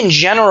think in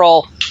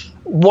general,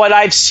 what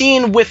I've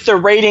seen with the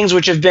ratings,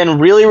 which have been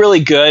really,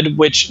 really good,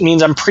 which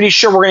means I'm pretty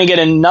sure we're going to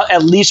get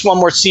at least one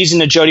more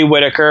season of Jodie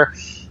Whittaker,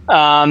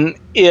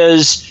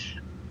 is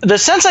the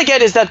sense I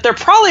get is that there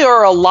probably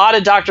are a lot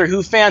of Doctor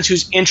Who fans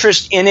whose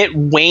interest in it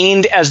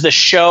waned as the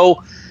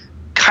show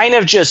kind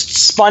of just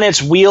spun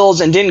its wheels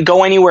and didn't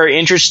go anywhere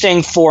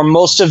interesting for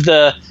most of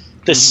the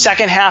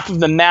second half of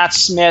the Matt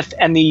Smith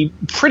and the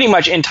pretty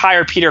much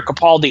entire Peter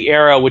Capaldi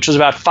era, which was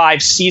about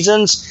 5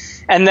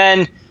 seasons. And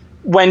then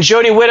when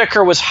Jodie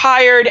Whittaker was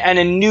hired and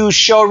a new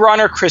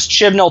showrunner, Chris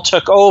Chibnall,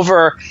 took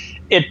over,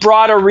 it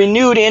brought a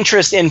renewed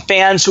interest in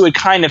fans who had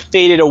kind of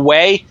faded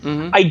away.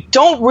 I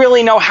don't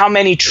really know how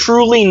many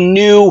truly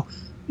new,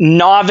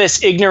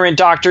 novice,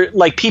 ignorant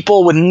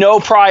people with no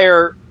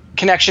prior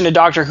connection to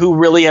Doctor Who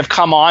really have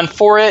come on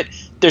for it.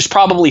 There's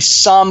probably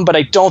some, but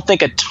I don't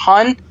think a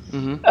ton.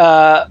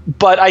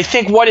 But I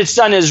think what it's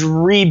done is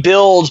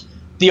rebuild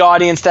the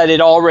audience that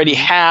it already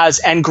has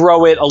and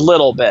grow it a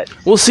little bit.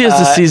 We'll see as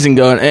the season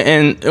goes,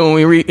 and when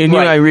you and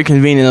I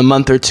reconvene in a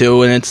month or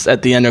two, and it's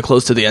at the end or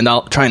close to the end,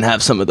 I'll try and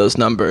have some of those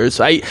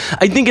numbers. I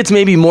think it's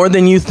maybe more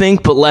than you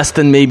think, but less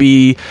than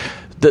maybe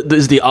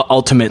the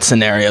ultimate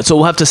scenario. So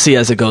we'll have to see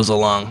as it goes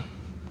along.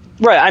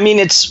 Right. I mean,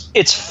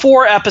 it's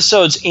 4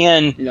 episodes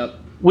in. Yep.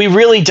 We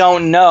really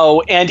don't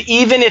know. And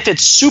even if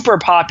it's super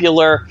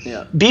popular,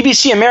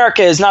 BBC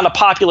America is not a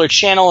popular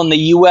channel in the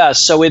U.S.,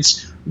 so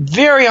it's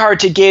very hard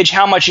to gauge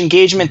how much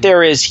engagement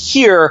there is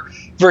here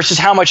versus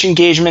how much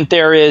engagement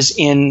there is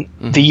in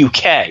the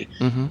UK.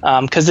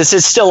 Because this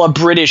is still a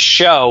British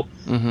show.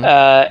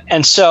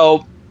 And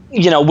so,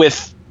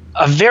 with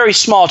a very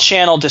small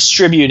channel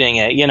distributing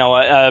it,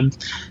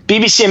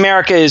 BBC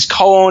America is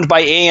co-owned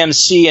by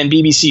AMC and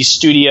BBC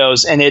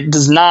Studios, and it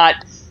does not,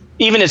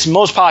 even its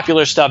most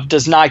popular stuff,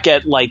 does not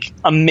get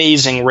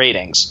amazing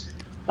ratings.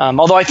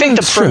 Although I think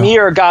the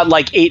premiere got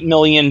 8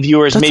 million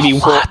viewers. That's maybe a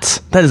lot.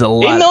 That is a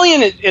lot. 8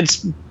 million.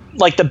 It's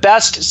the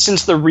best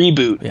since the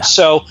reboot. Yeah.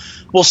 So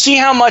we'll see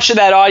how much of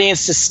that audience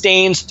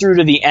sustains through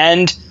to the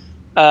end.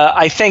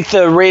 I think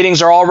the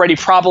ratings are already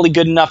probably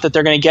good enough that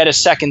they're going to get a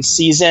second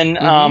season.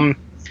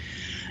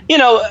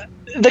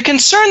 The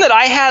concern that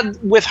I had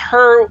with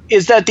her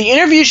is that the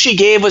interview she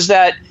gave was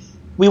that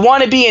we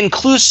want to be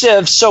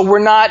inclusive, so we're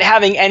not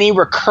having any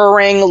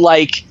recurring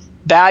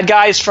bad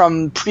guys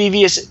from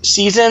previous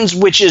seasons,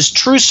 which is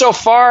true so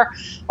far.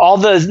 All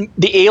the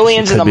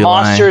aliens and the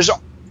monsters.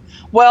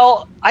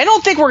 Well, I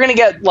don't think we're going to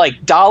get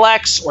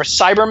Daleks or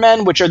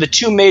Cybermen, which are the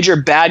 2 major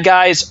bad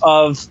guys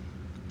of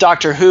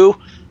Doctor Who.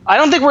 I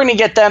don't think we're going to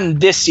get them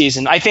this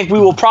season. I think we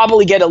will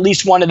probably get at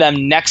least one of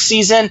them next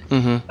season.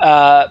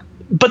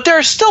 But there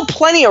are still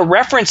plenty of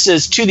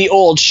references to the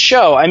old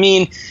show. I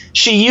mean,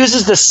 she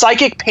uses the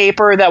psychic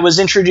paper that was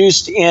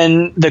introduced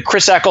in the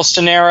Chris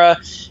Eccleston era.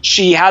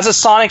 She has a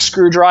sonic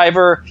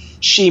screwdriver.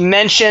 She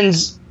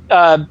mentions,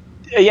 and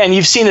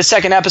you've seen the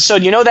second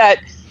episode,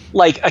 that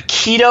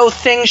Aikido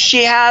thing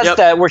she has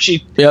that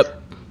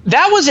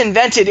was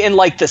invented in the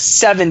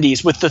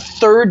 70s with the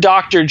 3rd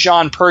Doctor,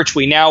 John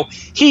Pertwee. Now,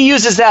 he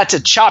uses that to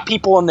chop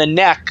people in the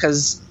neck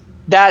because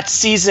that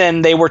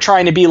season they were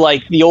trying to be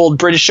like the old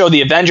British show,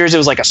 The Avengers. It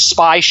was like a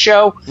spy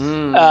show.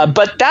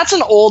 But that's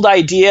an old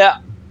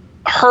idea.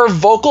 Her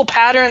vocal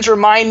patterns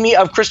remind me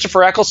of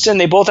Christopher Eccleston.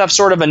 They both have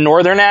sort of a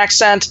northern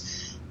accent.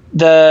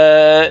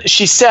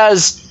 She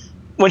says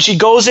when she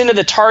goes into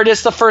the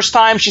TARDIS the first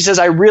time, she says,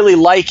 I really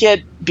like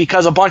it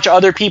because a bunch of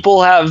other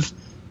people have.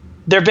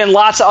 There have been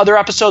lots of other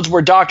episodes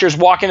where doctors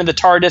walk into the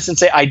TARDIS and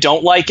say, I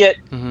don't like it,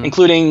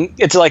 including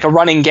it's like a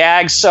running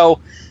gag. So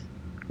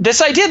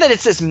this idea that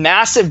it's this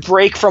massive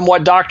break from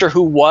what Doctor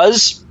Who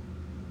was,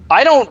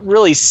 I don't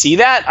really see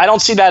that. I don't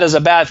see that as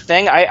a bad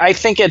thing. I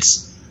think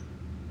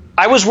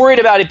I was worried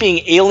about it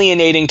being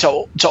alienating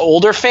to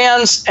older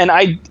fans, and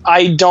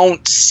I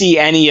don't see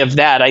any of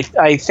that.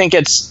 I think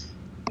it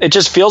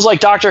just feels like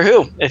Doctor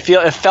Who.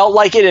 It felt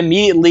like it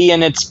immediately,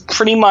 and it's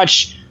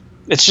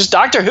just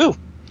Doctor Who.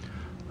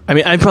 I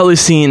mean, I've probably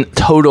seen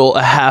total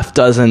a half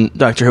dozen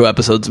Doctor Who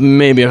episodes,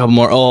 maybe a couple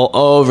more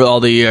all over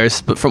all the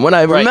years. But from what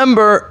I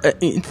remember,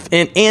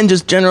 and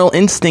just general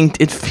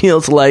instinct, it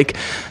feels like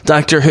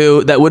Doctor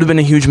Who, that would have been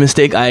a huge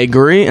mistake. I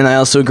agree. And I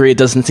also agree it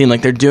doesn't seem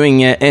like they're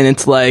doing it. And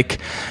it's like,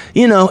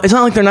 it's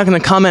not like they're not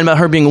going to comment about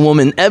her being a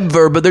woman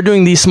ever, but they're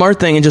doing the smart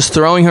thing and just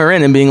throwing her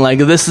in and being like,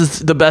 this is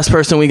the best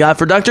person we got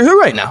for Doctor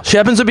Who right now. She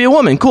happens to be a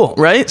woman. Cool,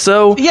 right?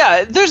 So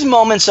yeah, there's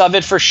moments of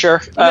it for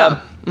sure.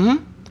 Yeah.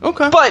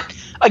 Okay. But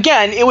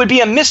again, it would be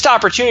a missed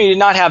opportunity to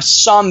not have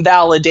some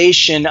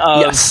validation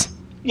of,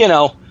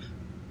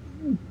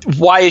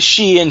 why is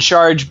she in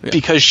charge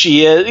because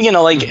she is,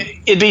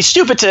 it'd be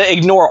stupid to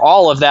ignore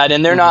all of that,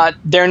 and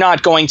they're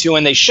not going to,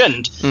 and they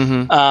shouldn't.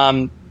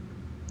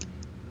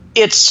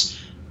 It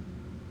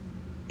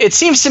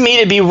seems to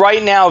me to be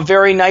right now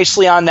very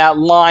nicely on that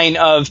line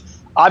of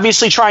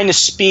obviously trying to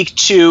speak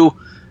to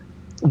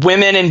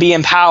women and be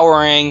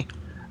empowering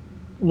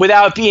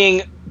without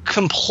being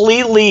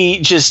completely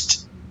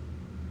just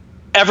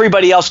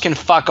everybody else can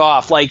fuck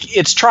off. Like,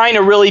 it's trying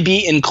to really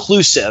be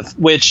inclusive,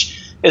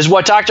 which is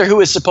what Doctor Who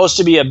is supposed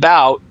to be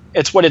about.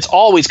 It's what it's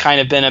always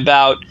kind of been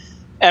about.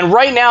 And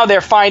right now they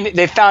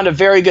found a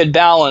very good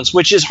balance,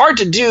 which is hard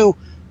to do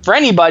for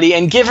anybody.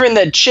 And given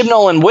that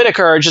Chibnall and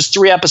Whittaker are just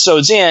 3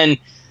 episodes in,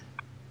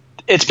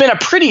 it's been a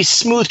pretty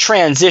smooth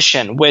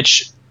transition,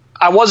 which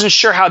I wasn't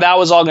sure how that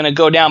was all going to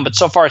go down, but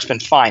so far it's been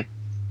fine.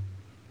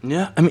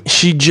 Yeah, I mean,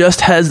 she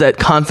just has that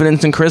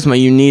confidence and charisma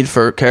you need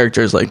for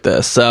characters like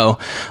this. So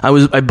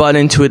I bought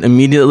into it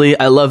immediately.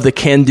 I love the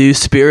can-do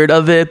spirit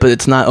of it, but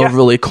it's not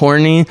overly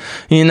corny.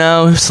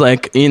 It's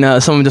like,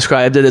 someone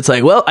described it. It's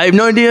like, well, I have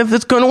no idea if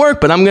it's going to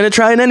work, but I'm going to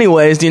try it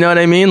anyways. Do you know what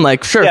I mean?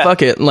 Like, sure,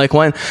 fuck it. Like,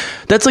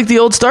 that's like the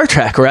old Star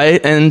Trek,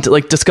 right? And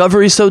like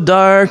Discovery's so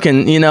dark,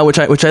 and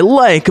which I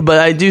like, but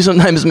I do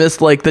sometimes miss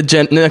like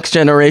the next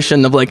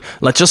generation of like,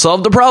 let's just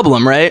solve the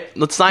problem, right?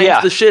 Let's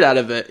science the shit out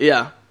of it.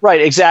 Yeah. Right,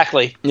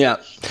 exactly. Yeah.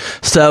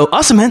 So,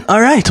 awesome, man.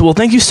 All right. Well,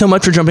 thank you so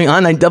much for jumping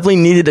on. I definitely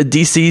needed a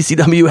DC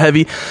CW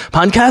heavy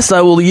podcast.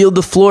 I will yield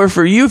the floor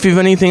for you if you have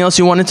anything else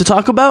you wanted to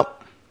talk about.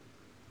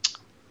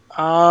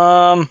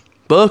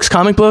 Books,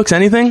 comic books,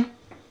 anything?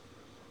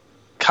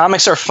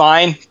 Comics are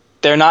fine.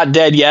 They're not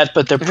dead yet,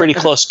 but they're pretty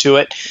close to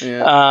it.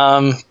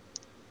 Yeah.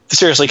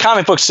 Seriously,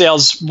 comic book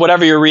sales,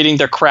 whatever you're reading,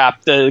 they're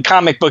crap. The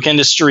comic book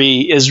industry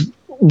is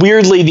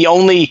weirdly the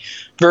only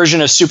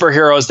version of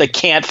superheroes that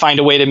can't find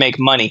a way to make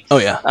money. Oh,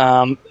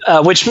 yeah.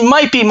 Which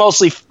might be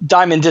mostly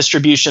Diamond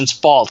Distribution's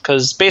fault,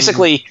 because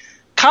basically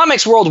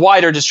comics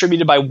worldwide are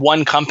distributed by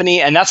one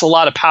company, and that's a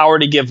lot of power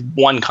to give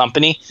one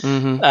company.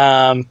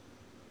 But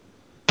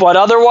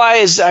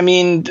otherwise, I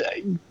mean,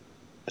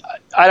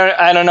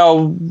 I don't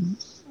know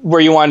where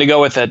you wanted to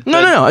go with it.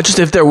 No. Just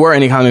if there were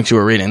any comics you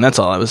were reading, that's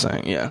all I was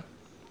saying, yeah.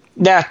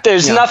 Yeah,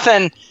 there's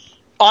nothing...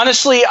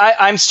 Honestly,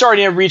 I'm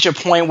starting to reach a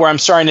point where I'm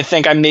starting to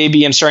think I'm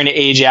starting to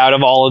age out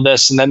of all of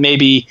this, and that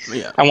maybe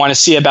I want to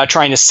see about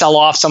trying to sell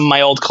off some of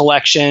my old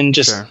collection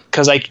just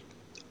because I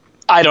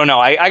don't know.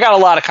 I got a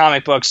lot of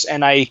comic books,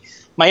 and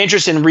my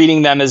interest in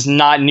reading them is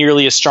not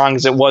nearly as strong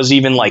as it was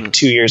even like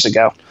 2 years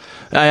ago.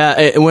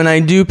 When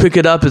I do pick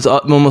it up, it's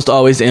almost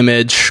always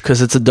Image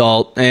because it's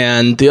adult.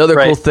 And the other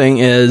cool thing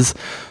is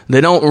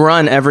they don't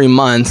run every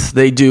month.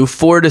 They do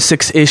 4 to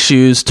 6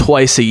 issues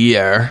twice a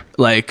year,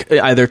 like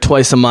either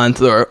twice a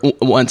month or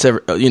once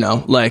every,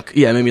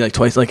 maybe like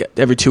twice, like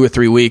every 2 or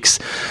 3 weeks.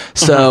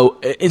 So,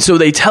 and so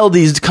they tell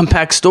these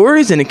compact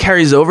stories and it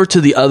carries over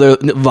to the other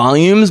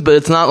volumes, but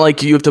it's not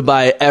like you have to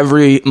buy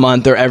every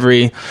month or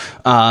every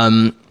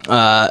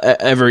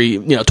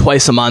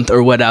twice a month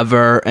or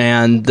whatever.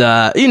 And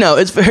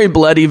it's very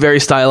bloody, very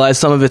stylized.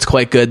 Some of it's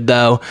quite good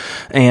though,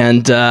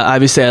 and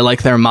obviously I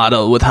like their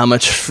motto with how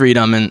much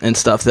freedom and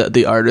stuff that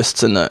the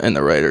artists and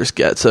the writers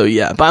get. So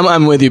yeah, but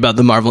I'm with you about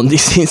the Marvel and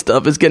DC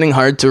stuff. It's getting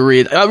hard to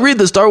read. I read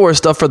the Star Wars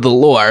stuff for the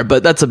lore,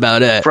 but that's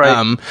about it.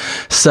 Right.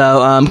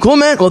 Cool,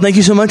 Matt. Well, thank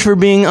you so much for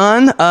being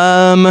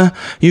on.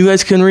 You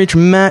guys can reach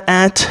Matt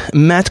at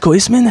Matt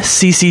Goisman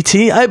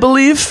CCT, I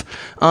believe,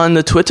 on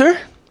the Twitter.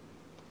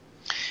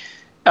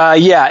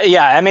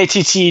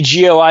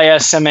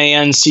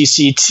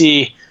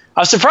 MattGoismanCCT. I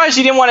was surprised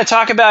you didn't want to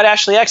talk about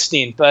Ashley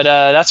Eckstein, but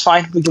that's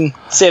fine. We can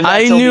save that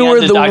till the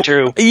end of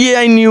Doctor Who. Yeah,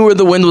 I knew where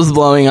the wind was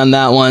blowing on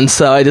that one,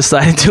 so I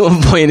decided to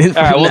avoid it.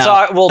 All right, we'll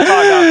talk off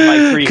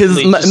mic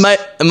briefly. Because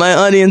my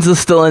audience is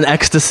still in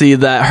ecstasy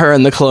that her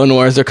and the Clone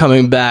Wars are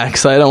coming back,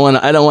 so I don't want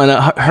to hurt the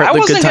good time. I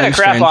wasn't going to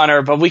crap on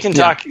her, but we can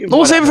talk.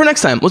 We'll save it for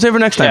next time.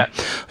 Yeah.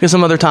 Get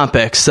some other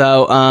topics.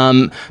 So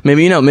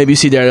maybe you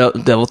see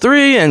Daredevil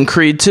 3 and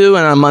Creed 2,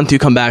 and in a month you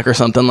come back or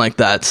something like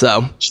that.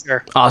 So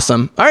sure,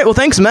 awesome. All right, well,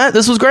 thanks, Matt.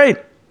 This was great.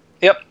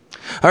 Yep.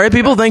 All right,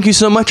 people, thank you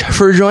so much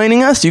for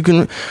joining us. You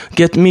can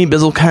get me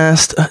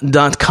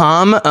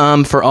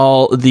bizzlecast.com for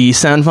all the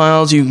sound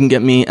files. You can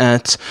get me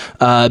at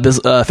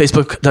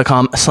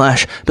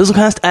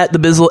facebook.com/bizzlecast, at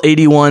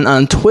thebizzle81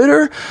 on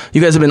Twitter.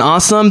 You guys have been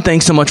awesome.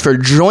 Thanks so much for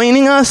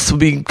joining us. We'll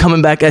be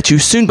coming back at you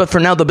soon, but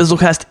for now, the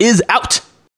Bizzlecast is out.